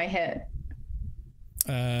that or my hit?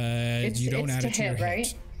 You don't add it to your hit,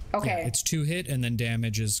 right? Okay. Yeah, it's 2 hit, and then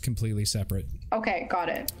damage is completely separate. Okay, got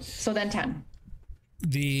it. So then 10.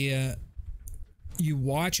 You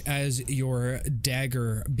watch as your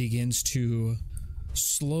dagger begins to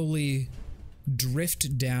slowly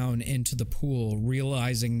drift down into the pool,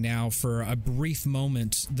 realizing now for a brief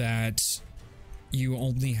moment that you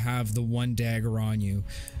only have the one dagger on you.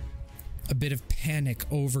 A bit of panic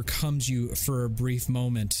overcomes you for a brief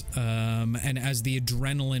moment, and as the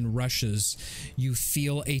adrenaline rushes, you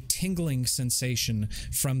feel a tingling sensation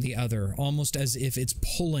from the other, almost as if it's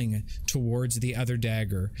pulling towards the other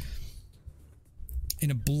dagger.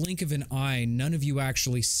 In a blink of an eye, none of you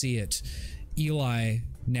actually see it. Eli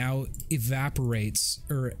now apparates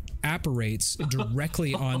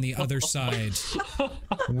directly on the other side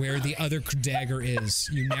where the other dagger is.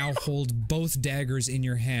 You now hold both daggers in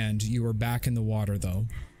your hand. You are back in the water, though.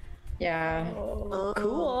 Yeah.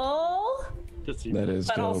 Cool. That is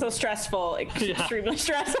But dope. also stressful, extremely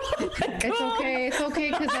stressful. It's okay. It's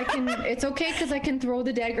okay because I can. It's okay because I can throw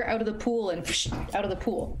the dagger out of the pool and out of the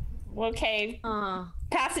pool. Okay.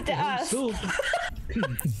 Pass it to us.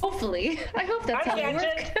 Hopefully. I hope that's how it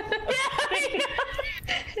works.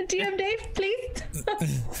 DM Dave, please.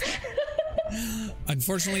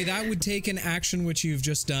 Unfortunately, that would take an action which you've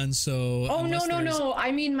just done, so... Oh, no.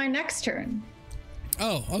 I mean my next turn.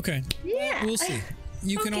 Oh, okay. Yeah. We'll see.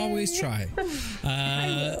 You can always try.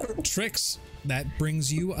 Trix, that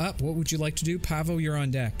brings you up. What would you like to do? Pavo, you're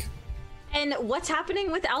on deck. And what's happening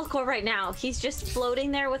with Alcor right now? He's just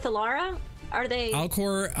floating there with Alara? Are they...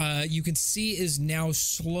 Alcor, you can see, is now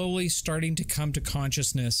slowly starting to come to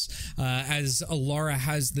consciousness as Alara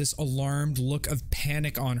has this alarmed look of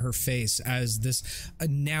panic on her face as this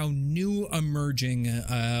now new emerging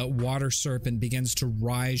water serpent begins to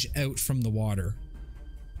rise out from the water.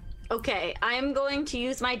 Okay, I'm going to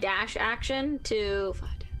use my dash action to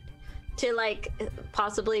like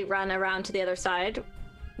possibly run around to the other side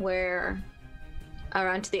where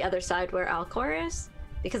Alcor is,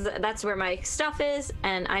 because that's where my stuff is,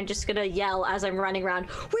 and I'm just gonna yell as I'm running around,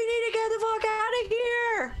 we need to get the fuck out of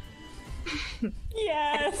here.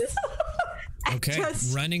 Yes. Okay,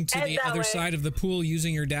 running to the other side of the pool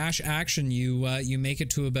using your dash action, you make it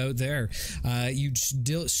to about there. You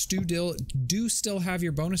do still have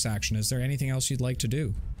your bonus action. Is there anything else you'd like to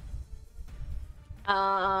do?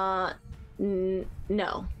 No.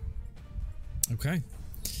 Okay.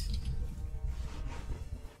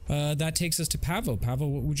 That takes us to Pavo. Pavo,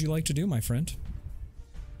 what would you like to do, my friend?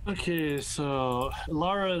 Okay, so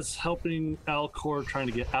Lara's helping Alcor trying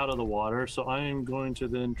to get out of the water, so I am going to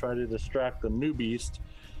then try to distract the new beast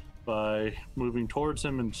by moving towards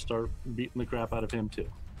him and start beating the crap out of him too.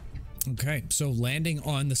 Okay, so landing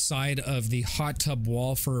on the side of the hot tub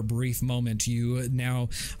wall for a brief moment, you now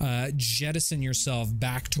jettison yourself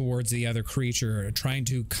back towards the other creature, trying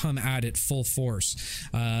to come at it full force.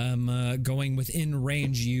 Going within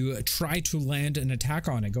range, you try to land an attack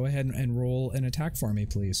on it. Go ahead and roll an attack for me,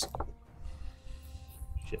 please.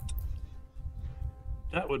 Shit.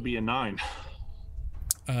 That would be a 9.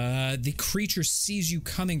 The creature sees you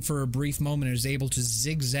coming for a brief moment and is able to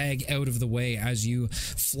zigzag out of the way as you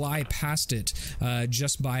fly past it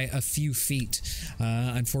just by a few feet.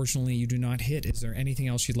 Unfortunately, you do not hit. Is there anything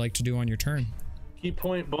else you'd like to do on your turn? Key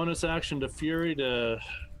point bonus action to Fury to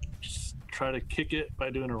just try to kick it by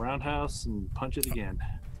doing a roundhouse and punch it again.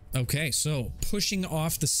 Okay, so pushing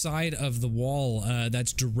off the side of the wall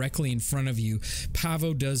that's directly in front of you,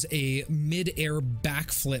 Pavo does a mid-air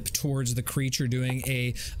backflip towards the creature, doing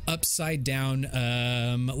a upside down,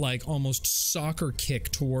 like almost soccer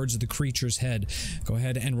kick towards the creature's head. Go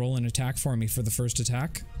ahead and roll an attack for me for the first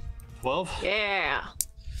attack. 12? Yeah.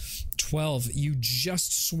 12. You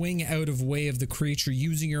just swing out of way of the creature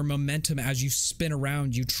using your momentum as you spin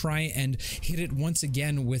around. You try and hit it once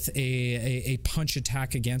again with a punch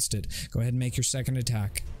attack against it. Go ahead and make your second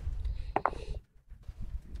attack.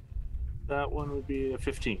 That one would be a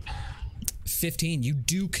 15. 15. You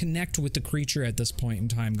do connect with the creature at this point in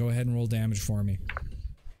time. Go ahead and roll damage for me.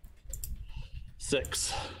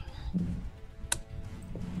 6.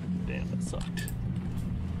 Damn, that sucked.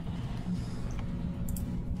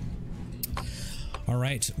 All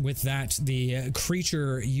right. With that, the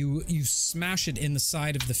creature, you smash it in the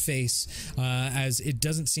side of the face as it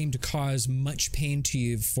doesn't seem to cause much pain to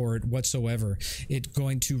you for it whatsoever. It's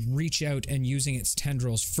going to reach out and using its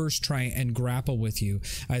tendrils first try and grapple with you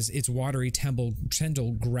as its watery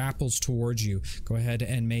tendril grapples towards you. Go ahead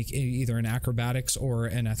and make either an acrobatics or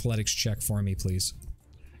an athletics check for me, please.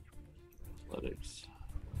 Athletics.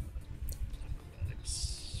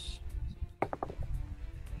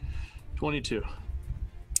 22.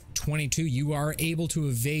 22. You are able to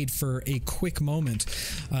evade for a quick moment.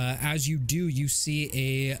 As you do, you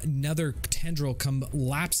see another tendril come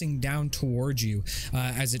lapsing down towards you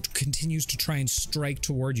as it continues to try and strike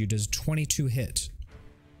toward you. Does 22 hit?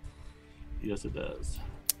 Yes, it does.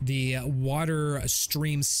 The water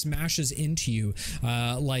stream smashes into you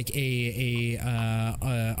like a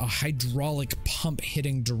hydraulic pump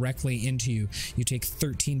hitting directly into you. You take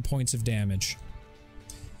 13 points of damage.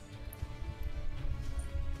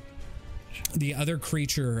 The other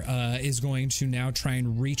creature is going to now try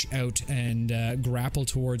and reach out and grapple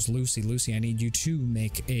towards Lucy. Lucy, I need you to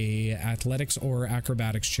make a athletics or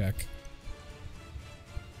acrobatics check.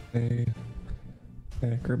 Hey,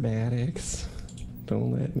 acrobatics.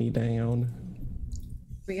 Don't let me down.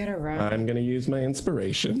 We gotta run. I'm gonna use my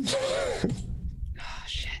inspiration. Oh,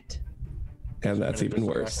 shit. And that's even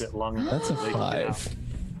worse. That's a 5.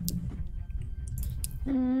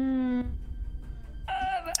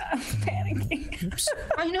 I'm panicking. Oops.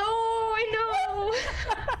 I know.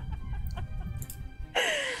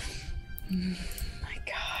 My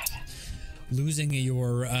God. Losing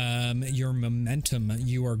your momentum,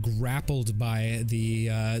 you are grappled by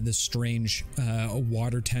the strange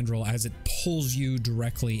water tendril as it pulls you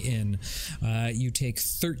directly in. You take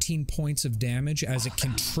 13 points of damage as it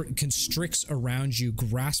constricts around you,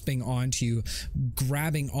 grasping onto you,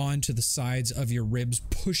 grabbing onto the sides of your ribs,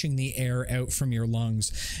 pushing the air out from your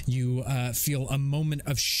lungs. You feel a moment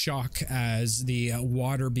of shock as the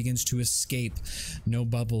water begins to escape. No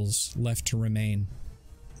bubbles left to remain.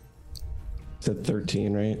 It's at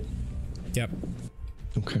 13, right? Yep.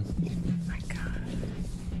 Okay. Oh my God.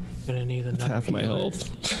 Gonna need That's another half my healer.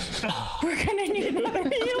 health. We're gonna need another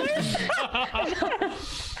healer.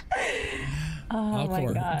 Oh my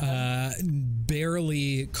God.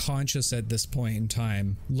 Barely conscious at this point in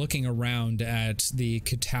time, looking around at the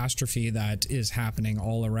catastrophe that is happening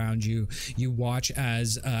all around you, you watch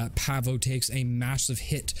as Pavo takes a massive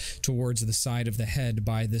hit towards the side of the head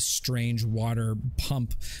by this strange water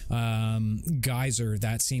pump geyser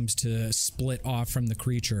that seems to split off from the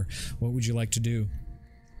creature. What would you like to do?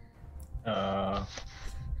 So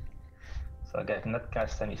I cannot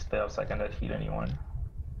cast any spells. I cannot heal anyone.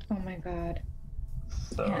 Oh my God.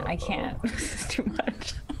 So Yeah, I can't. This is too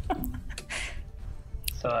much.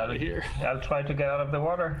 So I'll try to get out of the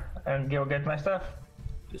water and go get my stuff.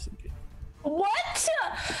 Disengage. What?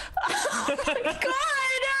 Oh my God!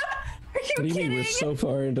 Are you What do you kidding? mean we're so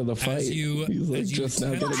far into the fight? He's like just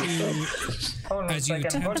now getting stuff. Hold on a As you second.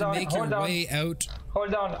 attempt Hold to on. make your Hold on. way out.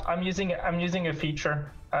 Hold on. I'm using a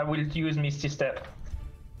feature. I will use Misty Step.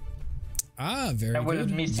 Very I will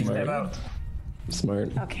good. Misty Step out.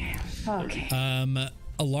 Smart. Okay. Okay.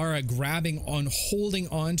 Alara holding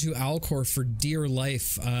on to Alcor for dear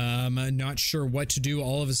life, not sure what to do.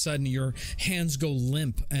 All of a sudden your hands go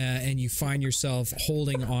limp and you find yourself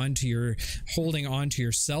holding on to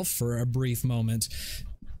yourself for a brief moment.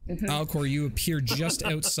 Alcor, you appear just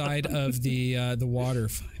outside of the water.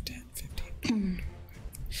 5, 10, 15.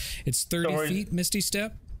 It's 30 feet, Misty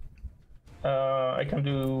Step. I can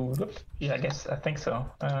do. Yeah, I think so.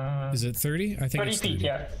 Is it 30? I think 30 it's 30. feet.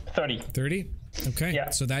 Yeah, 30. 30? Okay.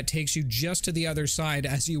 Yeah. So that takes you just to the other side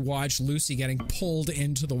as you watch Lucy getting pulled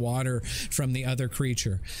into the water from the other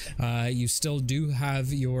creature. You still do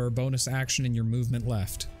have your bonus action and your movement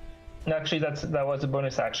left. Actually, that was a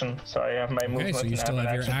bonus action. So I have my movement. Okay, so you and still an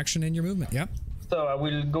have your action and your movement. Yep. So I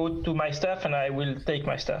will go to my stuff and I will take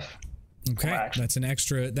my stuff. Okay, that's an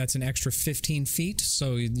extra 15 feet.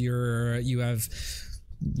 So you have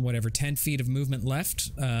whatever 10 feet of movement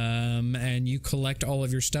left, and you collect all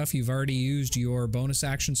of your stuff. You've already used your bonus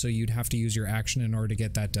action, so you'd have to use your action in order to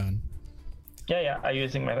get that done. Yeah. I'm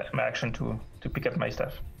using my action to pick up my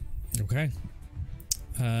stuff. Okay.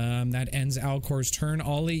 That ends Alcor's turn.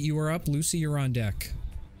 Ollie, you are up. Lucy, you're on deck.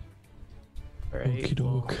 All right, Okie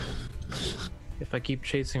doke. if I keep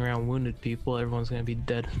chasing around wounded people, everyone's gonna be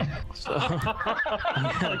dead. So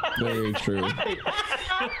Very true.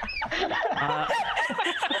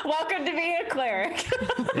 Welcome to being a cleric.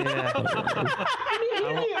 yeah.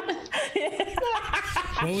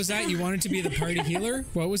 What was that? You wanted to be the party healer?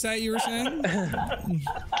 What was that you were saying?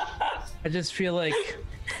 I just feel like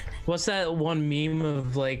What's that one meme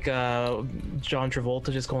of like John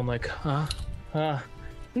Travolta just going like, yeah,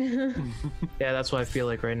 that's what I feel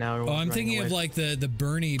like right now. Oh, I'm thinking of like the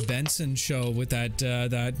Bernie Benson show with that Oh,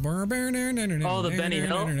 the Benny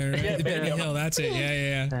Hill? The Benny Hill, that's it.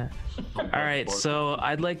 Yeah. All right, so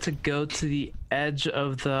I'd like to go to the edge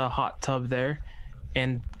of the hot tub there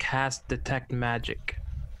and cast Detect Magic.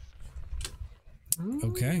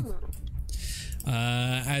 Okay.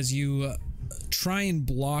 As you try and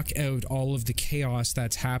block out all of the chaos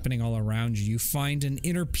that's happening all around you, you find an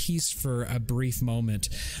inner peace for a brief moment.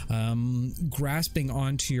 Grasping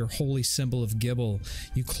onto your holy symbol of Gibble,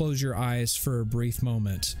 you close your eyes for a brief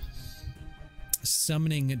moment.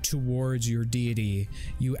 Summoning towards your deity,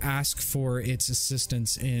 you ask for its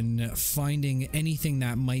assistance in finding anything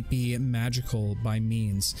that might be magical by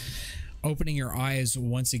means. Opening your eyes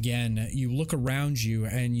once again, you look around you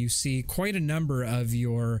and you see quite a number of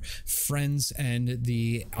your friends and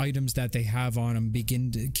the items that they have on them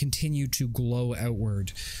continue to glow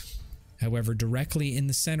outward. However, directly in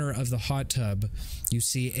the center of the hot tub, you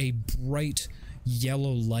see a bright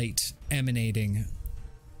yellow light emanating,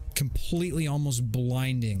 completely almost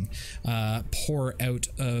blinding, pour out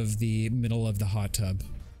of the middle of the hot tub.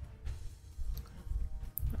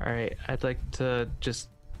 All right, I'd like to just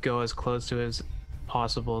go as close to it as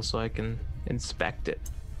possible so I can inspect it.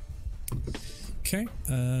 Okay,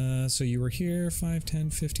 so you were here 5, 10,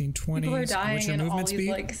 15, 20. People are What's dying your and movement Ollie's speed?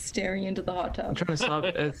 like staring into the hot I'm tub. trying to stop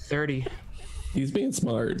at 30. He's being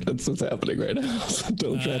smart. That's what's happening right now. So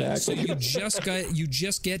don't try to act So like you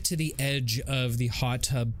just get to the edge of the hot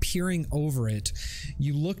tub, peering over it.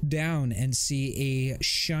 You look down and see a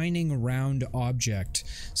shining round object,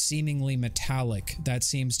 seemingly metallic, that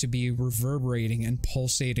seems to be reverberating and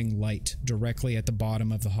pulsating light directly at the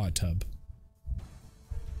bottom of the hot tub.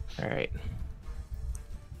 All right.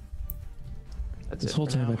 That's This it whole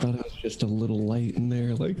for time now. I thought it was just a little light in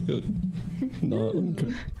there, like not like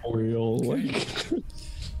a Oreo, like.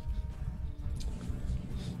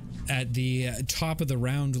 At the top of the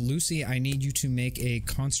round, Lucy, I need you to make a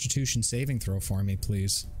Constitution saving throw for me,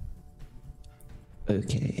 please.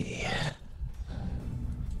 Okay.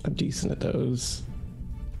 I'm decent at those.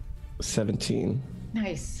 17.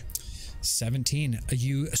 Nice. 17.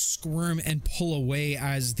 You squirm and pull away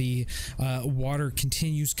as the water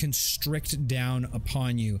continues to constrict down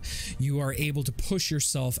upon you. You are able to push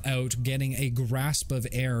yourself out, getting a grasp of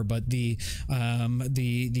air, but the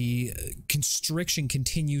constriction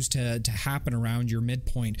continues to happen around your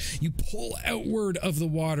midpoint. You pull outward of the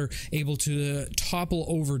water, able to topple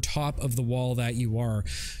over top of the wall that you are.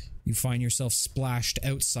 You find yourself splashed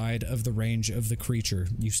outside of the range of the creature.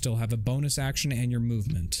 You still have a bonus action and your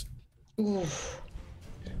movement. Oof.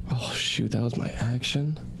 Oh shoot, that was my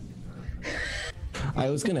action.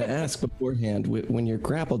 I was gonna ask beforehand, when you're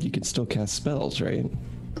grappled, you can still cast spells, right?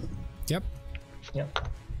 Yep. Yep.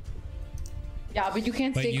 Yeah, but you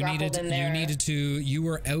can't stay grappled in there. You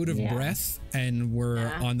were out of breath and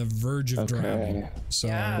were on the verge of drowning. So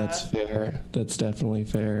That's fair. That's definitely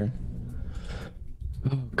fair.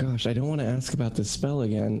 Oh gosh, I don't want to ask about this spell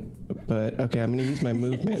again, but okay, I'm gonna use my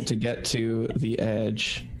movement to get to the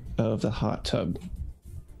edge of the hot tub.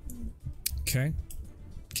 okay.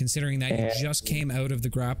 Considering that you just came out of the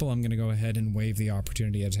grapple, I'm going to go ahead and waive the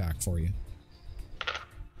opportunity attack for you.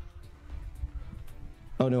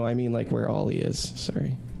 Oh no, I mean like where Ollie is.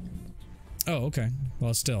 Sorry. Oh, okay.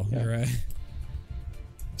 Well, still, you're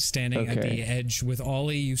standing at the edge with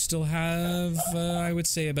Ollie. You still have, I would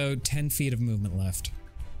say, about 10 feet of movement left.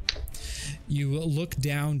 You look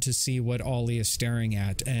down to see what Ollie is staring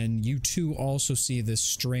at, and you too also see this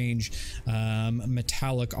strange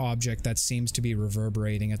metallic object that seems to be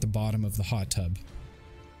reverberating at the bottom of the hot tub.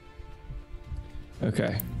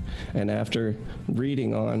 Okay. And after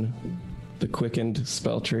reading on the quickened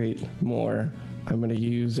spell trait more, I'm going to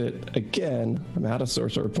use it again. I'm out of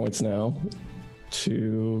sorcerer points now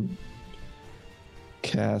to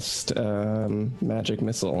cast magic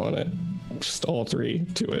missile on it. Just all 3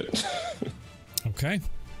 to it. Okay.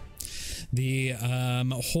 The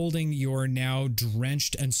holding your now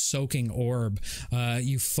drenched and soaking orb,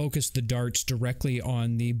 you focus the darts directly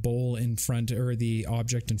on the bowl in front, or the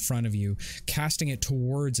object in front of you, casting it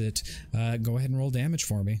towards it. Go ahead and roll damage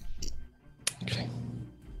for me. Okay.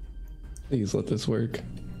 Please let this work.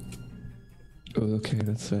 Oh, okay,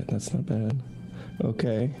 that's it. That's not bad.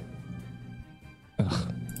 Okay.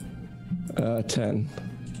 10.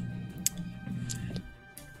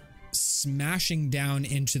 Smashing down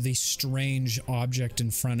into the strange object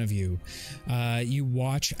in front of you. You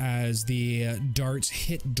watch as the darts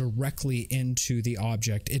hit directly into the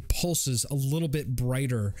object. It pulses a little bit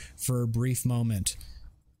brighter for a brief moment.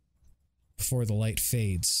 before the light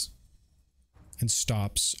fades and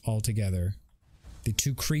stops altogether. The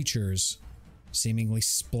two creatures seemingly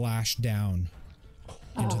splash down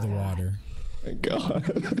into the water. Thank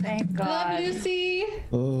God. Thank God. Love Lucy.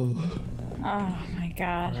 Oh, My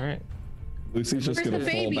God. All right. Lucy's just Where's gonna the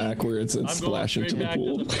fall baby? backwards and I'm going splash into straight the back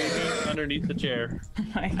pool. to the baby underneath the chair.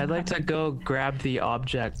 I'd like to go grab the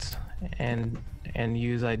object and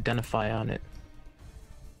use identify on it.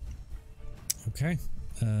 Okay.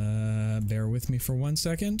 Bear with me for 1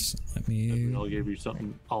 second. Let me. I'll give you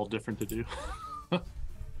something all different to do.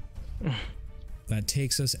 That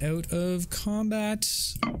takes us out of combat,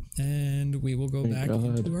 and we will go Thank back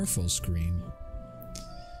God. into our full screen.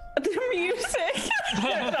 The music.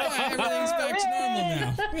 Yeah, everything's back to normal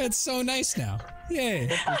now. It's so nice now. Yay.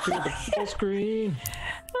 Full screen.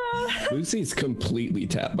 Lucy's completely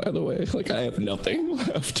tapped, by the way. Like, I have nothing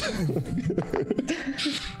left.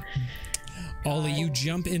 Ollie, you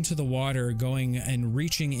jump into the water, going and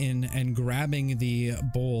reaching in and grabbing the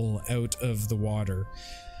bowl out of the water,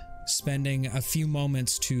 spending a few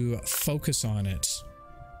moments to focus on it.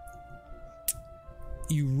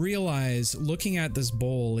 You realize, looking at this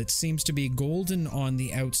bowl, it seems to be golden on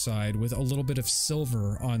the outside with a little bit of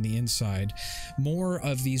silver on the inside. More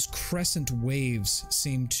of these crescent waves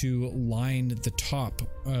seem to line the top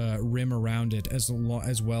rim around it as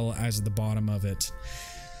well as the bottom of it.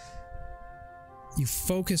 You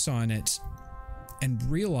focus on it and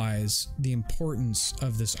realize the importance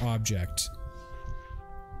of this object.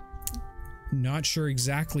 Not sure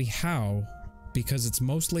exactly how, because it's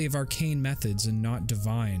mostly of arcane methods and not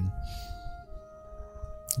divine.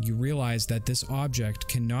 You realize that this object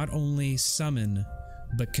can not only summon,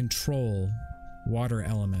 but control water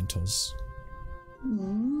elementals.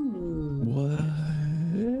 What?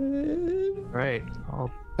 Right.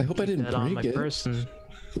 I hope I didn't That on my break it. person.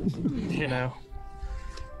 You know.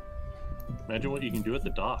 Imagine what you can do at the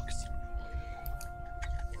docks.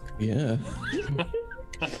 Yeah.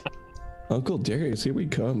 Uncle Darius, here we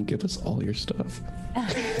come. Give us all your stuff.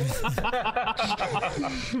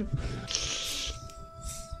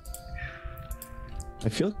 I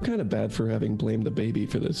feel kind of bad for having blamed the baby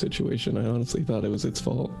for this situation. I honestly thought it was its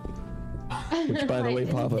fault. Which, by the way,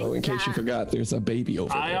 Pavo, in case you forgot, there's a baby over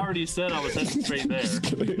there. I already said I was heading straight there.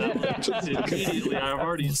 Immediately, I've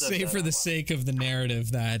already We'll said say that. for the sake of the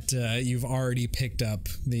narrative that you've already picked up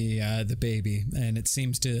the baby, and it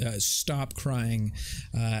seems to stop crying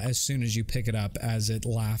as soon as you pick it up, as it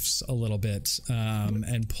laughs a little bit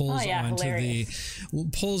and pulls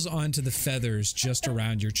pulls onto the feathers just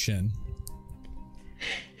around your chin.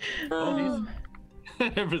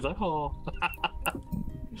 Everybody's like, oh.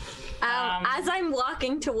 As I'm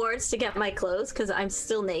walking towards to get my clothes, because I'm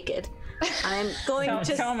still naked, I'm going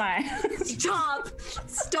to So am I.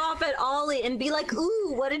 stop at Ollie and be like,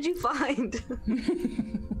 "Ooh, what did you find?"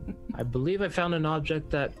 I believe I found an object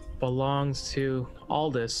that belongs to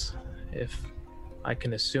Aldous, if I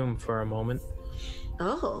can assume for a moment.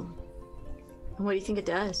 Oh, and what do you think it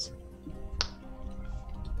does?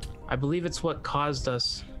 I believe it's what caused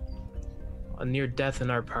us a near death in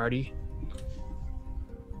our party.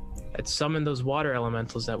 It summoned those water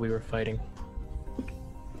elementals that we were fighting.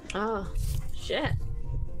 Oh, shit.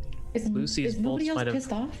 Lucy's is nobody else bolts might have-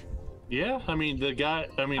 pissed off? Yeah, I mean, the guy,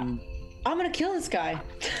 I'm gonna kill this guy.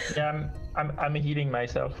 Yeah, I'm healing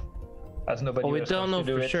myself, as nobody Well, we else don't know wants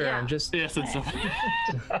to do for it. sure. Yeah. I'm just. yes, it's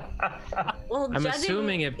Well, I'm judging-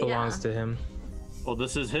 assuming it belongs to him. well,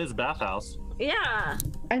 this is his bathhouse. Yeah,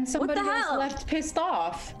 And somebody the else hell? left pissed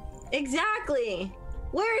off. exactly.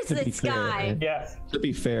 Where is To be this fair, guy? Yeah, To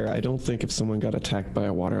be fair, I don't think if someone got attacked by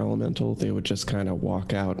a water elemental, they would just kind of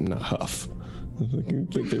walk out in a huff. I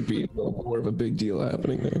think there'd be more of a big deal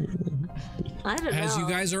happening there. I don't know. As you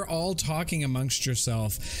guys are all talking amongst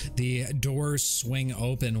yourself, the doors swing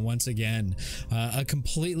open once again. A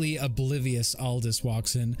completely oblivious Aldous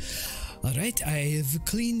walks in. All right, I've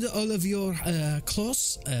cleaned all of your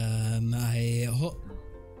clothes.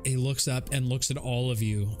 He looks up and looks at all of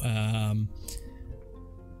you.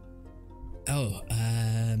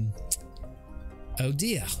 Oh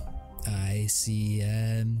dear. I see.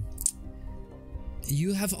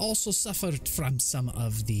 You have also suffered from some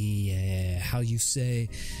of the, how you say,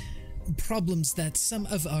 problems that some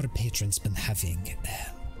of our patrons been having.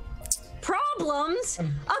 Problems? A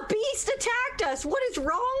beast attacked us. What is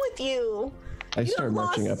wrong with you? I You start have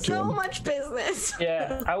marching lost up to so him. much business.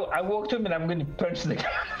 yeah. I walk to him and I'm going to punch the guy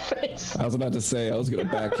in the face. I was about to say I was going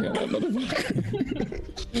to backhand that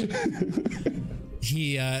motherfucker.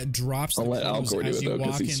 He drops the I'll let clothes Alcor do as it, you though, 'cause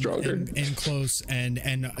walk he's stronger. in close and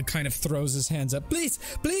kind of throws his hands up. Please,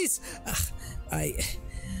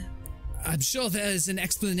 I'm sure there is an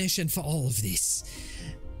explanation for all of this.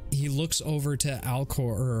 He looks over to Alcor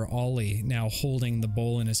or Ollie, now holding the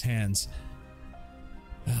bowl in his hands.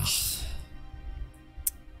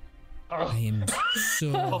 I am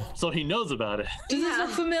so. Oh, so he knows about it. Does this look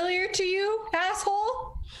familiar to you,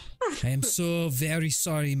 asshole? I am so very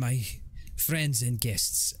sorry, my friends and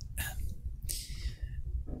guests.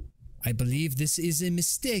 I believe this is a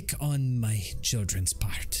mistake on my children's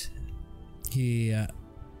part. He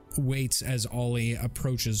waits as Ollie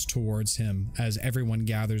approaches towards him as everyone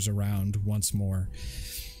gathers around once more.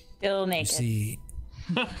 Still naked. See,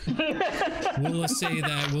 we'll say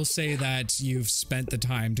that you've spent the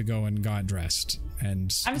time to go and got dressed,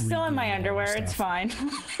 and I'm still in my underwear. It's fine.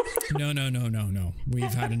 No.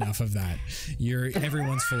 We've had enough of that.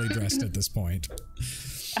 Everyone's fully dressed at this point.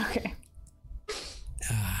 Okay.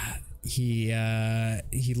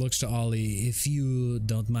 He looks to Ollie. If you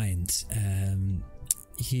don't mind,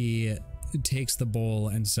 he takes the bowl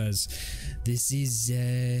and says, "This is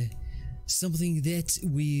something that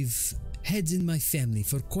we've had in my family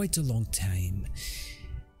for quite a long time.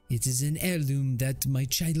 It is an heirloom that my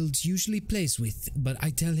child usually plays with, but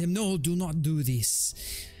I tell him, no, do not do this.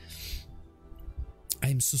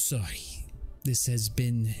 I'm so sorry. This has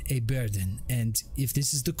been a burden, and if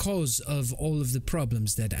this is the cause of all of the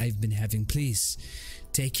problems that I've been having, please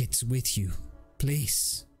take it with you.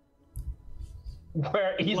 Please."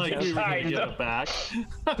 Where is Like the we were gonna child? get it back.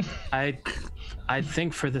 I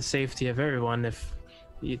think for the safety of everyone, if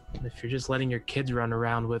you're just letting your kids run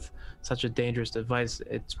around with such a dangerous device,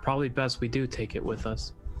 it's probably best we do take it with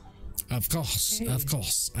us. Of course.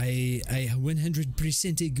 I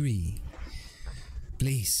 100% agree.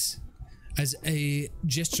 Please, as a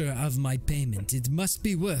gesture of my payment, it must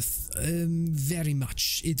be worth very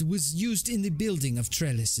much. It was used in the building of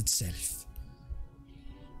Trellis itself.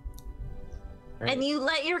 And you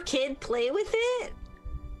let your kid play with it?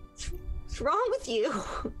 What's wrong with you?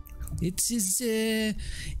 It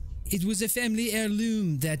was a family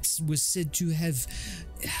heirloom that was said to have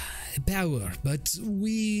power, but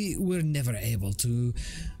we were never able to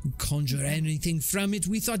conjure anything from it.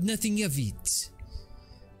 We thought nothing of it.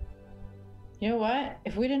 You know what?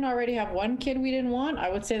 If we didn't already have one kid we didn't want, I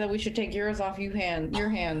would say that we should take yours off your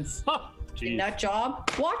hands. Jeez. Nut job.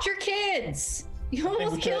 Watch your kids. You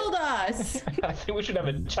almost killed us. I think we should have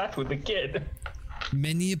a chat with the kid.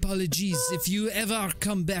 Many apologies. If you ever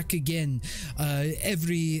come back again,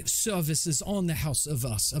 every service is on the house of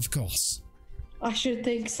us, of course. I should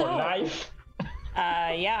think so. For life.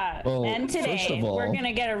 Yeah. Well, And today first of all- we're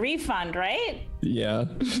gonna get a refund, right? Yeah.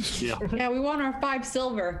 Yeah. Yeah, we want our 5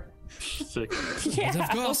 silver. Sick. Yeah.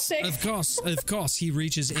 Of course. He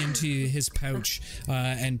reaches into his pouch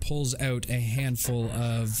and pulls out a handful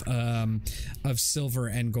of silver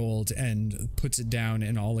and gold and puts it down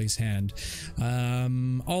in Ollie's hand.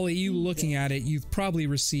 Ollie, you looking at it, you've probably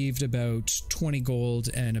received about 20 gold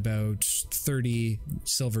and about 30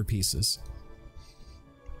 silver pieces.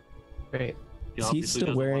 Great. He Is he obviously still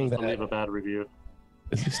doesn't wearing want us to that- leave a bad review.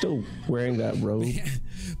 Is he still wearing that robe?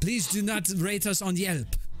 Please do not rate us on Yelp.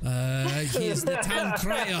 He is the town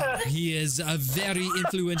crier. He is a very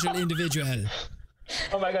influential individual.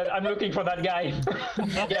 Oh my god, I'm looking for that guy.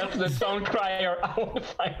 Yes, the sound crier. I want to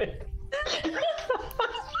find it.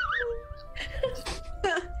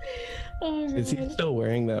 Is he still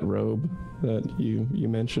wearing that robe that you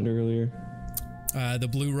mentioned earlier? The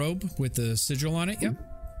blue robe with the sigil on it, yep.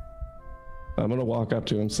 I'm gonna walk up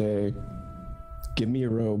to him and say, "Give me your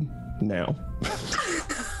robe now."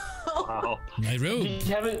 Wow. My robe. You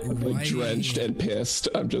haven't. Like Why- drenched and pissed.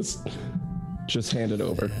 I'm just hand it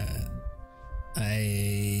over.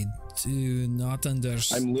 I do not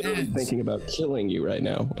understand. I'm literally thinking about killing you right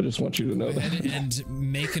now. I just want you to know Go ahead that. and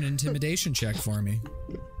make an intimidation check for me.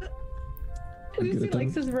 Lucy good at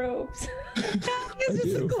likes them. his robes. It's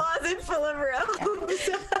just a closet full of robes.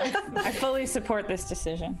 I fully support this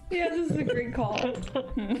decision. Yeah, this is a great call.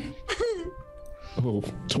 Oh,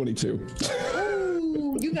 22.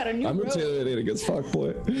 Ooh, you got a new I'm robe. intimidated against fuck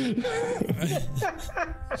boy.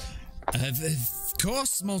 Of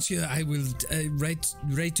course, monsieur, I will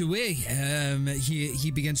right away.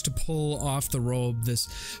 He begins to pull off the robe. This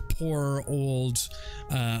poor old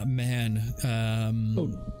man.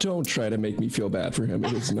 Oh, don't try to make me feel bad for him.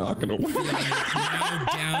 It is not gonna work.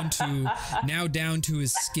 now down to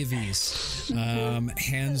his skivvies.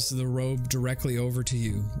 Hands the robe directly over to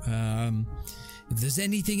you. If there's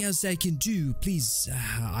anything else I can do, please,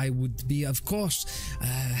 I would be, of course,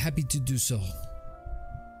 happy to do so.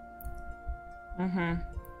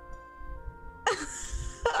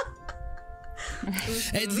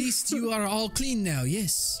 At least you are all clean now,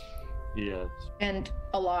 yes? Yes. And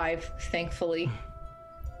alive, thankfully.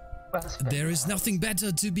 There is nothing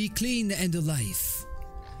better to be clean and alive.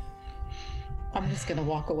 I'm just gonna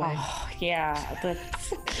walk away. Oh, yeah, but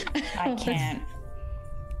I can't.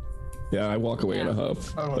 Yeah, I walk away in a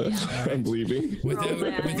huff. I'm leaving. Without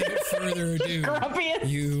further ado,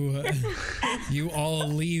 you all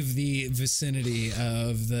leave the vicinity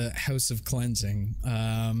of the House of Cleansing.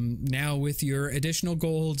 Now with your additional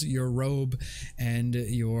gold, your robe, and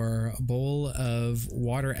your bowl of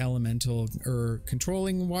water elemental, or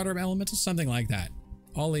controlling water elemental, something like that.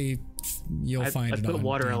 Ollie, you'll find it put on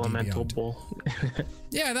water D&D elemental Beyond. bowl.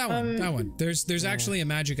 Yeah, that one. There's actually a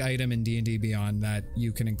magic item in D&D Beyond that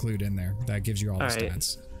you can include in there that gives you all the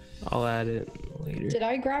stats. I'll add it later. Did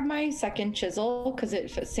I grab my second chisel? Because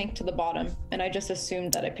it sank to the bottom, and I just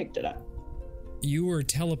assumed that I picked it up. You were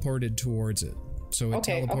teleported towards it. So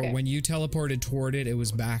it when you teleported toward it, it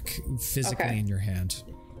was back physically in your hand.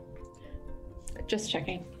 Just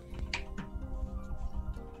checking.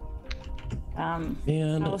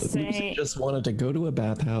 And Lucy just wanted to go to a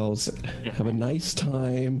bathhouse, have a nice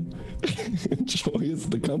time, enjoy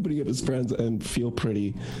the company of his friends, and feel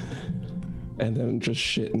pretty. And then just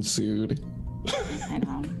shit ensued. I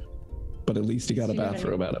know. But at least he got a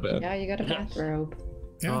bathrobe out of it. Yeah, you got a bathrobe.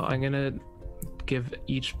 Yeah. Well, I'm gonna give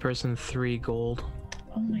each person 3 gold,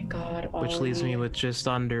 Oh my god. which leaves Ollie. me with just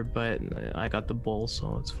under, but I got the bowl,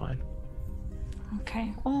 so it's fine.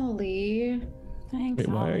 Okay. Ollie. Thanks, Wait,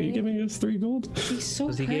 why are you Ollie. giving us 3 gold? He's so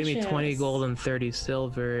Because he gave me 20 precious. gold and 30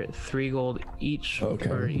 silver. 3 gold each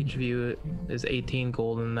for each of you is 18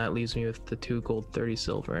 gold, and that leaves me with the 2 gold, 30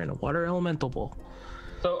 silver, and a water elemental bowl.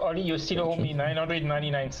 So, Ollie, you still owe me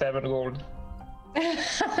 999.7 gold.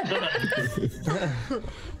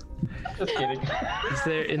 Just kidding. Is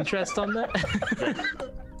there interest on that?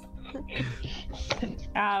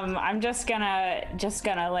 I'm just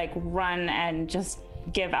gonna like run and just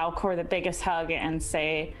give Alcor the biggest hug and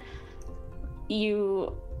say,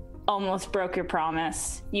 you almost broke your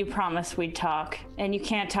promise. You promised we'd talk, and you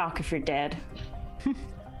can't talk if you're dead.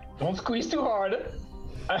 Don't squeeze too hard.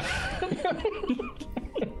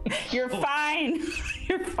 You're fine.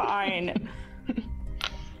 You're fine.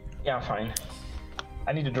 Yeah, I'm fine.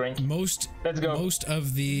 I need a drink. Let's go. Most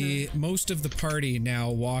of the party now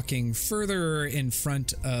walking further in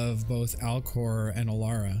front of both Alcor and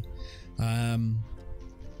Alara.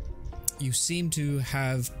 You seem to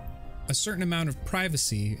have a certain amount of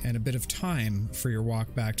privacy and a bit of time for your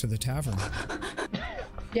walk back to the tavern.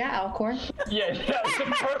 Yeah, Alcor. Yeah, that's the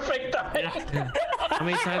perfect time. How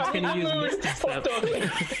many times can you use Misty Step?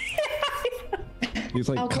 He's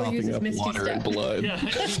like Alcor coughing uses up Misty water and Step. blood. Yeah,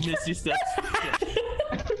 Misty Steps.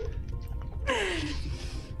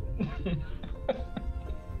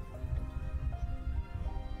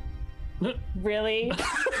 Really?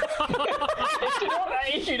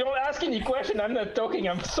 If you don't ask any question, I'm not talking.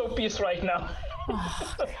 I'm so pissed right now.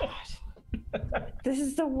 Oh, God. This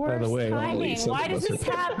is the worst way, Ollie, timing. some Why of does us this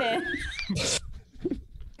are- happen?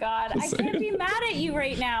 God, I can't be mad at you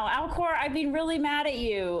right now. Alcor, I've been really mad at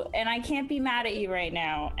you, and I can't be mad at you right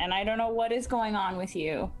now. And I don't know what is going on with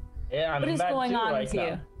you. Yeah, I'm What is mad going too on right with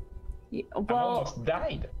now. you? I Well, almost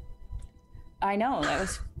died. I know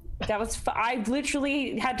that was. I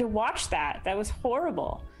literally had to watch that. That was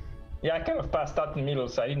horrible. Yeah, I kind of passed out in the middle,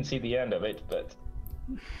 so I didn't see the end of it, but...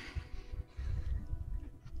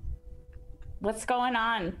 What's going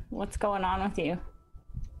on? What's going on with you?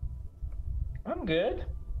 I'm good.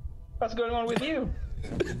 What's going on with you?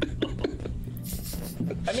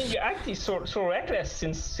 I mean, you acted so reckless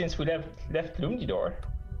since we left Lumdidor.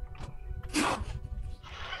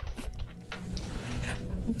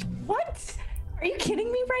 What? Are you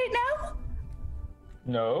kidding me right now?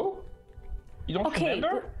 No? You don't Okay,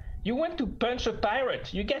 remember? You went to punch a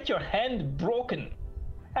pirate. You get your hand broken.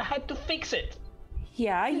 I had to fix it.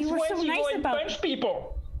 Yeah, you were so Since when you nice go and about. punch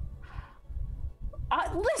people?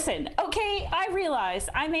 Listen, okay, I realize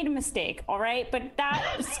I made a mistake, all right? But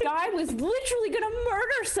that guy was literally gonna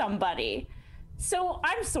murder somebody. So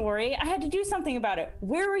I'm sorry, I had to do something about it.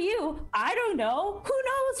 Where were you? I don't know. Who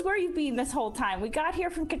knows where you've been this whole time? We got here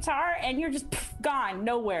from Qatar and you're just gone,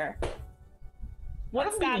 nowhere.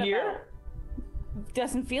 What's I've that been here. about?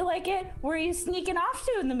 Doesn't feel like it. Where are you sneaking off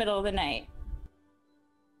to in the middle of the night?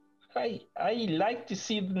 I like to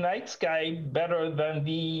see the night sky better than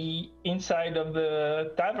the inside of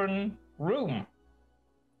the tavern room.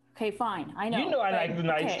 Okay, fine. I know. You know I but- like the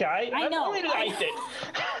night okay, sky. I I've know. always liked it.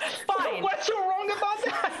 Fine. What's so wrong about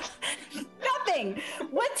that? Nothing.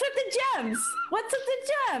 What's with the gems? What's with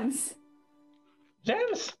the gems?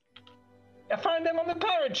 Gems? I found them on the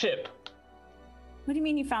pirate ship. What do you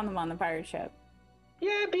mean you found them on the pirate ship?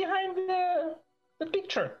 Yeah, behind the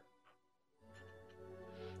picture.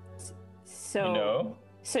 So You know?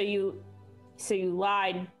 so you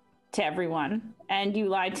lied to everyone and you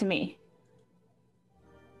lied to me.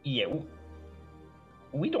 Yeah.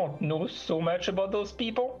 We don't know so much about those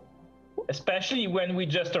people, especially when we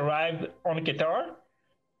just arrived on Qatar.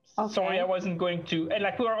 Okay. Sorry, I wasn't going to. And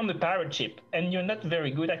like, we are on the pirate ship, and you're not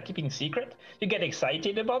very good at keeping secret. You get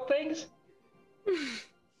excited about things,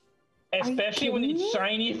 especially when kidding it's me?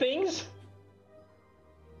 shiny things.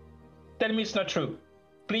 Tell me it's not true.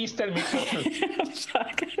 Please tell me it's not true.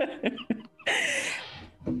 Fuck.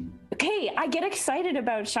 Okay, I get excited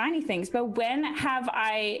about shiny things, but when have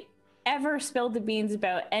I ever spilled the beans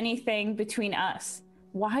about anything between us?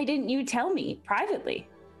 Why didn't you tell me privately?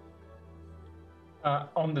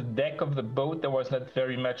 On the deck of the boat, there was not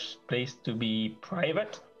very much place to be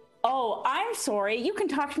private. Oh, I'm sorry. You can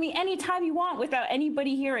talk to me anytime you want without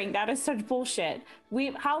anybody hearing. That is such bullshit.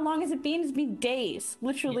 How long has it been? It's been days,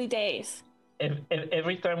 literally days.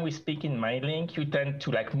 Every time we speak in MindLink, you tend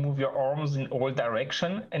to like move your arms in all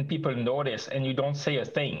direction, and people notice, and you don't say a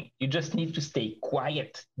thing. You just need to stay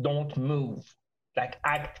quiet. Don't move. Like,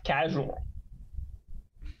 act casual.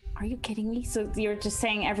 Are you kidding me? So you're just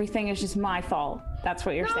saying everything is just my fault. That's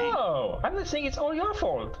what you're saying. No, I'm not saying it's all your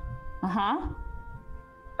fault. Uh-huh.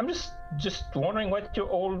 I'm just wondering what you're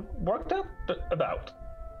all worked up about.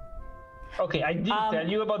 Okay, I didn't tell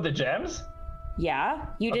you about the gems. Yeah,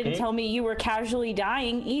 you didn't Okay. tell me you were casually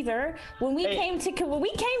dying either. When we came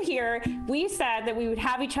here, we said that we would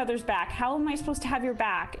have each other's back. How am I supposed to have your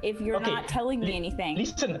back if you're not telling me anything?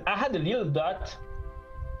 Listen, I had a little dot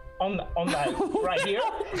on my right here,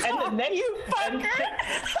 and the next and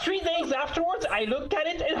 3 days afterwards, I looked at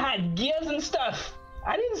it and it had gears and stuff.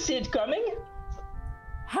 I didn't see it coming.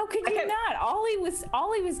 How could you not?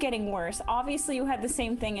 Ollie was getting worse. Obviously, you had the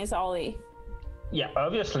same thing as Ollie. Yeah,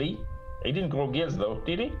 obviously. He didn't grow gears though,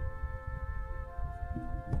 did he?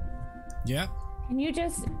 Yeah. Can you He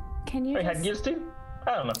just had gears too?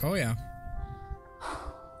 I don't know. Oh yeah.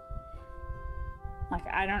 like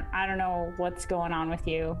I don't know what's going on with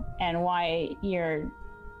you and why you're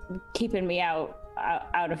keeping me out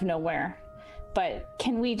of nowhere. But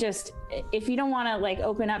can we just, if you don't want to like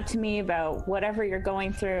open up to me about whatever you're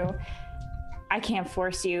going through, I can't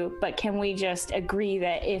force you, but can we just agree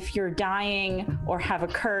that if you're dying or have a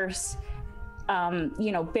curse,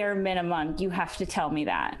 bare minimum, you have to tell me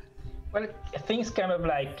that. Well, things kind of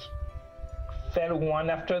like fell one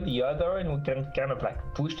after the other, and we can kind of like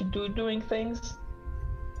pushed into doing things.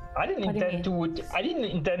 I didn't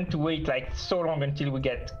intend to wait like so long until we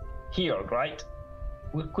get healed, right?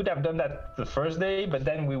 We could have done that the first day, but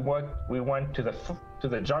then we went to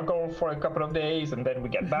the jungle for a couple of days, and then we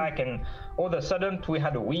get back, and all of a sudden we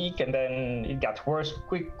had a week, and then it got worse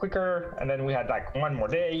quicker, and then we had like one more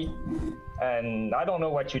day, and I don't know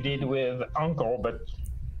what you did with Uncle, but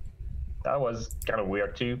that was kind of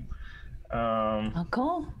weird too.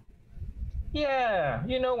 Uncle? Yeah,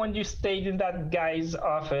 when you stayed in that guy's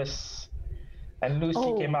office, and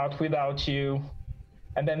Lucy came out without you,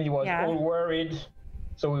 and then he was all worried.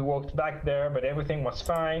 So we walked back there, but everything was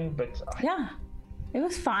fine. But yeah, it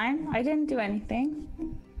was fine. I didn't do anything.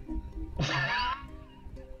 It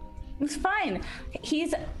was fine.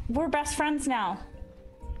 We're best friends now.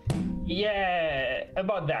 Yeah,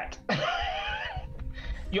 about that.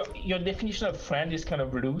 Your definition of friend is kind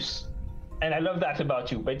of loose, and I love that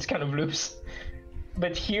about you, but it's kind of loose.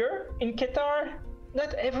 But here in Qatar,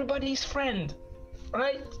 not everybody's friend,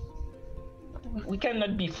 right? We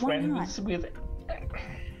cannot be friends with.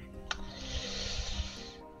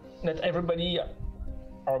 Not everybody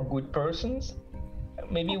are good persons.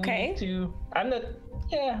 Maybe we need to. I'm not.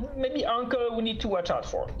 Yeah, maybe Uncle we need to watch out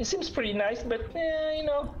for. He seems pretty nice, but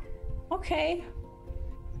Okay.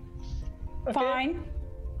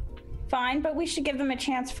 Fine, but we should give them a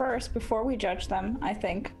chance first before we judge them, I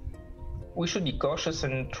think. We should be cautious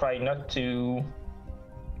and try not to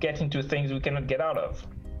get into things we cannot get out of,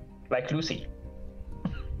 like Lucy.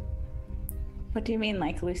 What do you mean,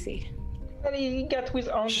 like Lucy? And he got with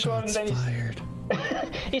Uncle, and then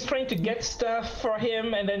he's trying to get stuff for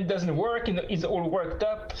him, and then it doesn't work, and he's all worked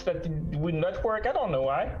up that it would not work. I don't know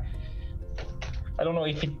why. I don't know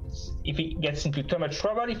if he gets into too much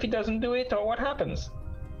trouble if he doesn't do it, or what happens.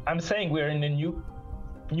 I'm saying we're in a new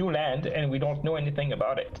land, and we don't know anything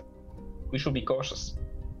about it. We should be cautious.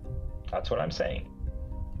 That's what I'm saying.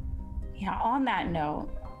 Yeah, on that note.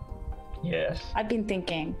 Yes. I've been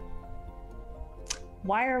thinking.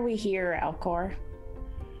 Why are we here, Alcor?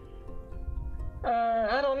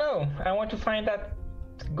 I don't know. I want to find that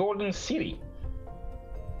golden city.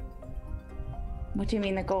 What do you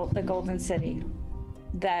mean the golden city?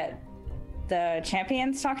 that the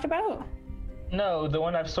champions talked about? No, the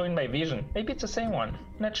one I saw in my vision. Maybe it's the same one.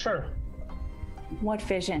 Not sure. What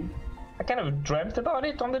vision? I kind of dreamt about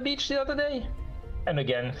it on the beach the other day. And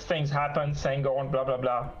again, things happen, Sangorn, blah, blah,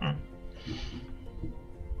 blah.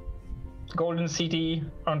 Golden City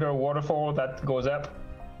under a waterfall that goes up,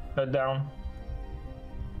 not down.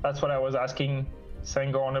 That's what I was asking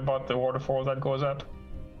Sangorn about, the waterfall that goes up.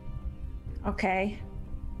 Okay.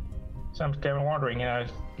 So I'm kind of wondering, and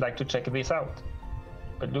I'd like to check this out.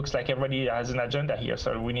 But looks like everybody has an agenda here,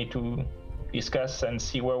 so we need to discuss and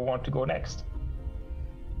see where we want to go next.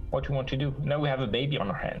 What we want to do. Now we have a baby on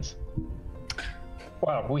our hands.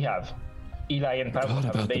 Well, we have. Eli and Pablo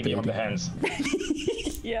have a baby on their hands.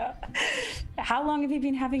 Yeah. How long have you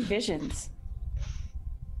been having visions?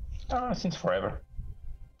 Since forever.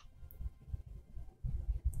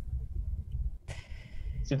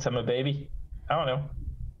 Since I'm a baby. I don't know.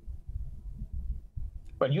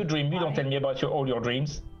 When you dream, you don't tell me about all your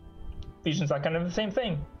dreams. Visions are kind of the same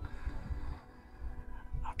thing.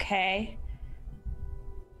 Okay.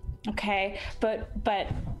 Okay, but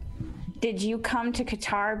did you come to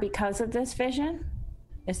Qatar because of this vision?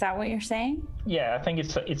 Is that what you're saying? Yeah, I think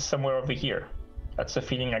it's somewhere over here. That's the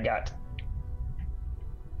feeling I got.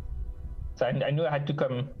 So I knew I had to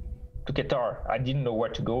come to Qatar. I didn't know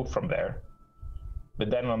where to go from there.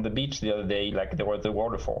 But then on the beach the other day, like, there was a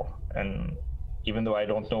waterfall, and even though I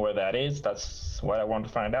don't know where that is, that's what I want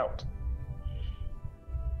to find out.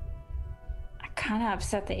 I'm kind of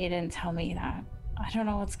upset that you didn't tell me that. I don't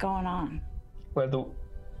know what's going on. Well,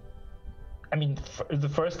 the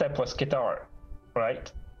first step was Qatar,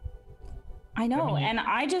 right? I know, and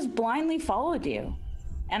I just blindly followed you.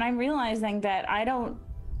 And I'm realizing that I don't...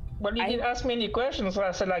 Well, you didn't ask me any questions, so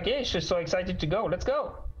I said, like, hey, she's so excited to go. Let's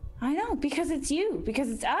go. I know, because it's you,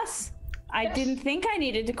 because it's us. I didn't think I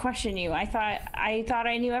needed to question you. I thought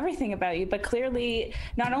I knew everything about you, but clearly,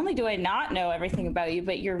 not only do I not know everything about you,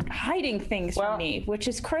 but you're hiding things from me, which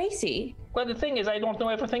is crazy. Well, the thing is, I don't know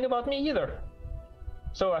everything about me either.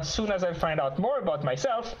 So as soon as I find out more about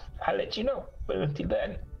myself, I'll let you know. But until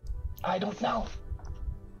then, I don't know.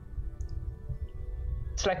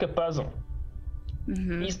 It's like a puzzle,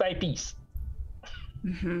 piece by piece,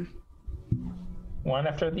 one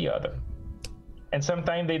after the other. And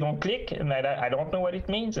sometimes they don't click, and I don't know what it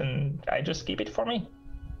means, and I just keep it for me.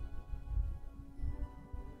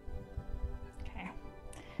 Okay.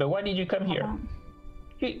 But why did you come here?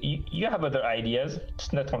 You have other ideas.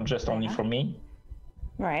 It's not just only for me.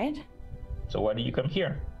 Right. So why do you come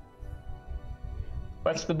here?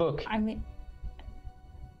 What's the book? I mean,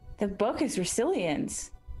 the book is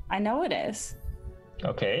Resilience. I know it is.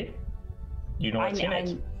 Okay. You know what's in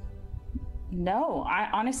it? No, I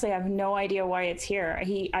honestly have no idea why it's here.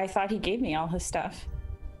 I thought he gave me all his stuff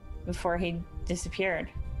before he disappeared.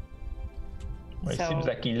 Well, it seems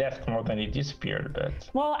like he left more than he disappeared, but...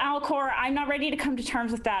 Well, Alcor, I'm not ready to come to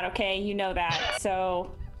terms with that, okay? You know that,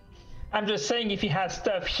 so... I'm just saying, if he has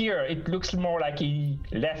stuff here, it looks more like he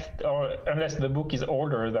left, or unless the book is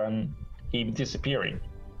older than him disappearing.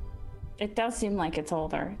 It does seem like it's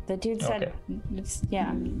older. The dude said,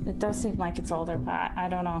 it does seem like it's older, but I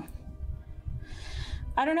don't know.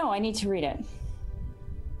 I don't know. I need to read it.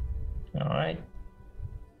 All right.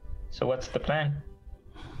 So what's the plan?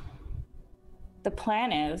 The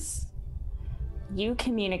plan is you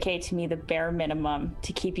communicate to me the bare minimum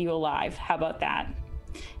to keep you alive. How about that?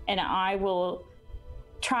 And I will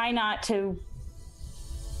try not to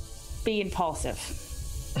be impulsive.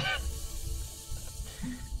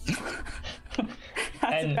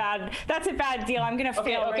 That's a bad deal. I'm gonna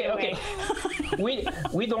fail right away.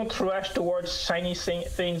 we don't rush towards shiny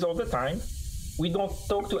things all the time. We don't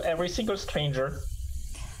talk to every single stranger.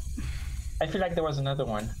 I feel like there was another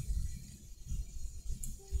one.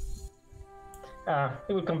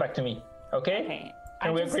 It will come back to me. Okay?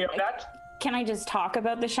 Can we agree on that? Can I just talk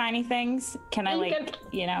about the shiny things? Can I,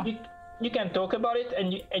 You can talk about it,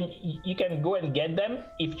 and you can go and get them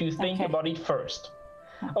if you think about it first.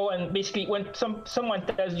 Oh, and basically, when someone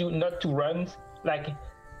tells you not to run, like,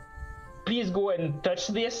 please go and touch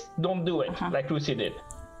this, don't do it, like Lucy did.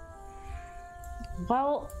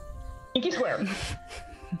 Well... Pinky swear.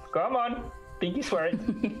 Come on, pinky swear it.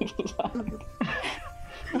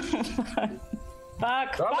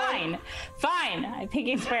 Fuck, fine. Fine, I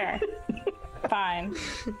pinky swear. Fine.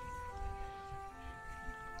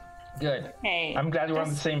 Good. Hey, I'm glad we're on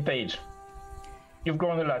the same page. You've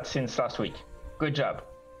grown a lot since last week. Good job.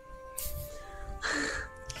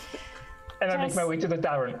 And I make my way to the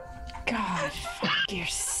tavern. God, you're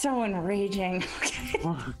so enraging.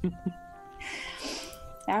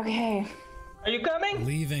 Okay. Are you coming?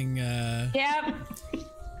 leaving, Yep.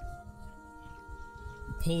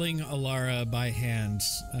 pulling Alara by hand,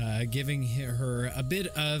 giving her a bit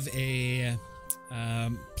of a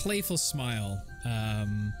playful smile.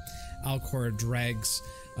 Alcor drags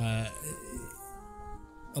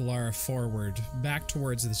Alara forward, back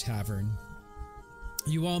towards the tavern.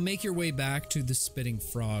 You all make your way back to the Spitting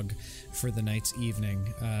Frog for the night's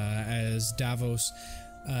evening, as Davos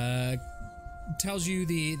tells you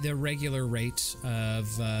the regular rate of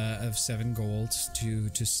 7 gold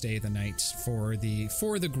to stay the night for the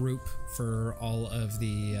group, for all of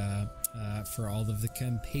the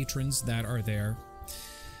patrons that are there.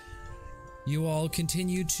 You all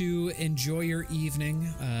continue to enjoy your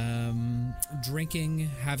evening, drinking,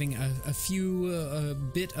 having a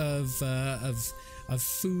bit of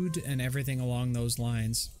food and everything along those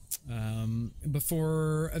lines,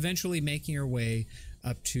 before eventually making your way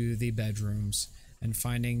up to the bedrooms and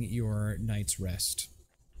finding your night's rest.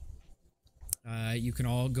 You can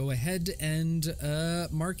all go ahead and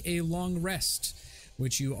mark a long rest,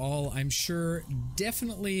 which you all, I'm sure,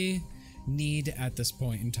 definitely need at this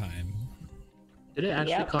point in time. Did it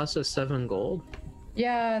actually cost us 7 gold?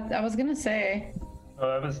 Yeah, I was gonna say.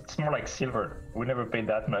 It's more like silver. We never paid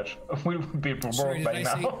that much. We would be broke Sorry, by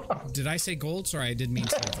now. did I say gold? Sorry, I did mean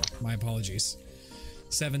silver. My apologies.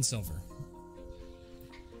 7 silver.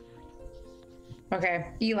 Okay,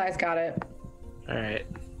 Eli's got it. All right.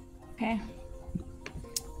 Okay.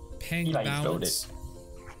 Paying Eli balance.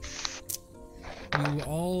 You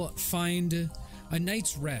all find a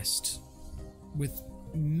night's rest with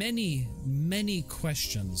many, many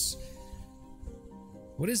questions.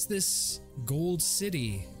 What is this gold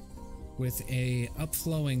city with a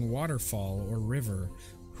upflowing waterfall or river?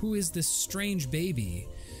 Who is this strange baby?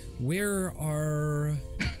 Where are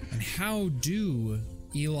and how do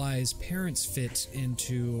Eli's parents fit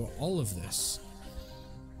into all of this?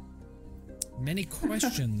 Many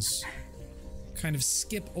questions kind of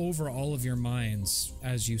skip over all of your minds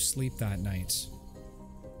as you sleep that night,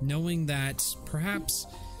 knowing that perhaps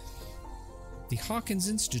the Hawkins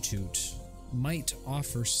Institute might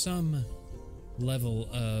offer some level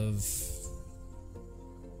of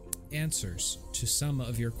answers to some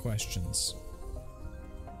of your questions.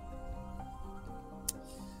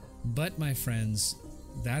 But, my friends,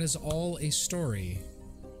 that is all a story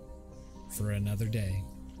for another day.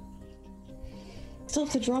 Still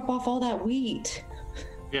have to drop off all that wheat.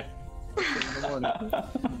 Yeah.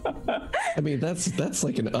 I mean, that's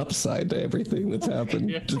like an upside to everything that's happened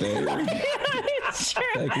today. It's true.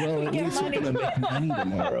 Like, well, at least we're gonna make money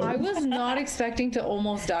tomorrow. I was not expecting to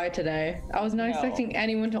almost die today. I was not expecting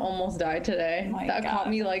anyone to almost die today. My That caught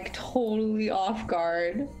God. me like totally off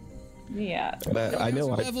guard. Yeah. But I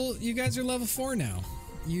know You guys are level 4 now.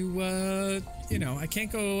 You know, I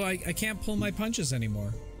can't pull my punches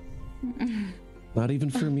anymore. not even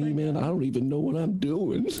for me, man. I don't even know what I'm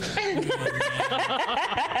doing.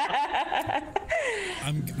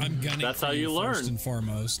 I'm gunning. That's for how you first learn. and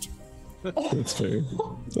foremost. That's fair.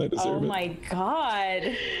 I deserve Oh it. my god.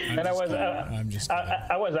 I'm And just kidding.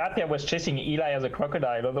 I was happy I was chasing Eli as a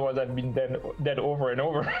crocodile, otherwise I'd been dead over and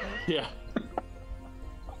over. Yeah.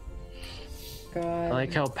 God. I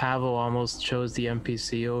like how Pavel almost chose the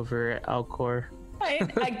NPC over Alcor.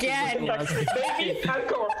 Again. Baby,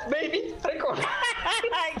 Alcor! Baby, Alcor!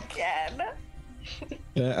 Again.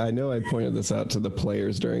 Yeah, I know I pointed this out to the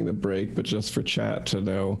players during the break, but just for chat to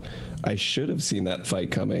know, I should have seen that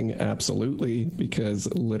fight coming, absolutely, because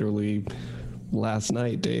literally last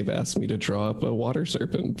night Dave asked me to draw up a water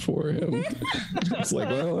serpent for him. It's like,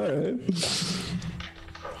 well, all right.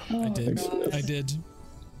 I did.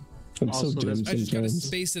 I'm Also, so dim I just gotta sometimes.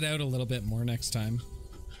 space it out a little bit more next time.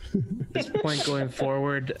 At this point going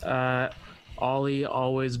forward, Ollie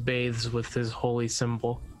always bathes with his holy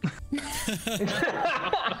symbol.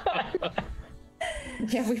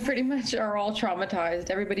 Yeah, we pretty much are all traumatized.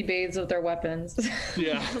 Everybody bathes with their weapons.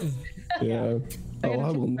 Yeah. Yeah. Oh,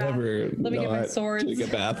 I will take a bath. never Let me get my not swords. take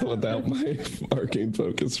a bath without my arcane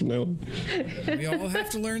focus from now on. We all have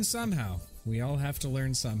to learn somehow.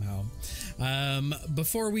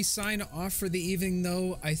 Before we sign off for the evening,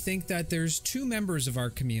 though, I think that there's 2 members of our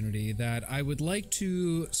community that I would like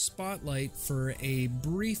to spotlight for a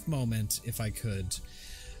brief moment, if I could.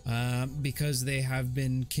 Because they have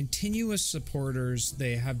been continuous supporters.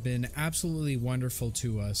 They have been absolutely wonderful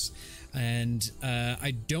to us. And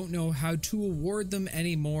I don't know how to award them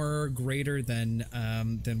any more greater than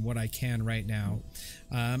what I can right now.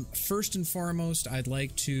 First and foremost, I'd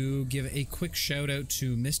like to give a quick shout out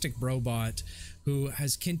to Mystic Brobot who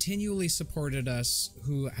has continually supported us,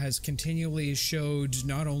 who has continually showed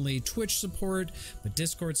not only Twitch support, but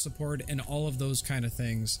Discord support and all of those kind of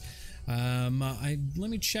things. Let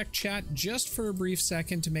me check chat just for a brief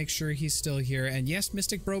second to make sure he's still here. And yes,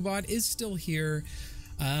 Mystic Brobot is still here.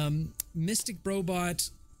 Mystic Brobot,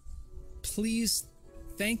 please,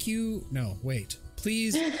 thank you. No, wait.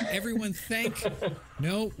 Please, everyone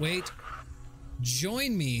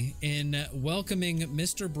join me in welcoming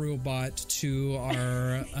Mr. Brewbot to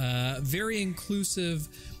our very inclusive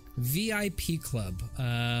VIP club.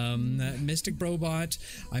 Mystic Brobot,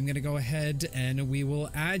 I'm going to go ahead and we will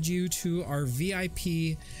add you to our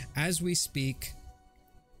VIP as we speak.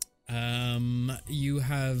 You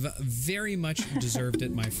have very much deserved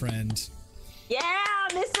it, my friend. Yeah,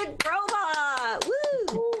 Mystic Brobot!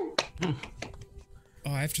 Woo!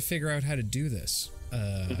 Oh, I have to figure out how to do this.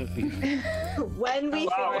 When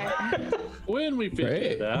we figure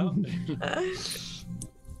it out.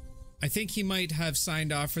 I think he might have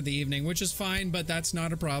signed off for the evening, which is fine, but that's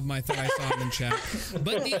not a problem. I thought I saw him in chat.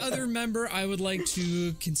 But the other member I would like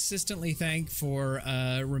to consistently thank for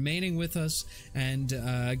remaining with us and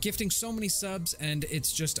gifting so many subs, and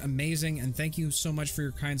it's just amazing, and thank you so much for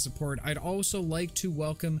your kind support. I'd also like to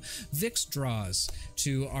welcome Vix Draws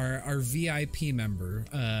to our VIP member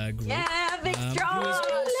group. Yeah, Vix Draws!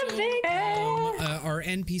 Our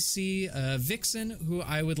NPC, Vixen, who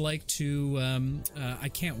I would like to, I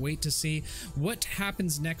can't wait to see what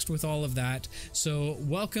happens next with all of that. So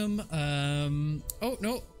welcome. Oh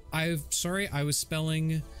no, sorry, I was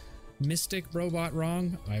spelling Mystic Brobot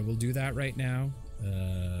wrong. I will do that right now.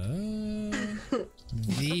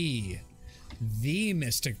 The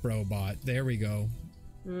Mystic Brobot. There we go.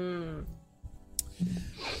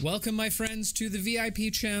 Welcome, my friends, to the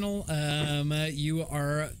VIP channel. You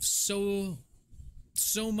are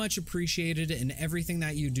so much appreciated in everything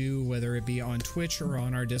that you do, whether it be on Twitch or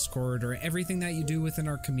on our Discord or everything that you do within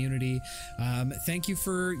our community. Thank you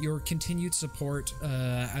for your continued support,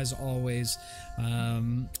 as always.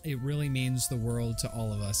 It really means the world to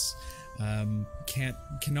all of us.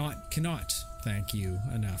 Cannot thank you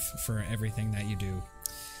enough for everything that you do.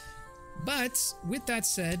 But with that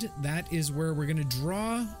said, that is where we're going to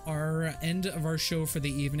draw our end of our show for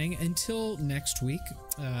the evening until next week,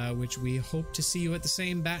 which we hope to see you at the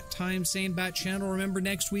same bat time, same bat channel. Remember,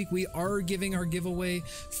 next week we are giving our giveaway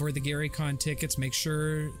for the GaryCon tickets. Make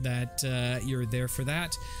sure that you're there for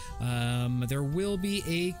that. There will be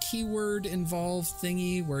a keyword involved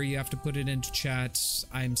thingy where you have to put it into chat.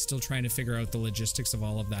 I'm still trying to figure out the logistics of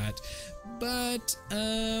all of that, but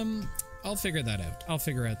I'll figure that out. I'll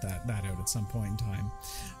figure out that out at some point in time.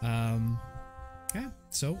 Yeah,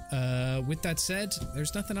 so with that said,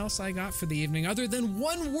 there's nothing else I got for the evening other than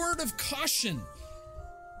one word of caution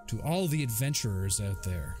to all the adventurers out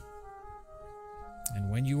there.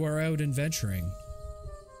 And when you are out adventuring,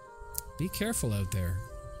 be careful out there.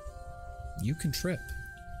 You can trip.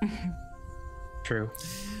 True.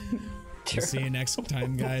 We'll see you next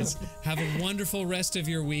time, guys. Have a wonderful rest of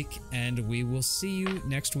your week, and we will see you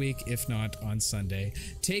next week, if not on Sunday.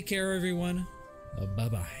 Take care, everyone.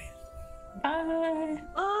 Bye-bye. Bye.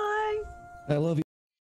 Bye. I love you.